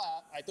remember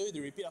what I told you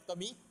to repeat after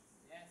me.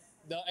 Yes.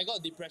 The angle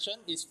of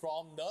depression is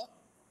from the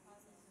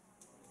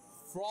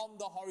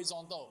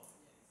horizontal.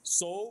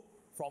 So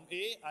from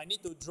A, I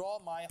need to draw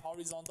my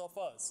horizontal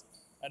first.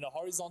 And the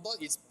horizontal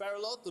is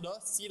parallel to the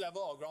sea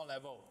level or ground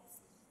level.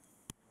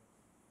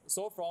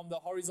 So from the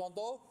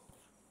horizontal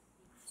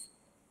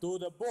to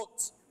the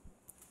boat,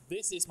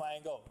 this is my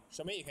angle.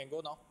 Shamim, you can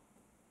go now.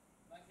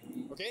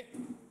 Okay?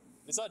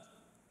 Listen,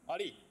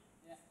 Ali.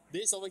 Yeah.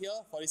 This over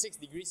here, 46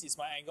 degrees, is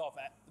my angle of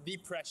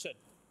depression.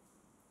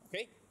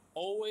 Okay?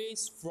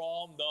 Always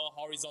from the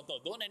horizontal.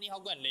 Don't anyhow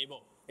go and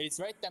label. It's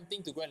very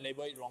tempting to go and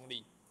label it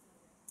wrongly.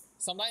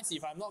 Sometimes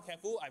if I'm not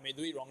careful, I may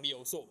do it wrongly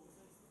also.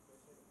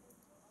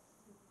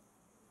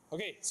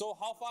 Okay, so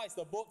how far is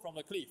the boat from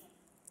the cliff?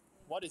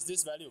 What is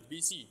this value?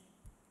 BC.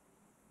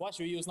 What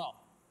should we use now?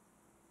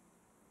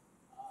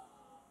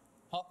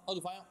 How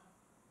to find out?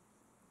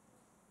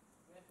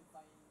 We have to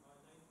find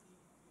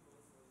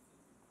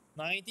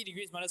 90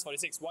 degrees minus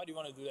 46. Why do you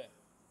want to do that?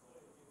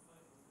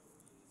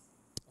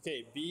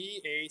 Okay,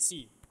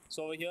 BAC.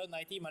 So over here,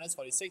 90 minus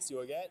 46, you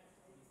will get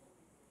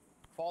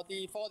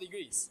 44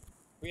 degrees.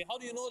 Okay, how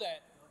do you know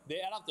that they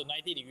add up to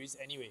 90 degrees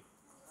anyway?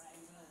 right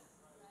angle.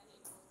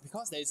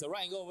 Because there is a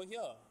right angle over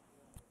here.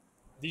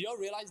 Did you all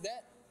realize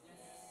that?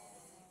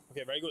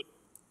 Okay, very good.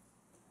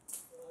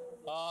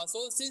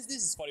 So since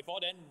this is 44,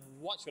 then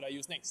what should I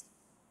use next?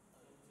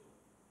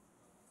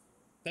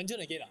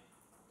 Tangent again.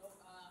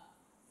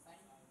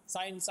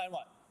 Sine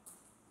what?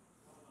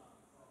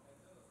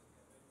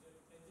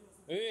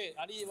 Wait,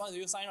 Ali wants to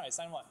use sine, right?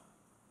 Sine what?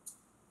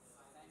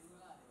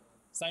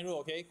 Sine rule,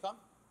 okay, come.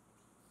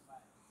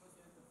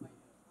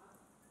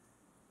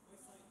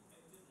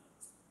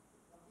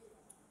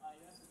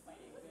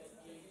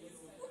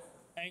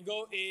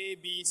 Angle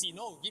ABC.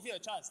 No, give you a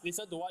chance.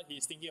 Listen to what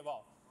he's thinking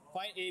about.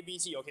 Find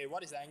ABC. Okay,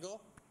 what is the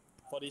angle?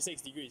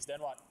 46 degrees.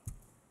 Then what?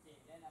 Okay,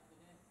 then after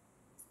that,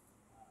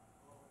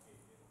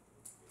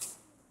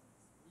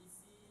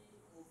 BC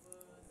over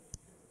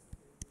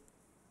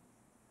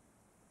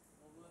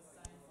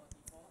sine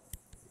 44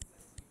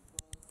 equals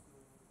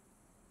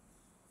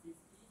to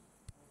 50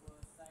 over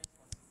sine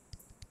 46.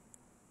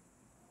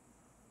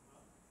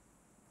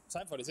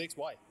 Sine 46.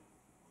 Why?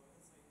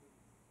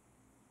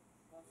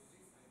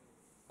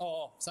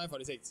 Oh, sine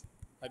 46.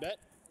 Like that?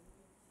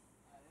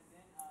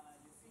 Then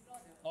you switch on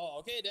the Oh,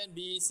 okay. Then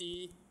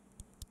BC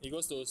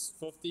equals to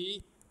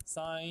 50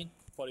 sine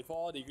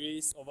 44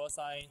 degrees over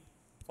sine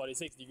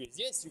 46 degrees.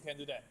 Yes, you can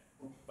do that.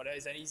 But there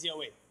is an easier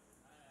way.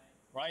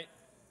 right?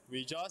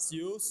 We just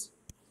use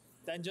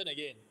tangent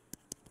again.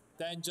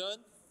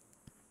 Tangent,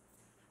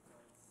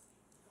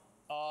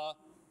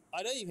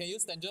 either you can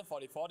use tangent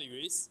 44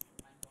 degrees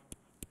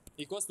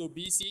equals to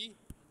BC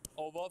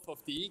over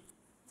 50,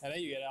 and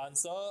then you get the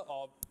answer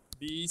of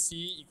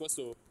BC equals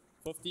to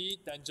 50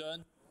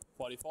 tangent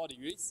 44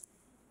 degrees.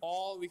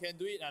 Or we can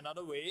do it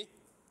another way.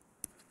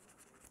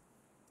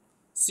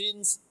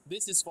 Since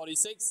this is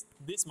 46,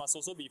 this must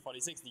also be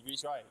 46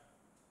 degrees, right?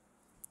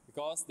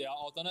 Because they are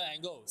alternate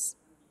angles,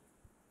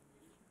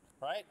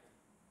 right?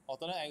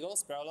 Alternate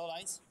angles, parallel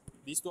lines.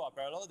 These two are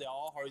parallel, they are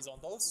all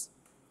horizontals.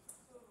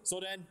 So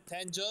then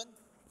tangent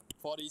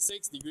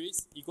 46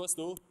 degrees equals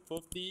to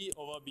 50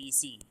 over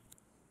BC.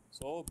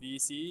 So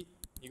BC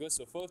equals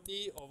to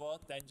 50 over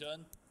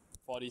tangent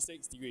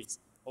 46 degrees.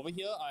 Over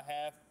here I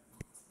have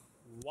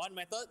one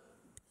method,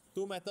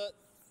 two methods,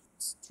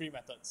 three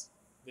methods.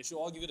 They should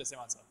all give you the same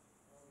answer.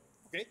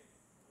 Okay?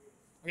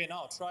 Okay,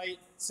 now try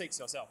 6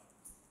 yourself.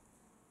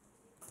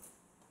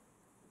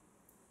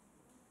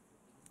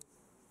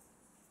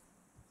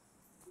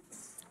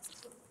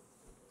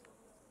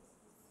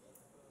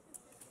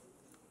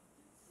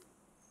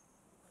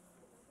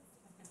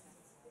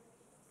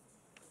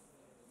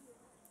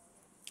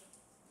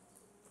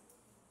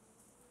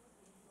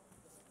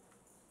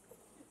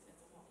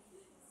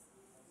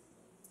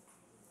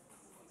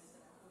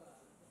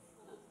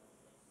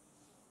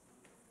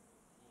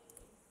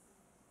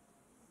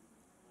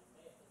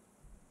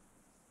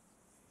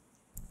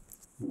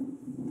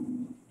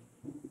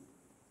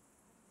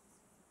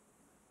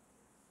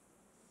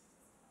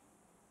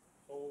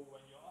 So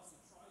when you're asked to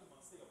try, you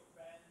must take a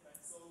pen,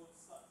 pencil,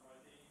 start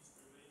writing,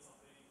 scribbling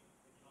something,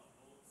 taking out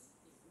notes.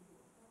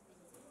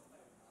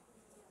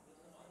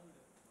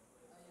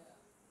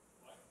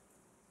 Why?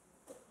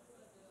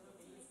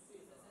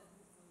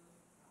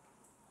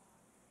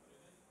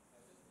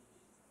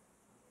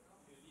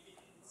 You leave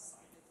it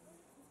inside.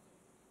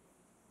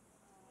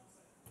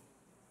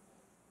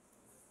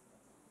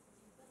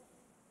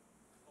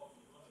 Oh,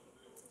 you don't have to do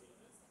your working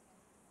then?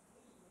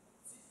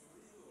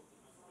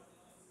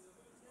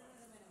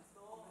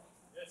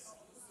 Yes.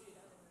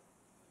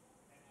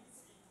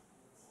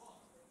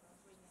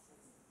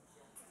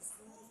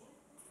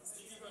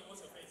 Stevie, go and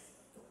wash your face.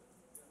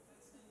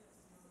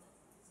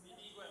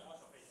 Stevie, go and wash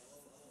your face.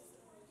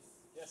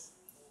 Yes.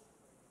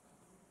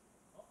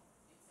 Oh.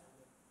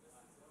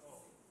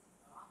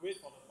 Wait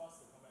for the bus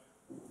to come back.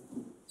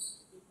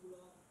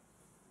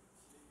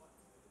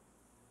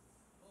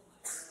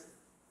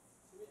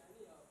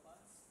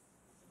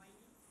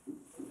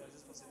 Yeah,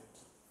 just pass it.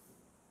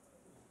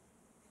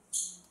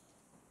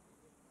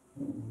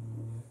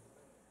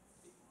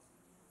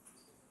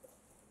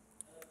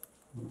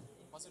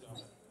 Pass it down.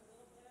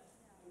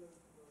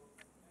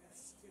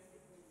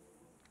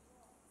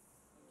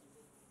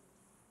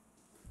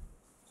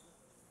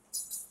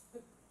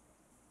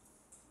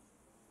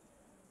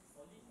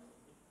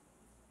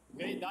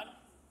 Okay, done?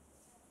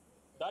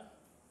 Done?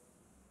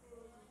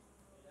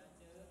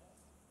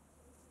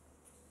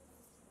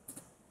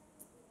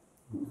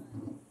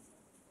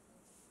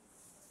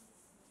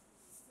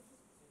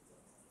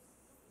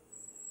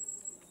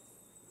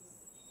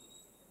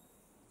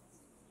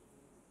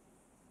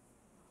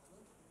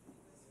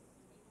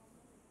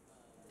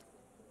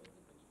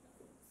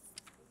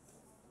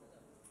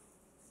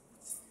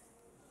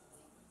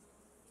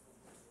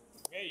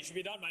 Okay, you should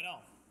be done by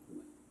now.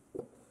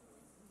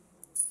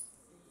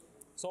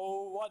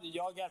 So what did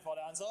you all get for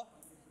the answer?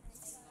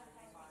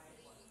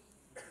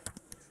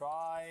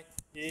 Try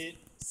it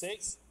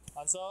 6.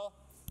 Answer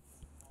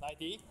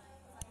 90.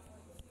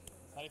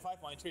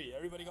 95.3.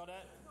 Everybody got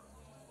that?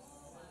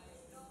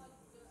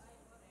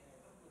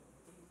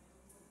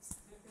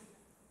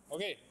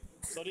 Okay,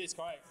 so this is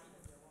correct.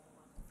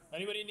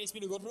 Anybody needs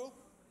me to go through?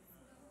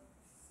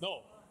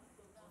 No.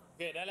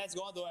 Okay, then let's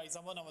go on to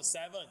example number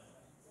 7.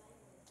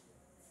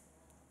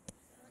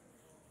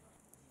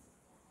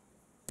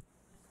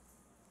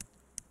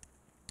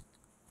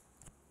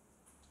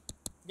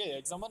 Okay,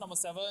 example number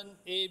 7,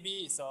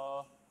 AB is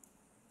a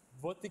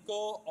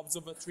vertical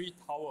observatory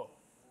tower.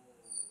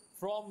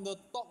 From the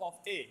top of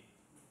A,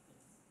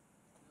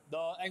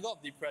 the angle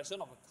of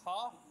depression of a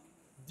car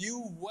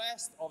due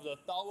west of the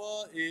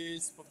tower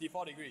is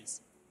 54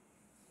 degrees.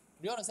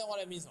 Do you understand what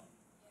that means? No?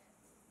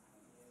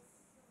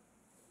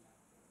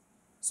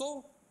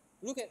 So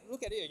look at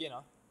it again.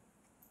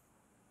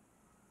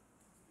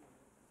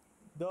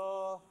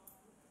 The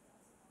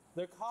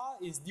car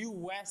is due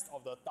west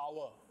of the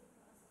tower.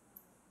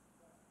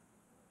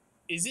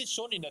 Is it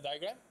shown in the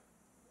diagram?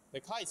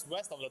 The car is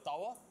west of the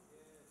tower.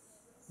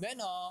 Then,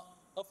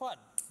 Irfan,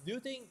 do you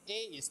think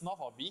A is north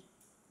of B?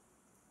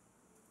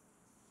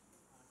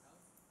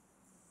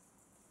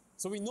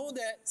 So we know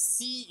that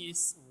C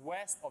is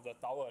west of the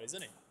tower,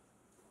 isn't it?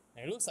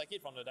 And it looks like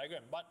it from the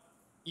diagram. But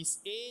is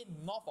A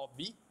north of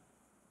B?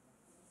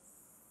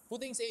 Who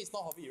thinks A is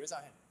north of B? Raise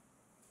your hand.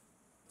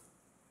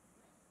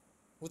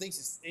 Who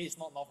thinks A is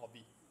not north of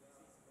B?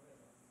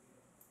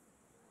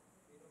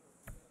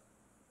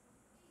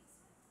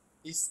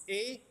 Is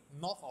A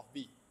north of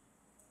B?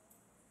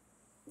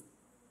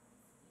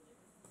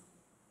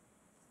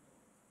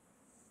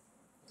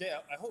 Okay,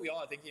 I hope you all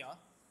are thinking,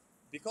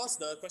 because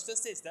the question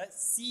says that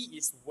C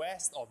is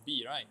west of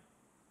B, right?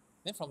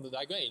 Then from the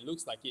diagram, it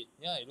looks like it.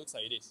 Yeah, it looks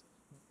like it is.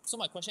 So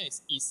my question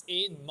is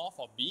A north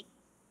of B?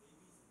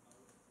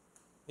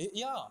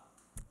 Yeah,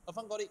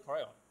 Irfan got it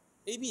correct.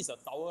 AB is a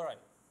tower, right?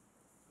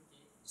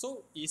 Okay.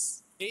 So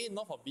is A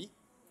north of B?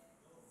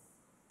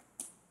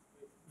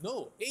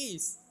 No, A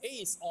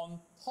is on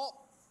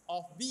top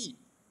of B.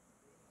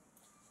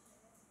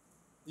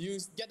 You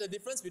get the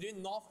difference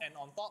between north and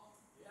on top?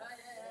 Yeah.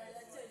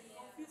 That's it. You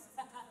confused.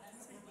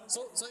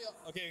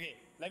 Okay.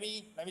 Let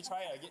me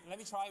try again. Let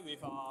me try with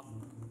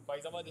for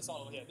example this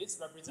one over here. This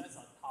represents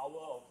a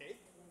tower. Okay,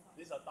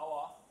 this is a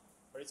tower,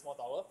 very small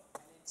tower.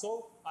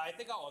 So I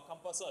take out a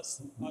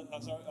compasses.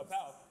 A pair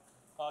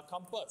of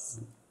compass,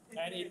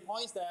 and it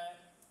points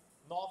that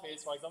north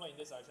is, for example, in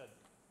this direction.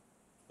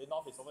 The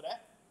north is over there.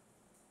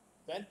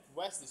 Then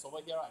west is over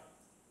here, right?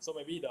 So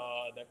maybe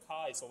the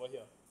car is over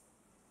here.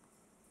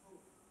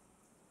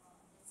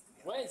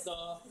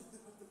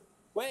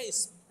 Where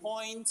is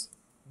point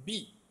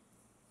B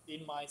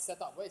in my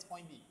setup? Where is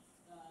point B?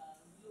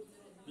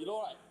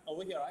 Below, right?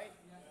 Over here, right?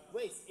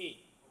 Where is A?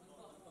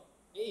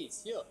 A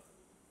is here.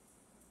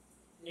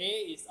 A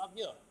is up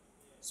here.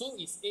 So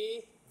is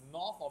A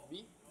north of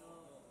B?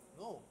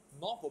 No.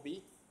 North of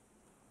B.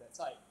 That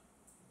side.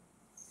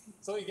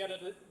 So you get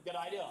the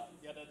idea?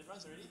 You get the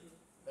difference already?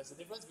 There's a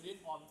difference between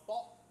on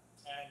top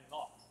and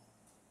north.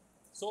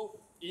 So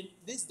in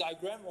this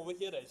diagram over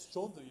here that is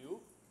shown to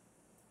you,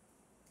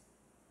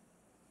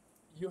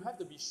 you have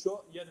to be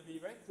sure, you have to be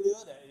very clear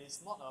that it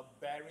is not a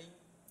bearing,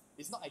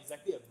 it's not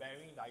exactly a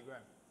bearing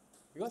diagram.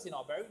 Because in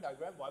our bearing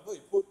diagram, whatever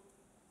you put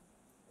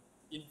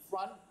in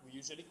front, we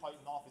usually call it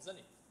north, isn't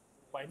it?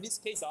 But in this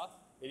case,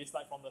 it is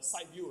like from the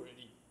side view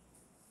already.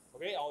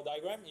 Okay, our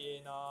diagram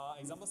in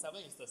example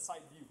 7 is the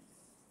side view.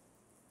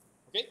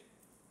 Okay?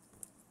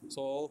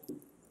 So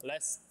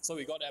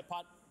we got that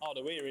part out of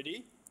the way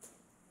already.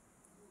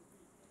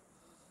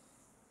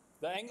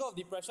 The angle of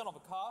depression of a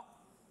car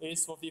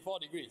is 54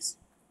 degrees.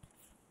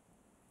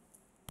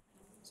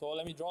 So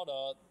let me draw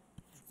the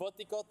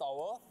vertical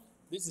tower.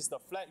 This is the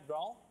flat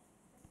ground.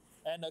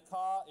 And the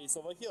car is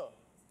over here.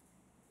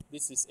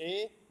 This is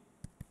A.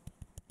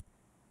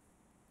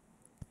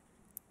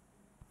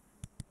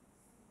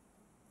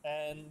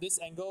 And this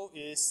angle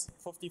is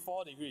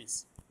 54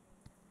 degrees.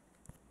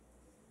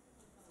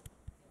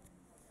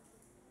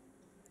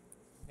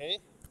 Okay?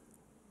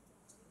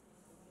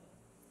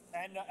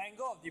 And the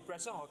angle of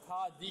depression of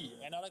car D,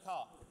 another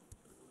car,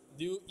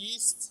 due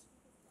east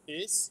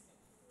is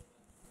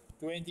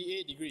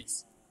 28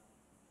 degrees.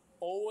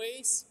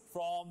 Always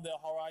from the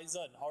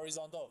horizon,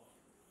 horizontal.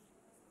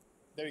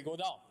 Then we go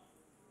down.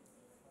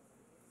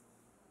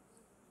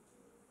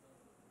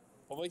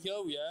 Over here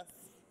we have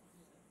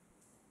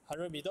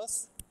 100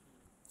 meters.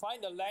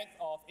 Find the length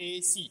of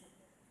AC.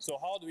 So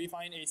how do we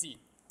find AC?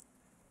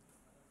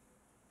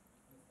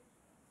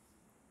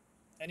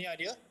 Any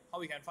idea how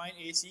we can find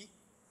AC?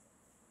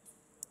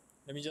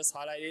 Let me just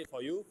highlight it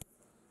for you.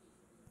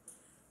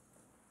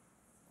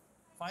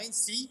 Find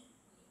C,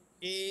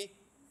 A,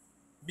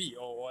 B.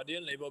 Oh, I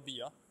didn't label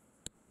B.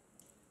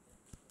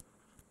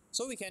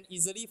 So we can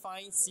easily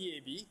find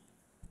CAB.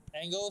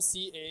 Angle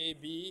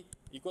CAB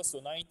equals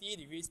to 90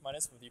 degrees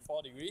minus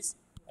 54 degrees.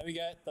 And we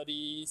get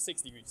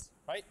 36 degrees,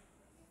 right?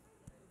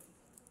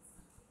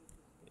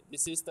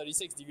 This is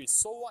 36 degrees.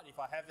 So what if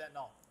I have that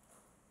now?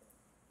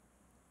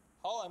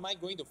 How am I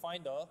going to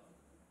find the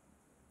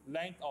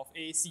length of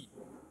AC?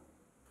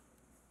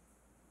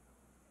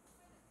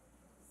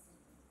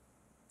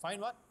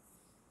 Find what?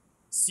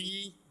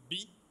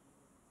 CB.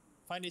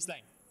 Find this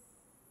length.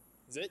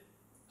 Is it?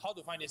 How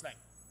to find this length?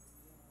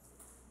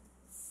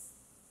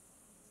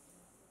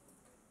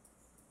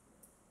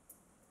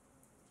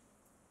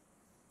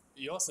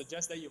 You all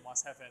suggest that you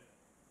must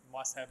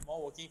have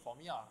more working for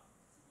me.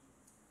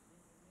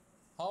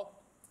 How?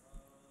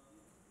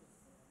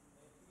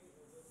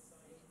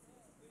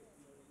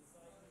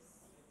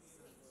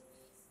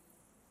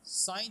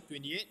 Sine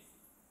 28.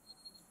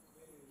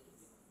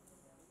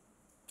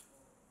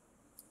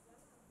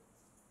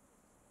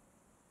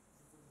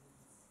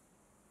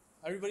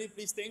 Everybody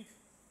please think.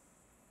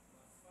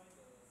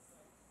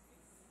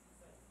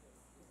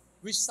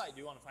 Which side do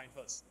you want to find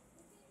first?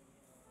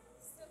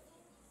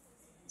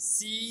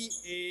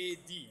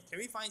 CAD. Can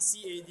we find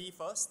CAD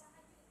first?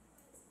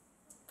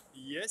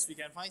 Yes, we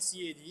can find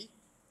CAD.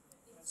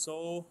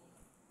 So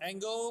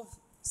angle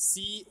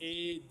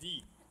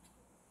CAD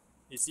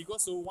is equal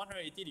to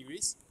 180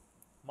 degrees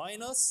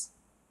minus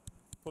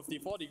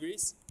 54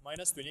 degrees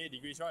minus 28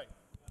 degrees, right?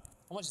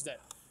 How much is that?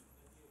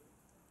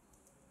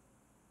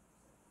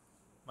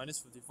 Minus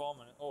 54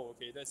 minus, oh,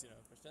 okay, that's in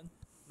a question.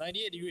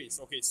 98 degrees.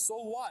 Okay, so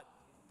what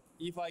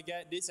if I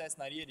get this as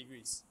 98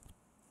 degrees?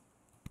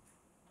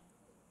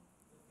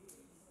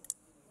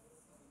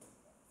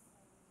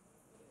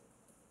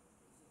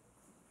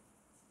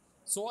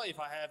 So what if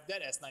I have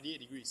that as 98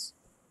 degrees?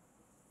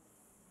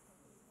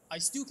 I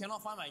still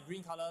cannot find my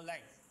green color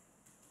length.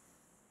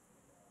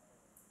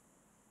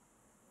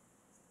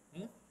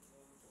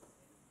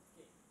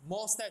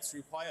 more steps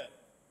required.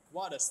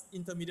 What are the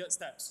intermediate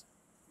steps?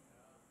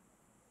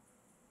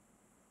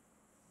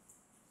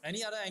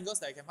 Any other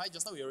angles that I can find?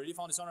 Just now we already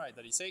found this one, right?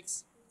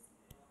 36.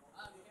 We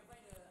can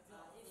find the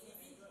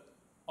ACB.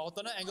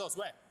 Alternate angles,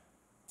 where?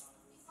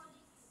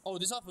 Oh,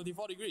 this one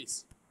 54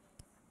 degrees.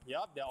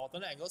 Yep, there are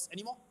alternate angles.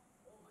 Any more? Oh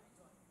my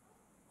god.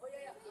 Oh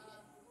yeah.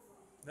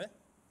 There?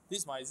 This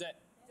is my Z. So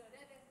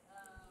that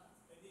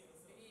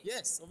 28.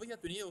 Yes, over here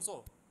 28 also.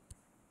 Wow.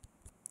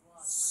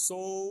 So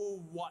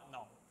what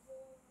now?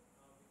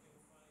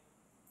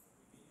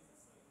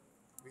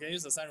 We can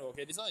use the sine rule.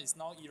 Okay, this one is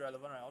now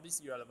irrelevant, right? All this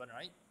is irrelevant,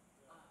 right?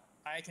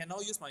 I can now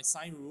use my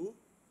sine rule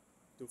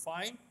to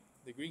find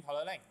the green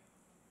color length.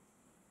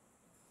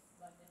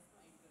 But there's no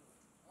angle.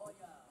 Oh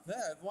yeah. Then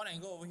I have one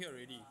angle over here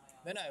already.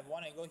 Then I have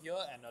one angle here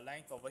and a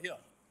length over here.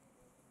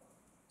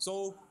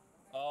 So,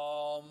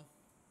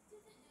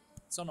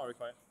 it's not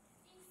required.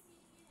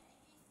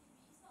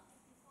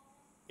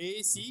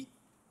 AC,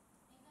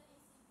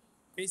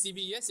 ACB,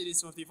 yes, it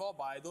is 54,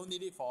 but I don't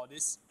need it for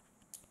this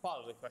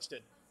part of the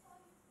question.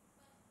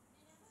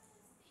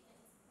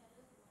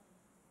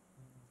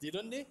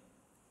 Didn't they?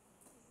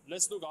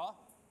 Let's look.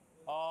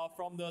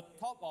 From the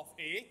top of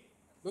A,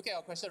 look at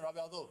your question,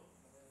 Rabialdo.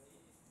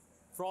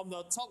 From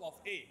the top of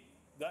A,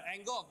 the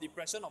angle of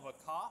depression of a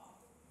car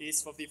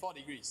is 54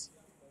 degrees.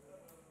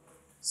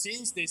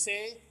 Since they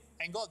say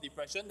angle of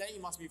depression, then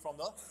it must be from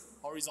the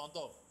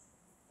horizontal.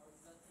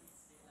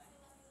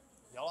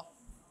 Yeah,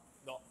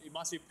 no, it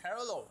must be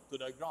parallel to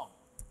the ground.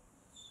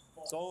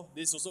 So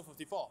this is also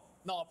 54.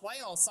 Now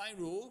applying our sine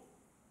rule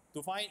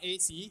to find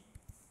AC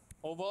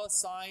over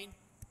sine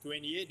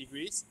 28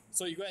 degrees.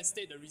 So you go and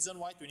state the reason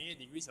why 28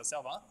 degrees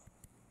yourself.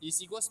 Is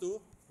equals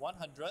to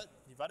 100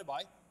 divided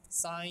by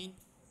sine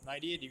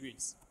 98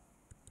 degrees.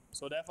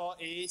 So therefore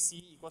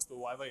AC equals to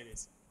whatever it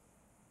is.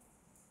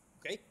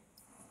 Okay?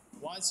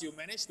 Once you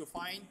manage to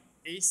find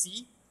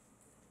AC,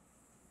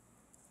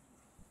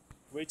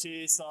 which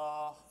is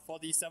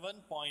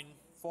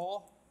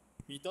 47.4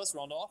 meters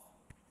round off,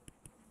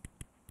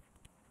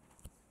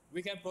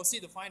 we can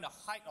proceed to find the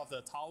height of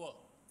the tower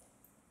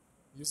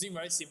using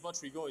very simple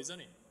trigo, isn't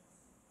it?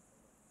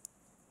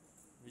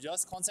 We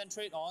just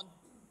concentrate on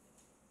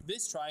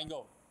this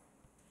triangle.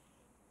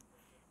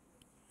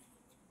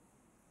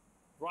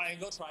 Right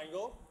angle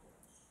triangle.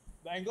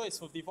 The angle is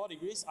 54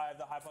 degrees. I have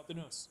the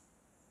hypotenuse.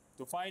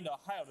 To find the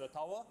height of the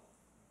tower,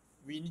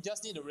 we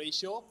just need the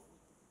ratio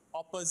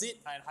opposite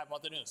and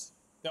hypotenuse.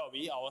 That will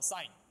be our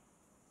sine.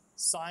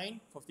 Sine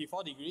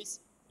 54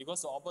 degrees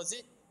equals to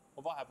opposite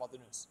over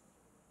hypotenuse.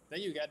 Then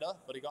you get the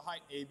vertical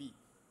height AB.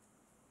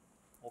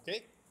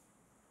 Okay?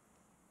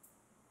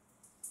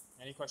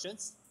 Any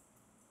questions?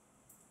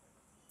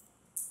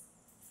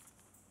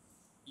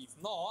 If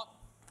not,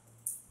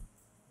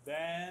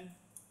 then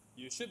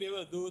you should be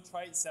able to do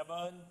try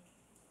 7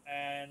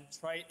 and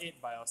try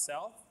 8 by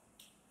yourself.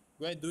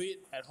 Go and do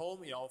it at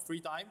home in your free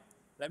time.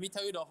 Let me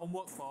tell you the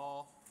homework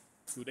for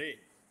today.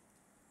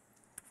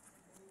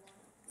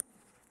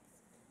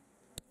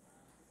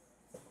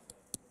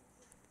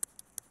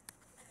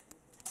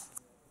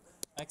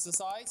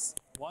 Exercise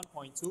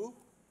 1.2.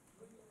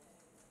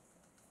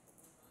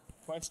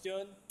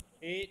 Question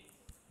 8,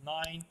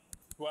 9,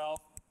 12,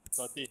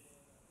 13.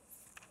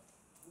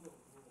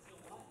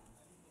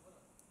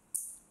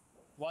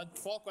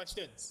 4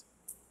 questions.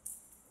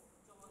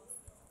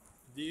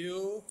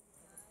 Due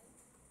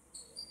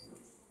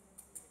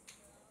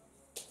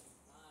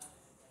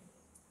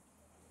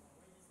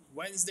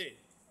Wednesday.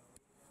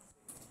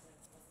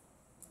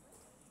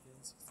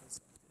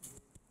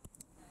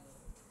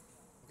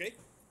 Okay?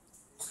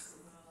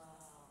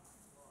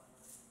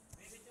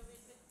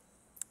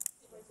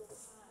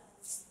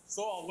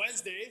 So on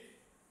Wednesday,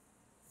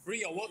 bring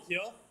your work here.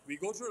 We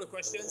go through the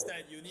questions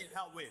that you need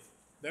help with.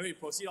 Then we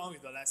proceed on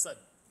with the lesson.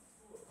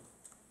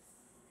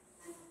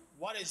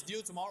 What is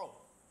due tomorrow?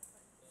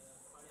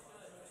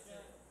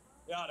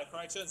 Yeah, the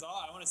corrections.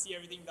 I want to see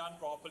everything done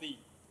properly.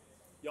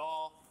 It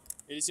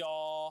is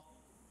your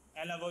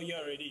N-level year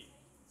already.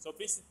 So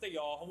please take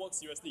your homework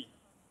seriously.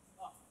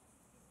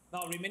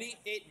 Now remaining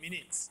 8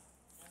 minutes.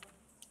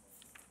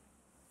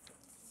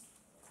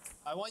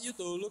 I want you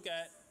to look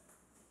at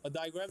a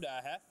diagram that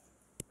I have.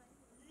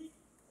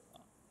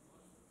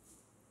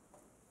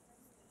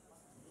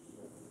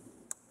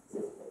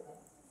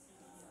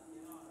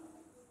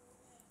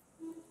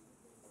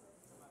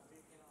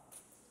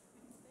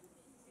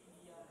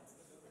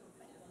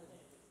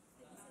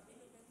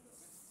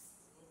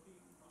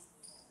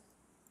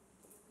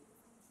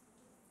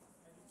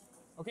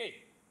 Okay,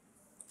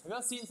 have you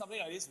ever seen something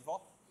like this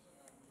before?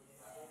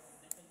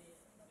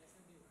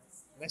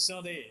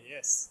 National Day,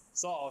 yes.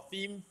 So our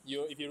theme,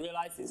 if you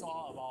realize, it's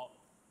all about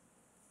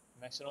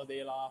National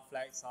Day lah,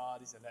 flags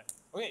this and that.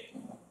 Okay,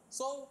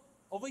 so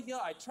over here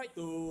I tried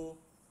to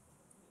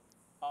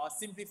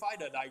simplify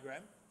the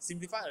diagram,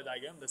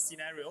 the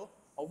scenario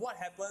of what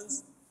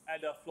happens at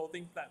the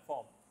floating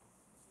platform.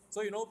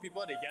 So you know,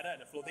 people, they gather at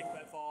the floating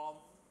platform,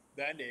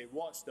 then they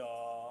watch the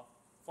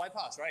fly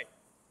past, right?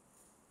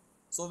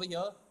 So over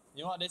here,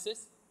 you know what this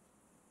is?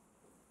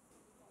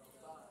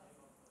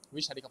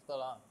 Which helicopter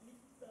lah?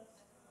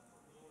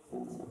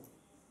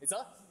 It's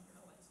a?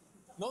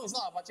 No, it's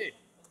not Apache.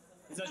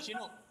 It's a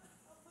Chinook.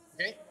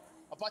 Okay?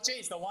 Apache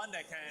is the one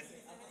that can.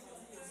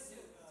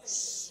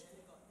 Shh.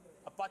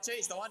 Apache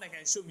is the one that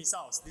can shoot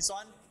missiles. This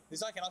one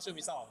cannot shoot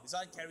missiles. This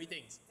one carry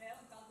things.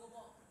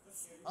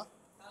 Huh?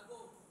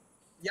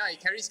 Yeah, it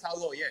carries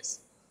cargo, yes.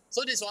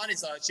 So this one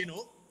is a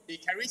Chinook.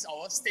 It carries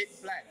our state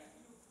flag.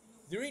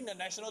 During the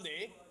National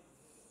Day,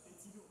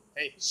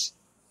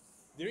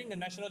 during the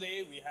National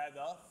Day, we have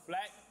the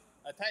flag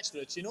attached to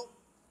the Chinook,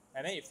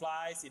 and then it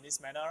flies in this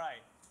manner,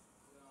 right?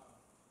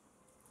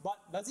 But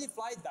does it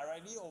fly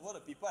directly over the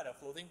people at the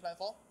floating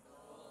platform?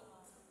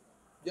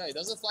 Yeah, it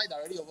doesn't fly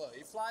directly over.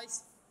 It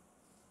flies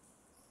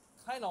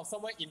kind of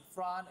somewhere in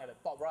front at the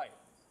top right,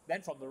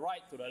 then from the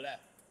right to the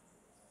left.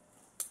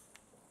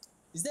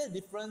 Is there a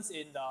difference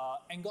in the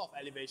angle of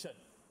elevation?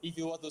 If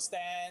you were to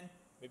stand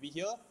maybe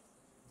here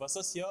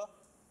versus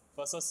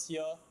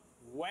here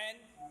when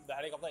the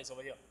helicopter is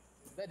over here.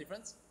 Is there a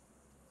difference?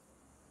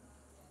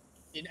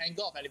 In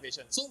angle of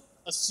elevation. So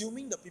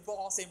assuming the people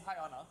all same height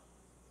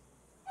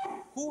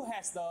who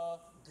has the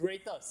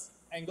greatest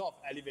angle of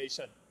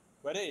elevation?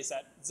 Whether it's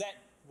at Z,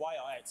 Y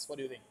or X, what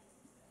do you think?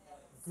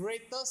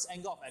 Greatest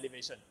angle of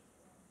elevation.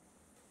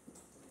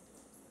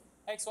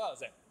 X, Y or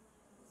Z?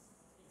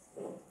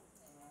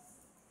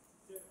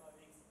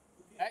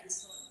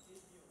 X?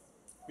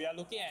 We are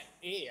looking at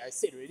A, I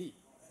said already.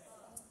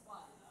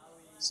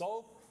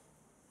 So,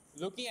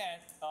 looking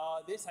at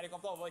this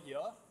helicopter over here,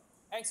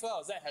 X, Y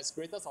or Z has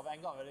greatest of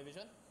angle of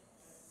elevation?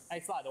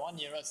 X, Y, the one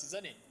nearest,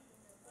 isn't it?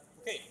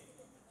 Okay.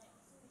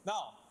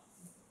 Now,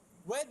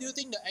 where do you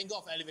think the angle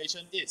of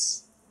elevation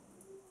is?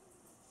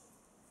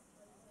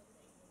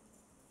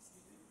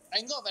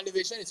 Angle of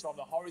elevation is from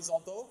the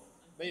horizontal,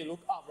 then you look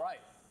up,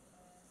 right?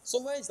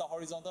 So where is the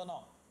horizontal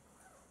now?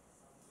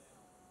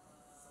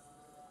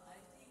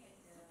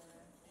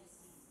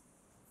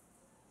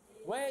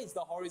 Where is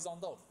the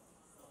horizontal?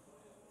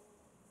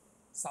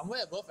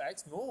 Somewhere above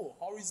X? No,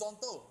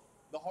 horizontal.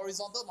 The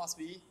horizontal must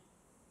be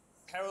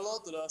parallel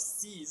to the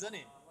C, isn't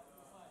it?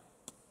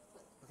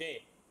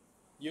 Okay,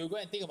 you go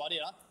and think about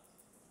it.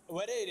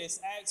 Whether it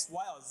is X,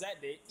 Y or Z,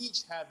 they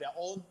each have their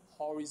own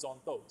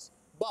horizontals.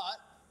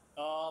 But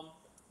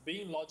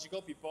being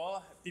logical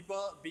people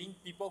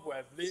who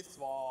have lived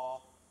for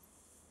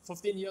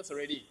 15 years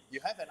already, you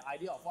have an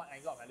idea of what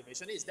angle of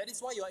elevation is. That is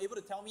why you are able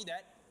to tell me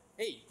that,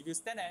 hey, if you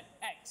stand at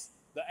X,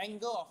 the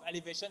angle of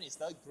elevation is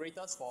the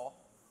greatest for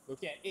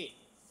looking at A.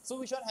 So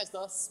which one has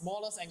the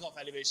smallest angle of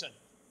elevation?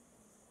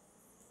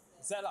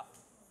 Z lah,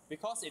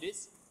 because it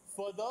is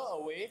further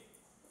away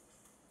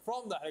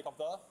from the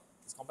helicopter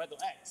as compared to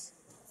X,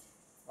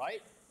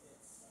 right?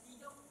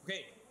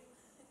 Okay,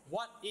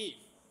 what if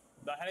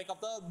the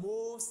helicopter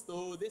moves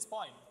to this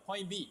point,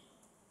 point B,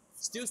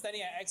 still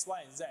standing at X,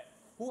 Y and Z?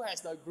 Who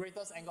has the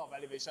greatest angle of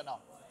elevation now?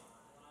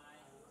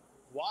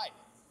 Y.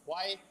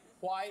 Why?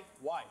 Why?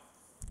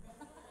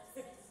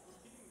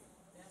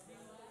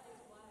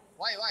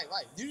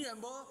 Do you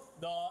remember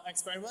the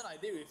experiment I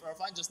did with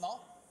Irfan just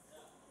now?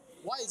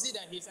 Why is it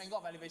that his angle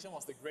of elevation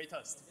was the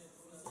greatest?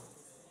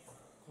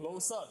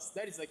 Closest.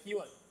 That is the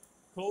keyword.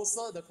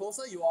 Closer. The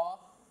closer you are,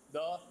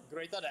 the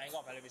greater the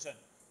angle of elevation.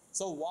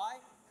 So Y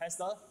has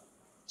the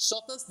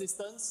shortest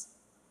distance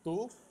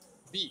to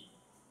B,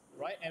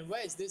 right? And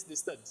where is this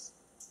distance?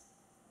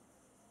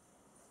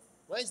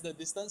 Where is the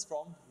distance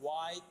from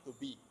Y to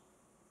B?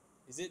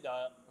 Is it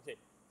the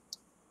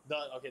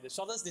the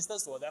shortest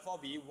distance will therefore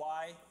be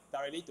Y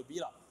directly to B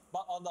lah.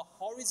 But on the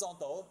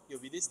horizontal, it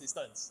will be this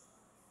distance,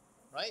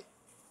 right?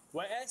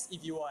 Whereas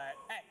if you are at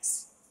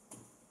X,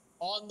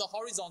 on the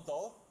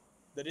horizontal,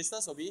 the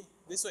distance will be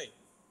this way,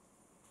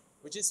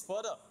 which is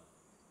further.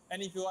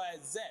 And if you are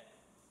at Z,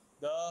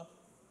 the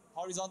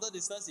horizontal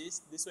distance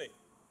is this way.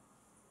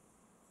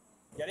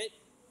 Get it?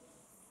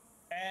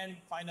 And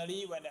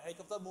finally, when the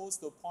helicopter moves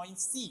to point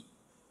C,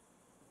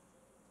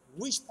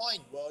 which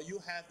point will you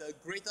have the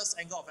greatest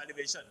angle of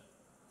elevation?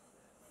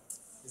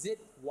 Is it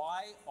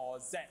Y or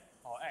Z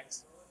or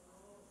X?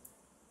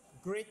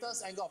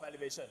 Greatest angle of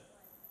elevation.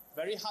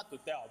 Very hard to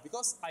tell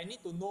because I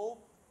need to know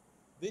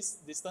this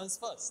distance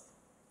first.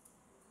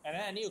 And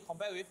then I need to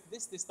compare with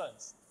this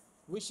distance.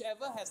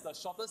 Whichever has the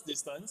shortest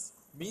distance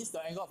means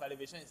the angle of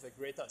elevation is the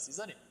greatest,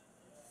 isn't it?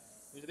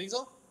 Do you think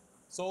so?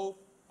 So,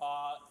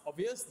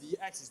 obviously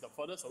X is the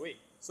furthest away.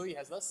 So it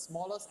has the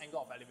smallest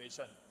angle of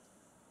elevation.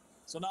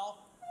 So now,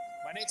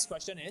 my next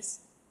question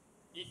is,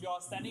 if you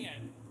are standing at,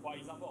 for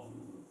example,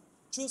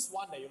 choose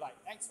one that you like,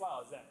 X, Y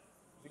or Z,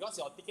 because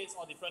your tickets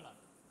are different.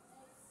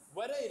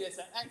 Whether it is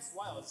an X,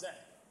 Y or Z,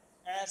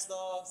 as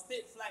the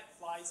state flag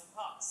flies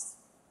past,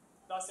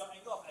 does your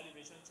angle of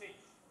elevation change?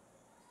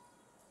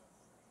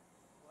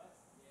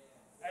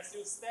 As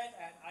you stand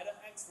at either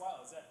X, Y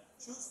or Z,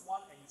 choose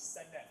one and you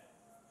stand there.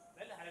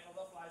 Then the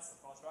helicopter flies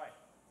across, right?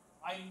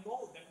 I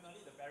know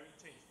definitely the bearing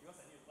change because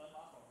I need to turn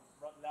from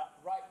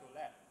right to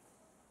left.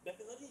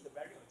 Definitely the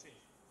bearing will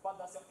change. But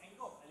does your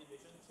angle of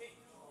elevation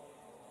change?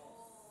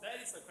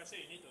 That is the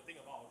question you need to think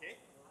about, okay?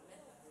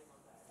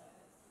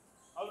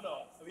 Oh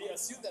no,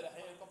 assume that the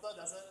helicopter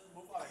doesn't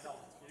move up and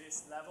down. It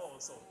is level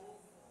also.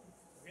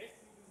 Okay?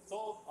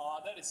 So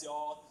that is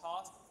your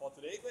task for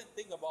today. Go and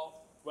think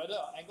about whether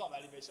your angle of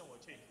elevation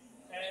will change.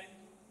 And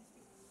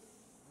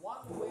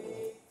one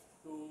way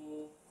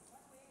to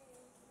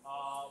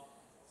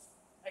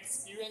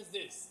experience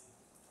this,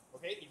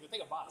 okay, if you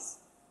take a bus,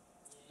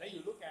 then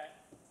you look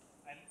at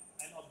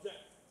an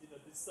object in the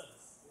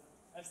distance.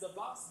 As the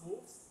bus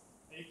moves,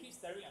 and you keep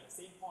staring at the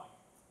same point.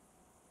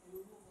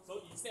 So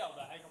instead of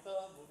the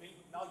helicopter moving,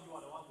 now you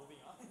are the one moving.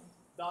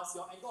 Does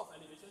your angle of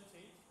elevation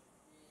change?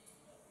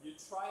 You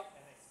try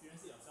and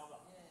experience it yourself.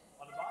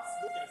 On the bus,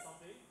 look at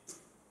something,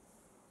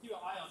 keep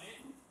your eye on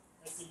it.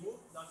 As you move,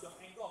 does your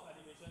angle of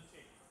elevation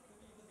change?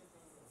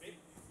 Okay?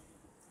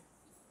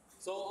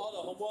 So all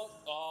the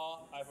homework,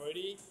 I've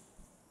already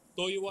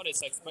told you what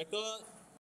is expected.